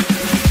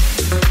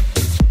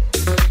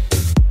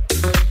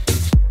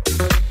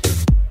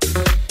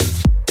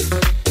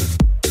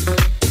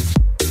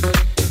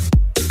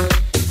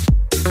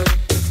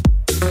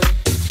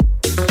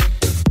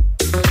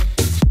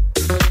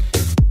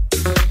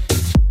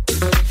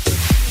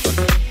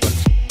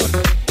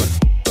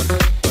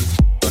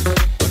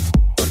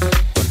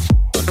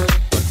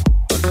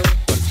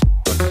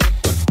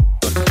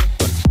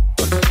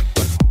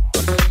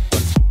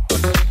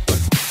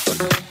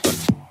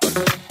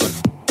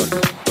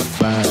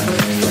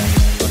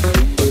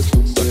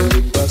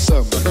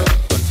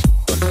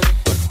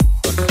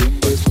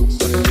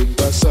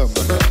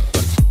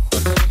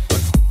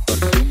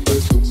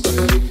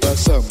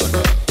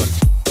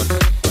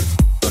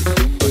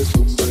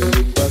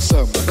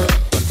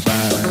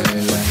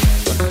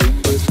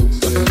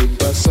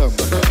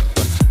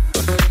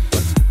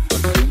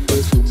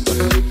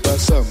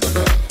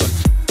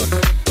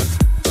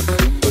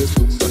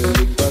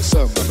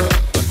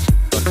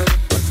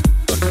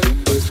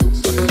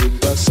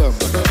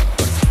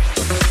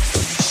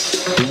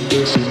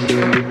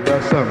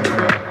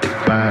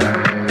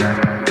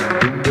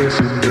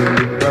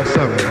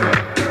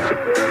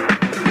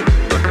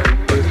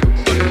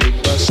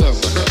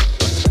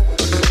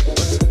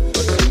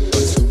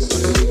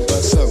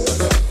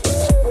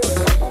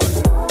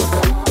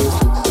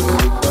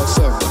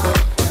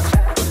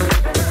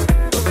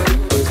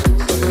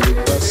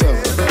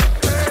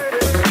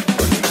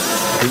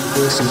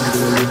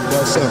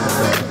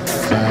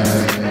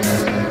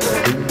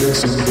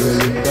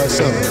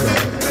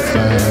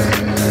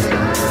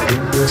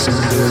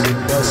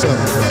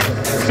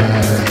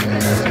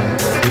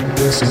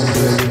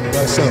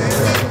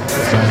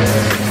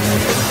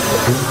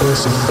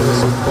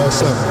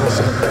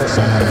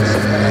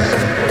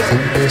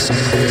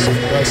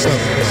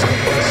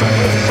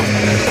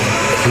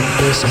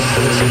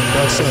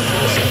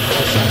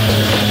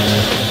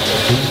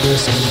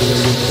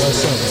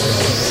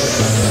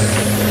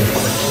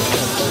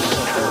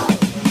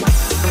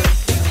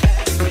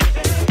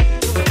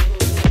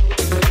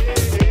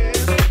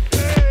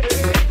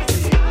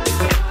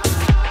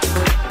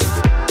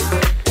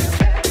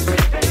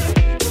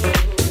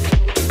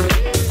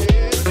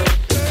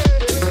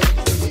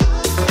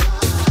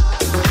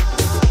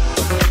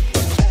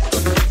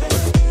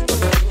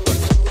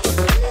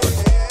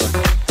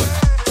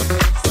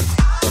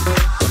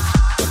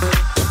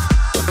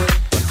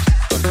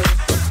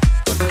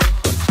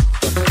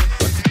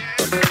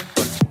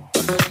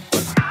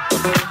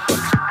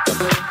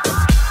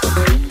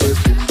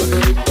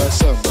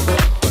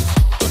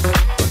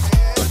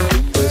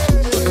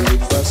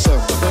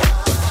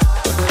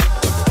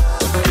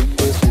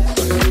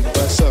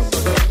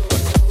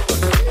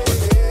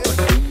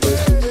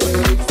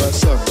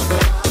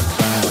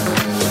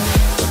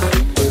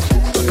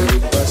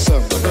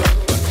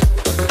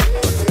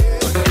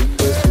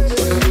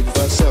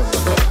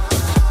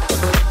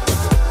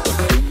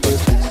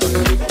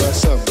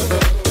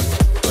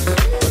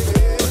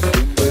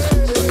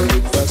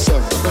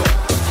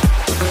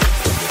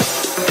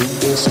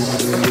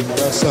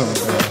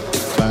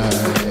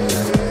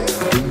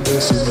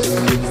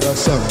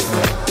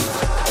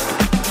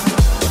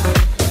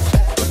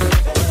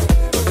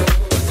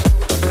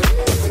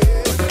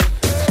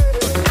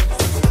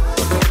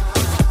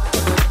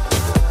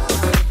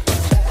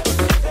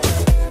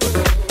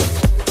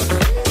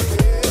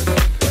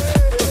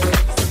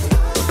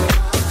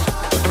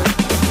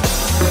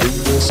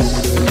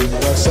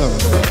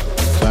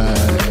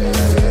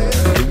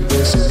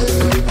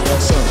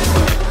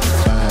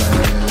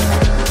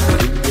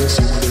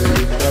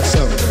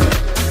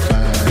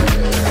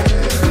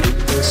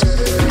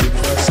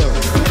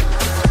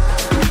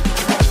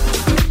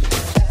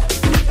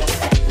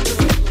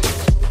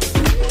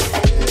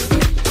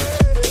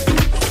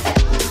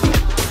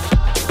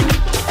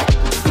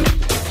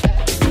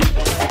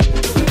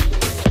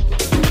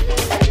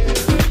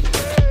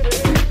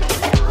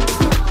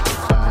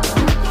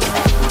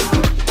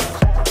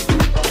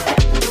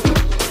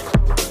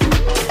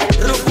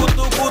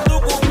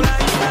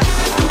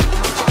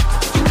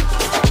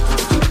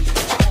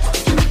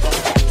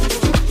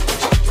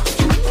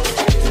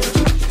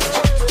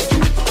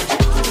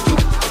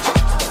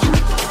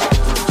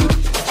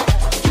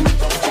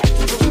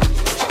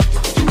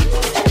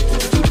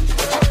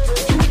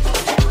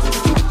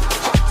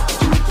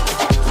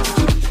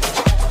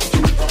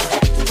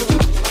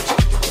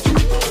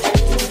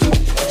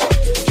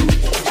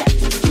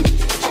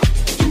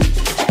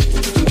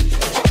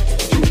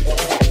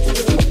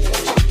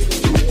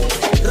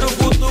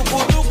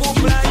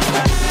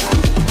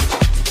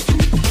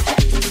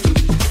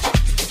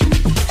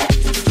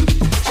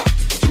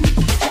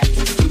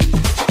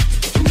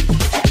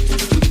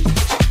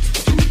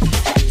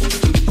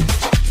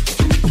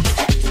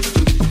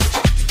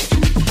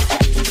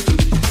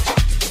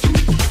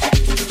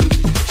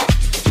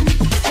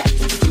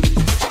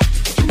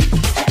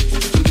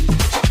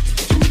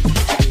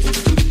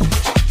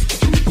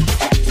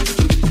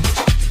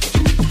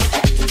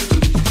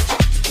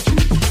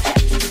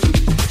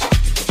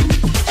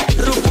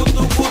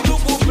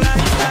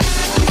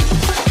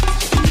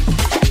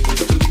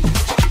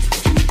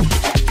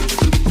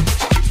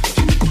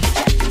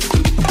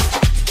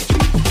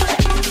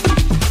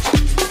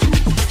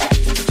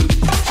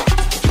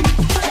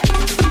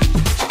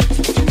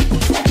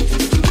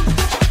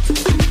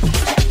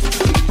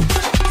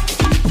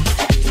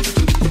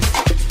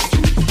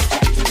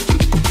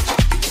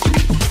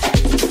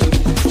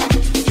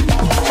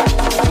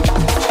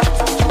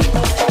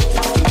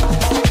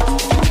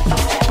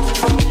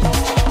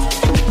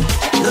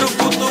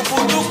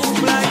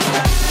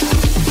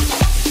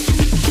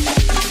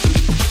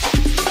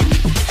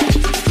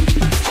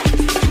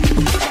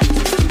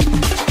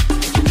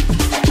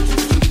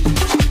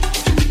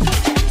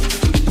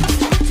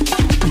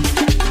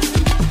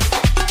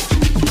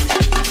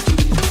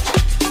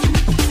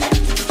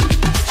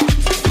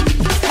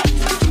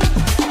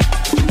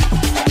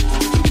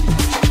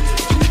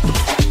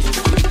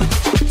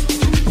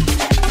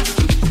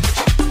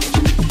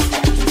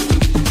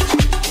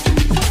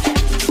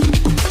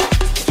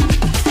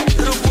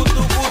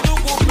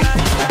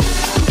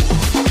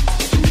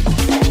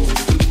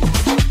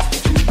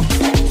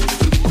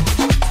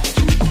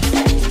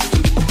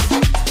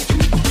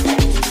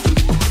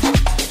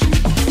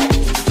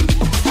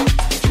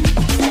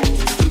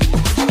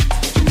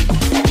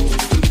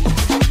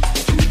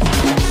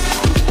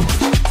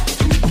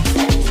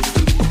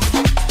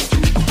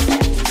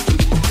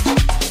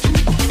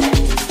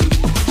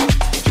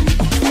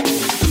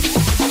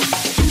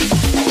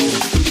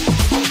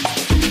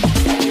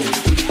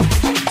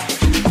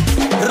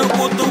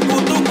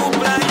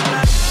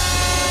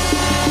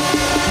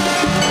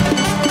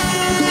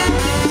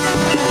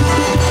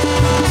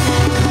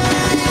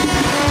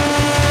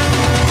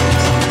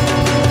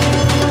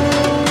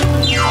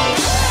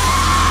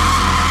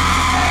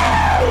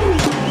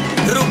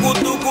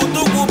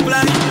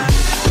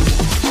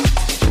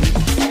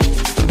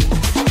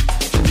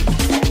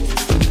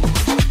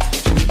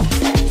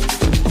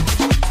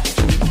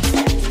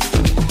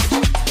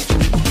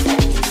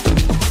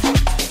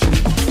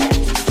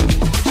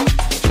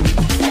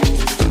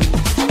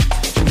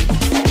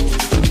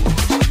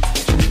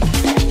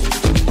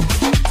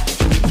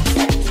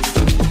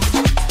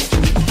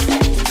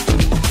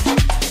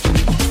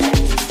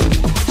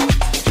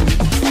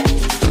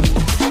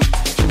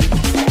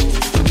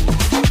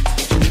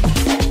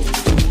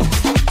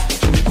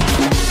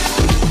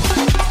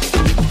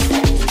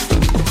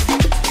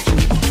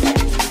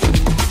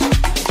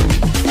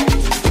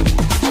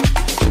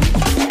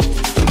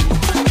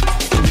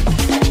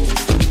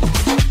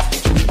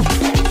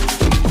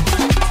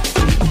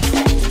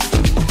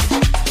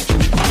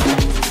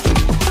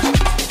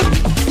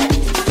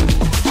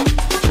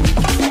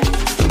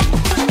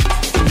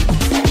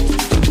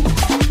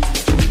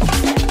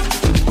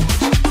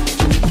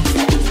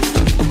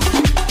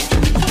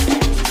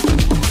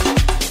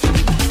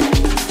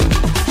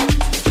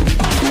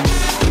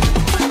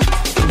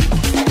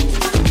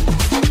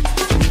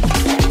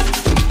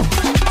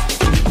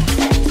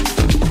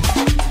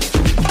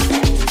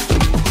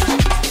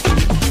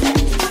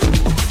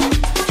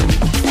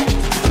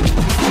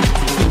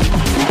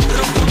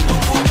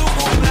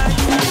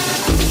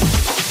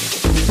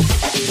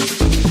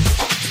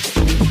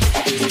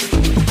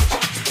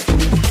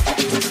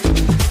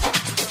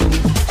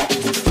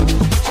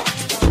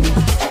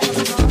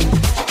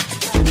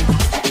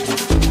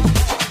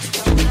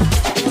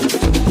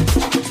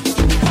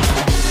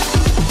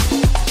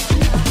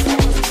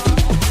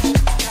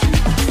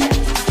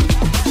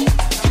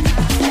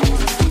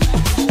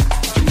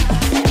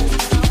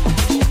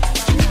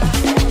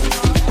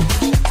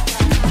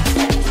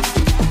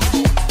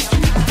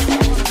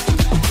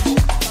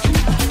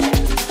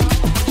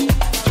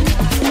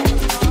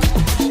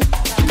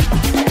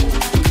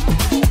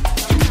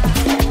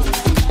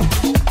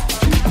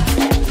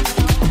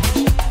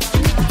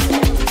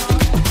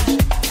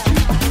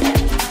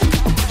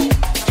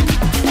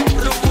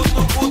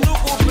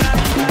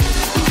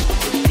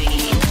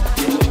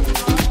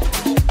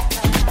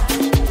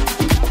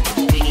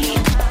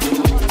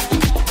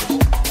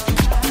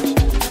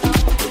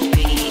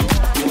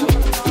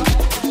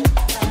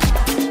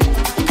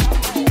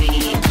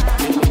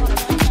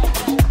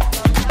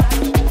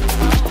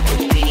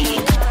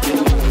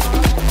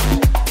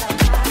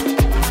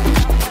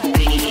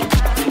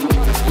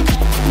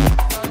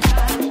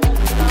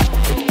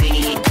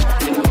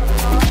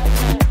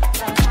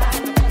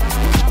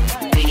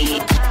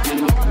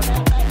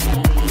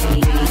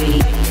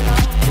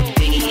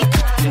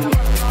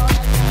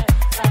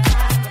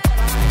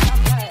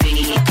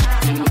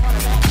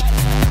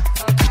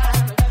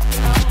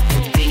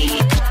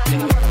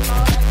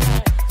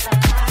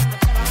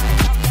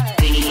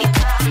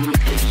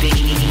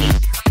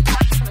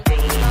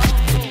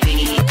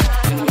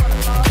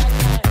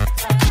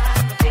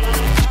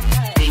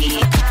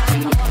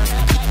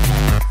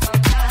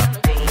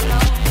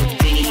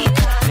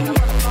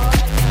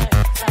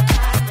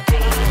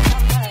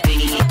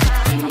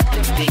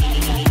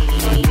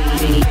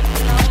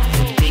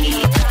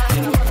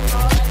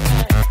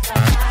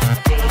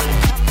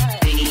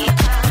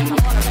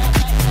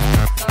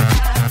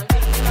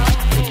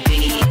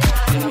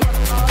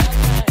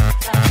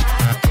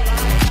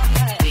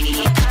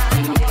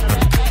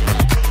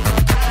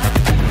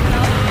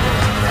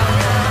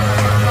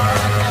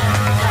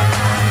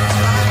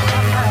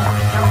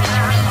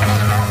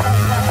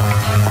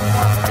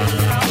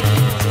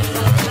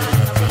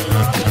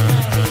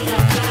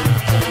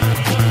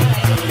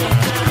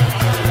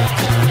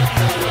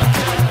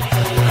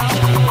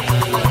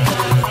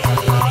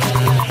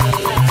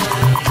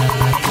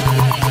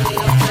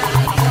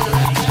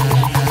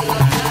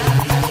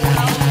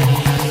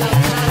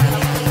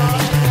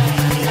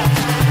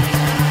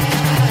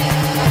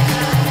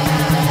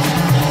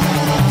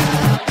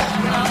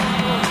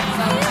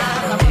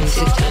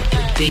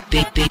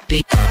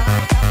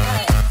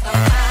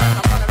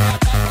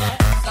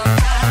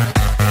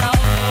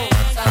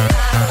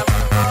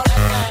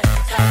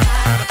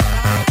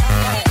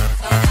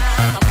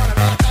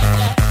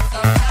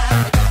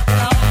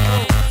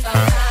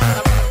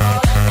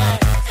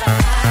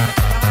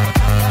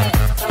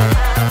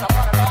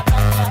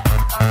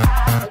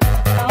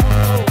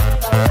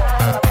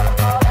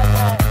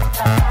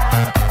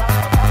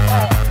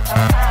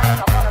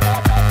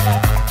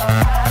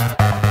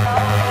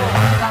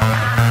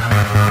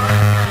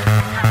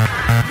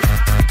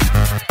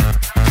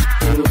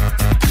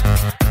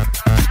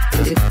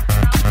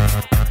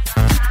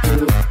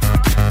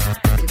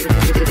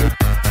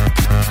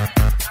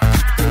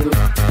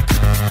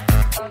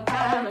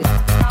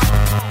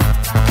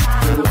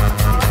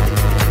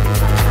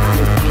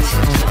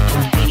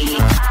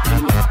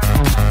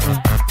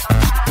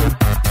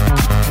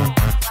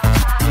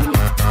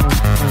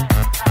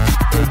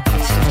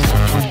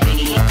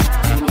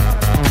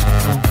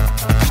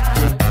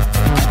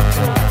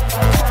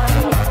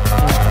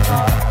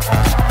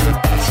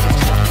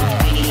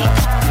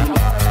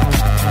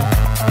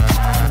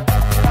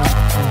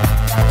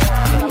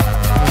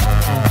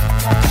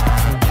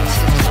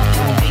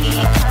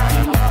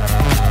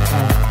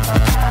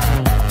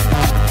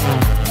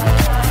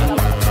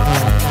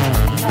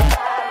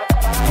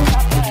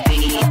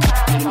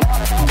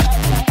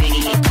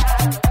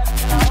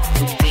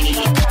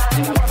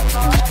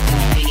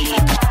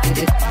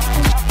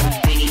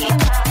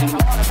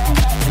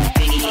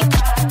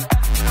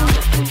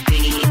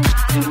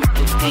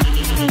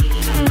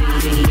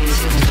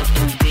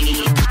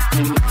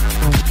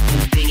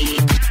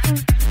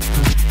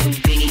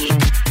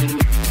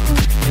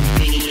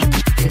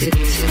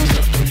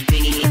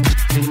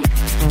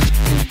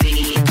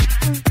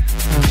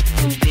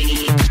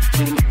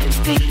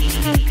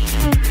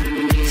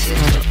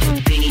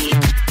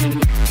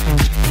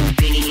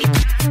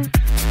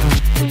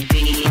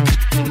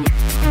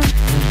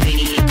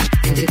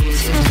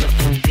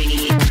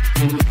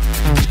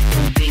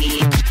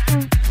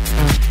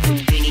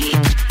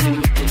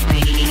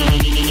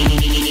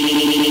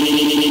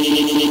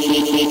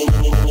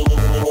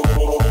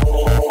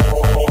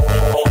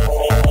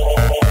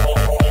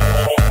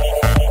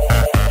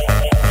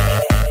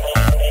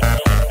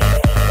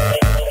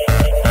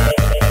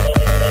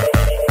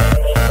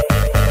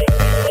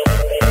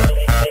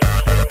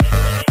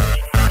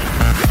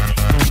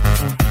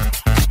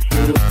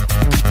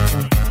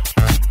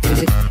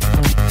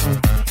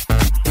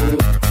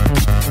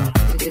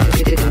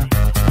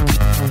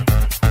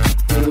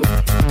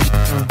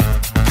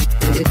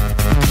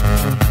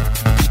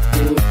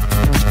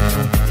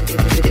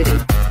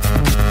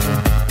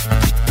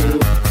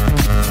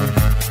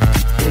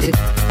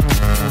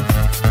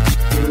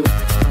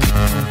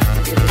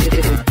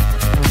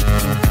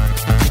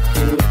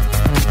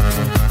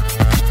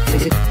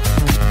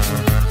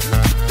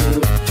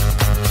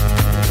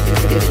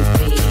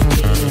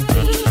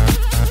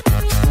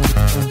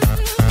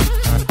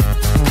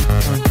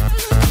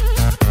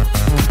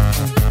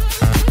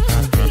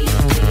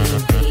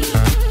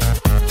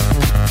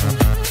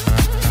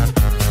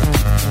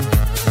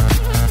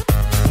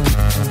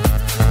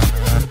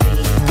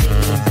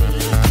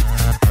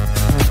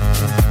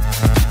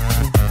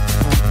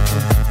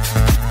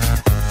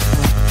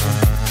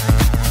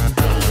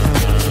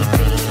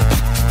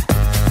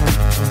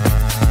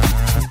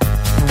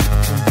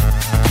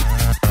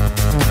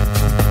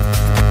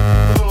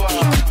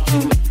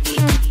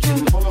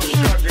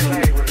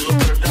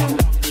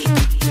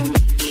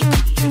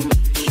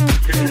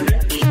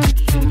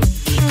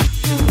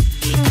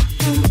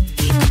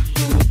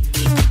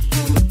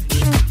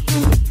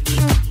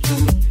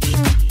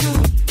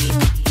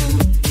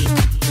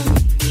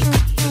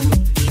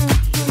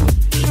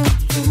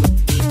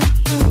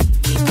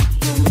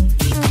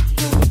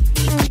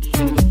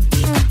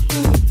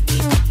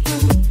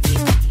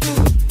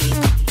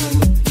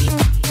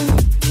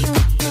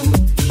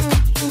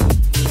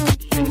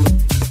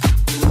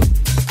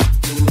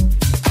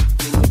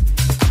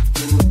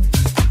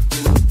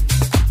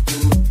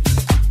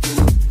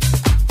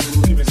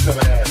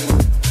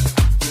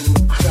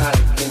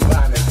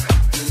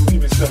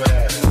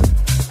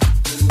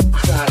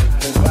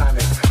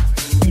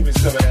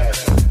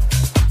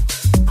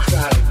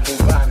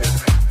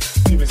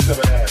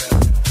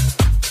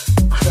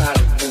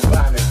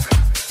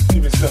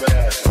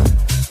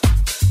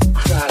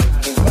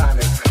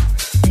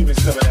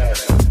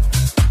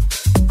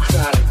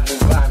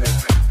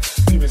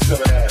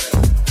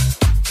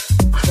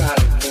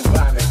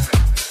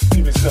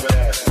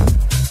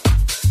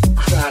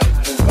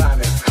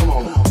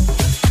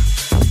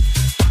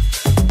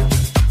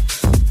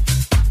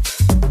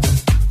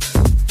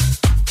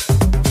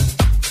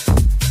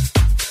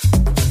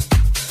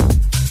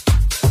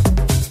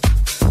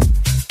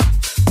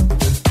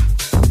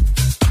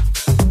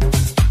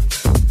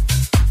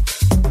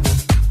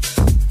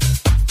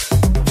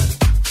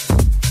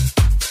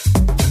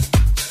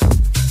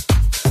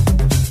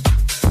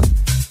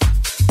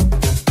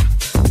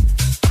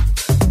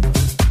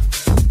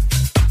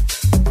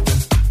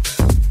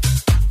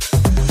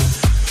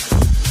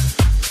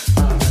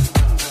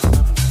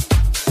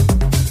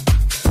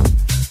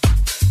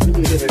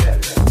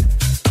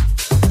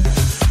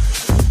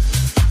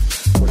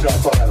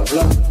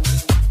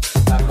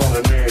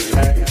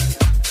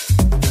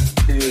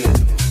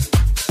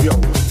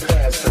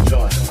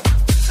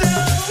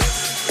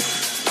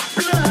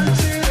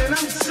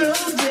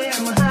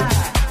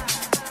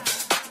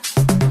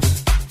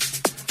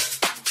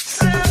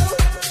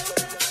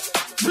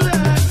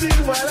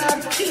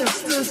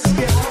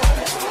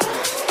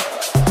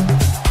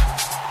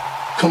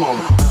 Come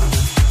on.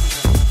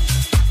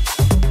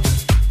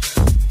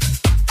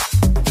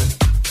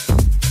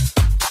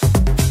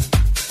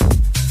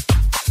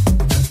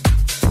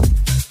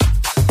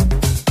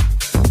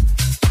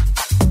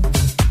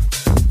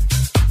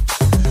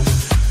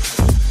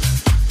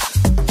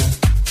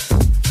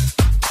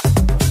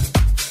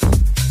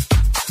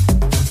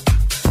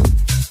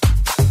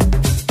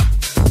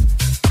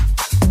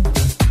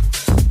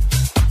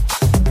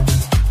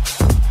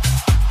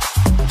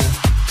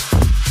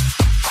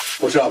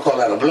 What y'all call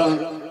that, a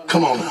blunt?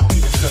 Come on now.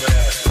 Give me some of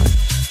that.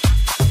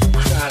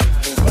 Try to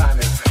move on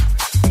it.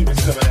 Give me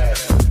some of that.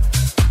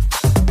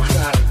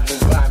 Try to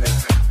move on it.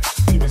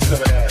 Give me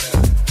some of that.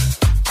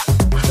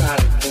 Try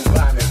to move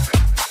on it.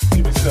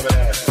 Give me some of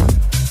that.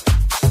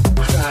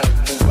 Try to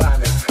move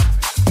on it.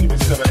 Give me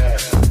some of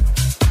that.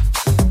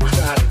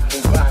 Try to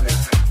move on it.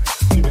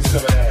 Give me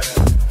some of that.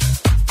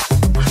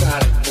 Try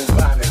to move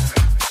on it.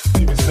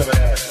 Give me some of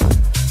that.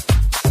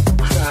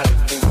 Try to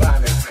move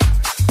on it.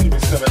 Give me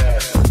some of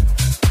that.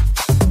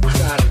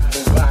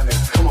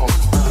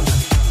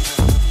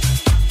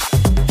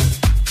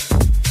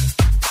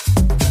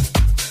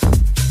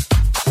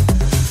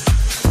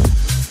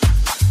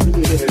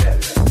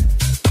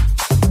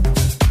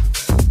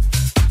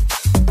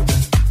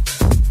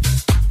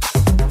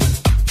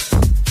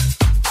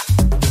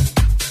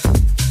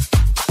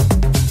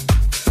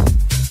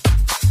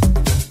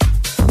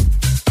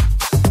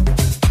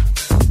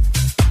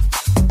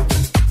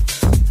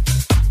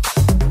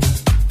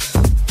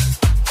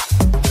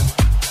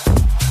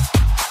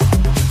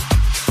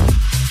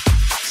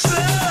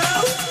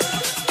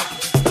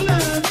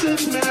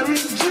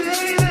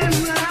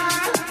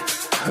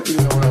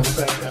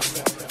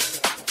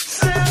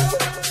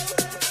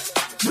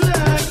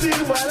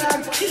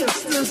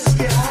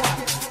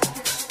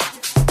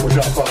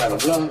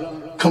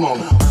 Come on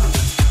now.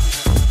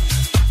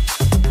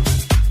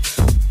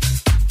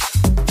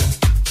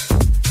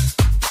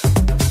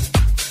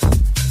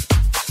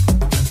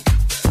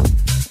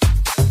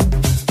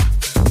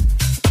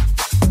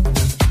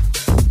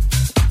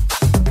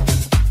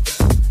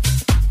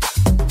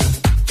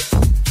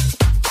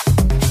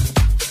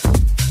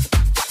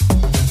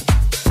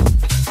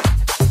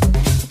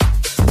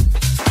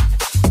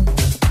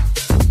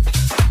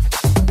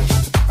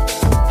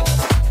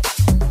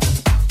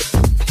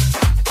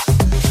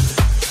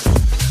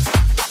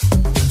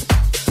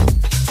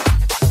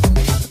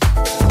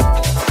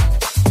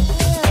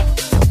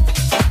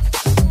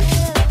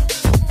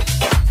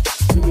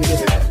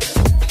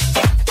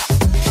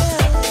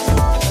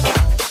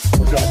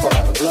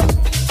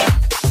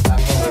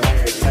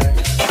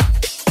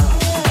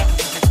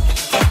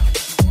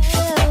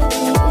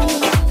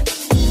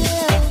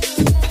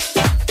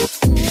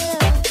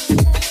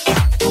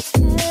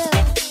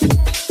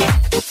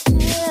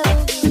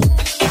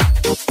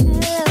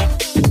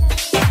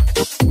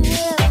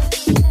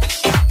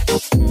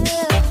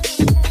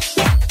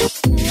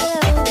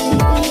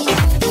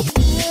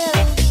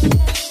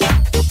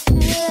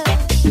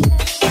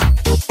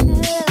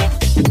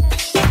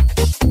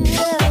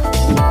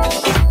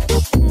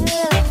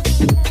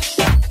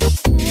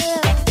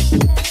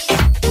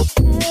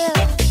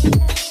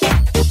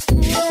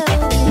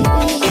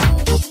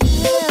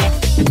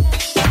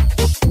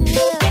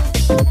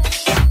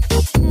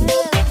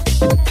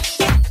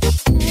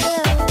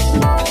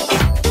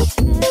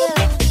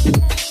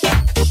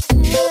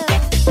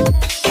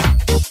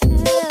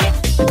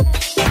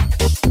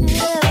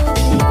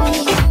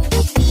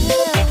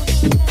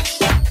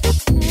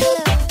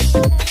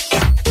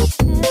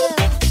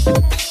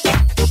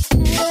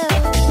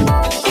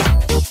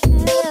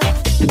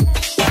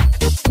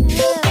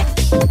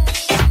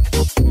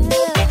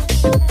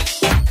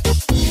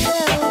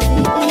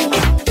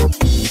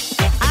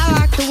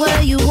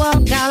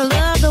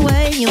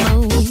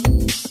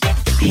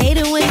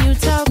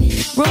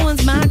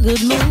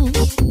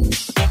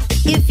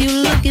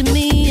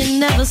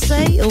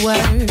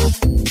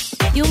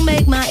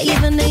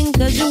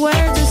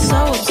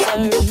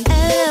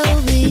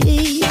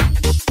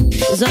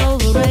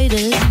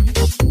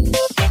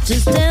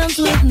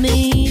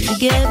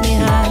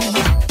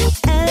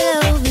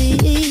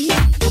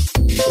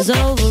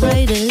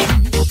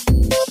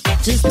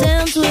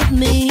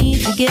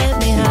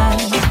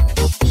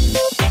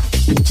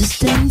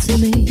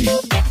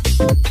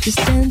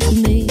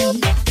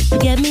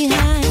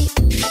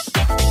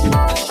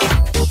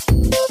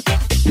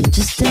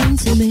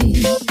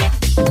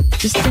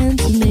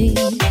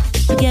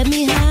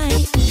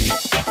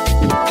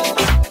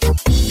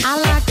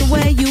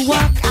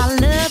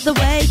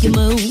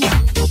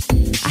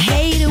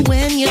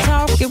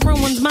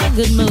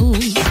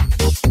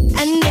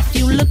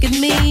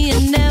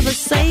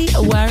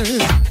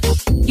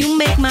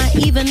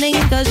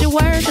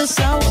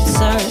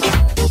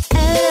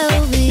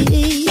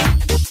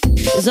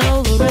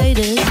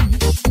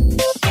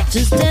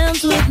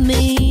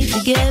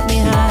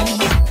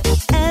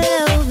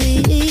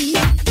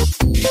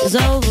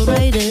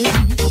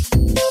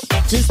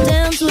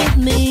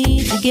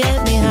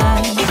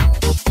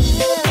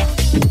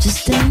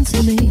 Just dance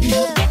with me.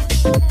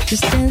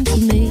 Just dance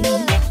with me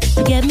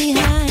to get me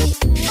high.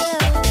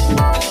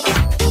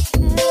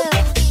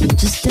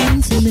 Just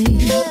dance with me.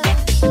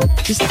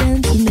 Just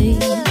dance with me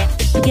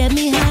to get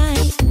me high.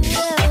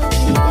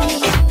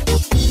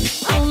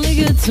 Only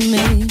good to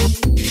me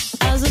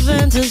as a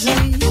fantasy.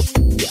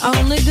 You're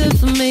only good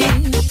for me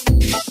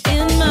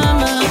in my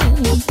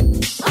mind.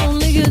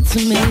 Only good to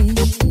me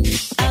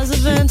as a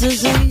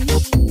fantasy.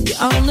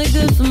 You're only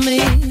good for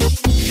me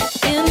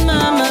in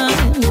my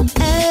mind.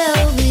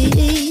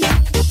 LVE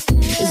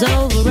is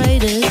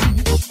overrated.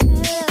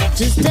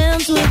 Just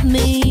dance with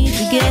me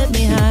to get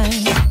me high.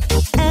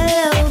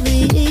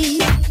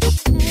 LVE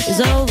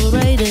is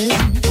overrated.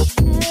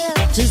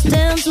 Just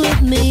dance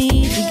with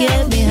me to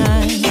get me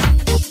high.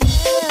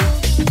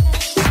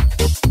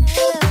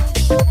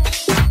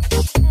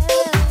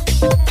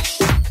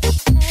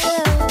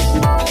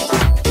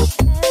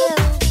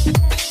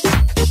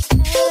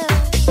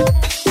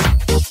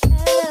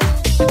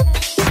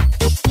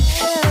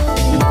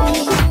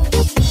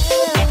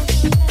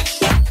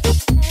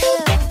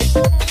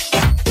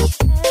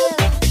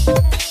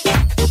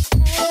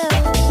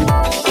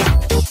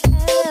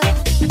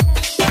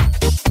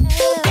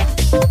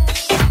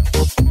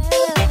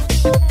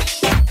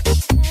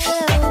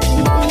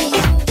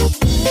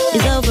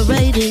 Is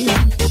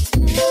overrated.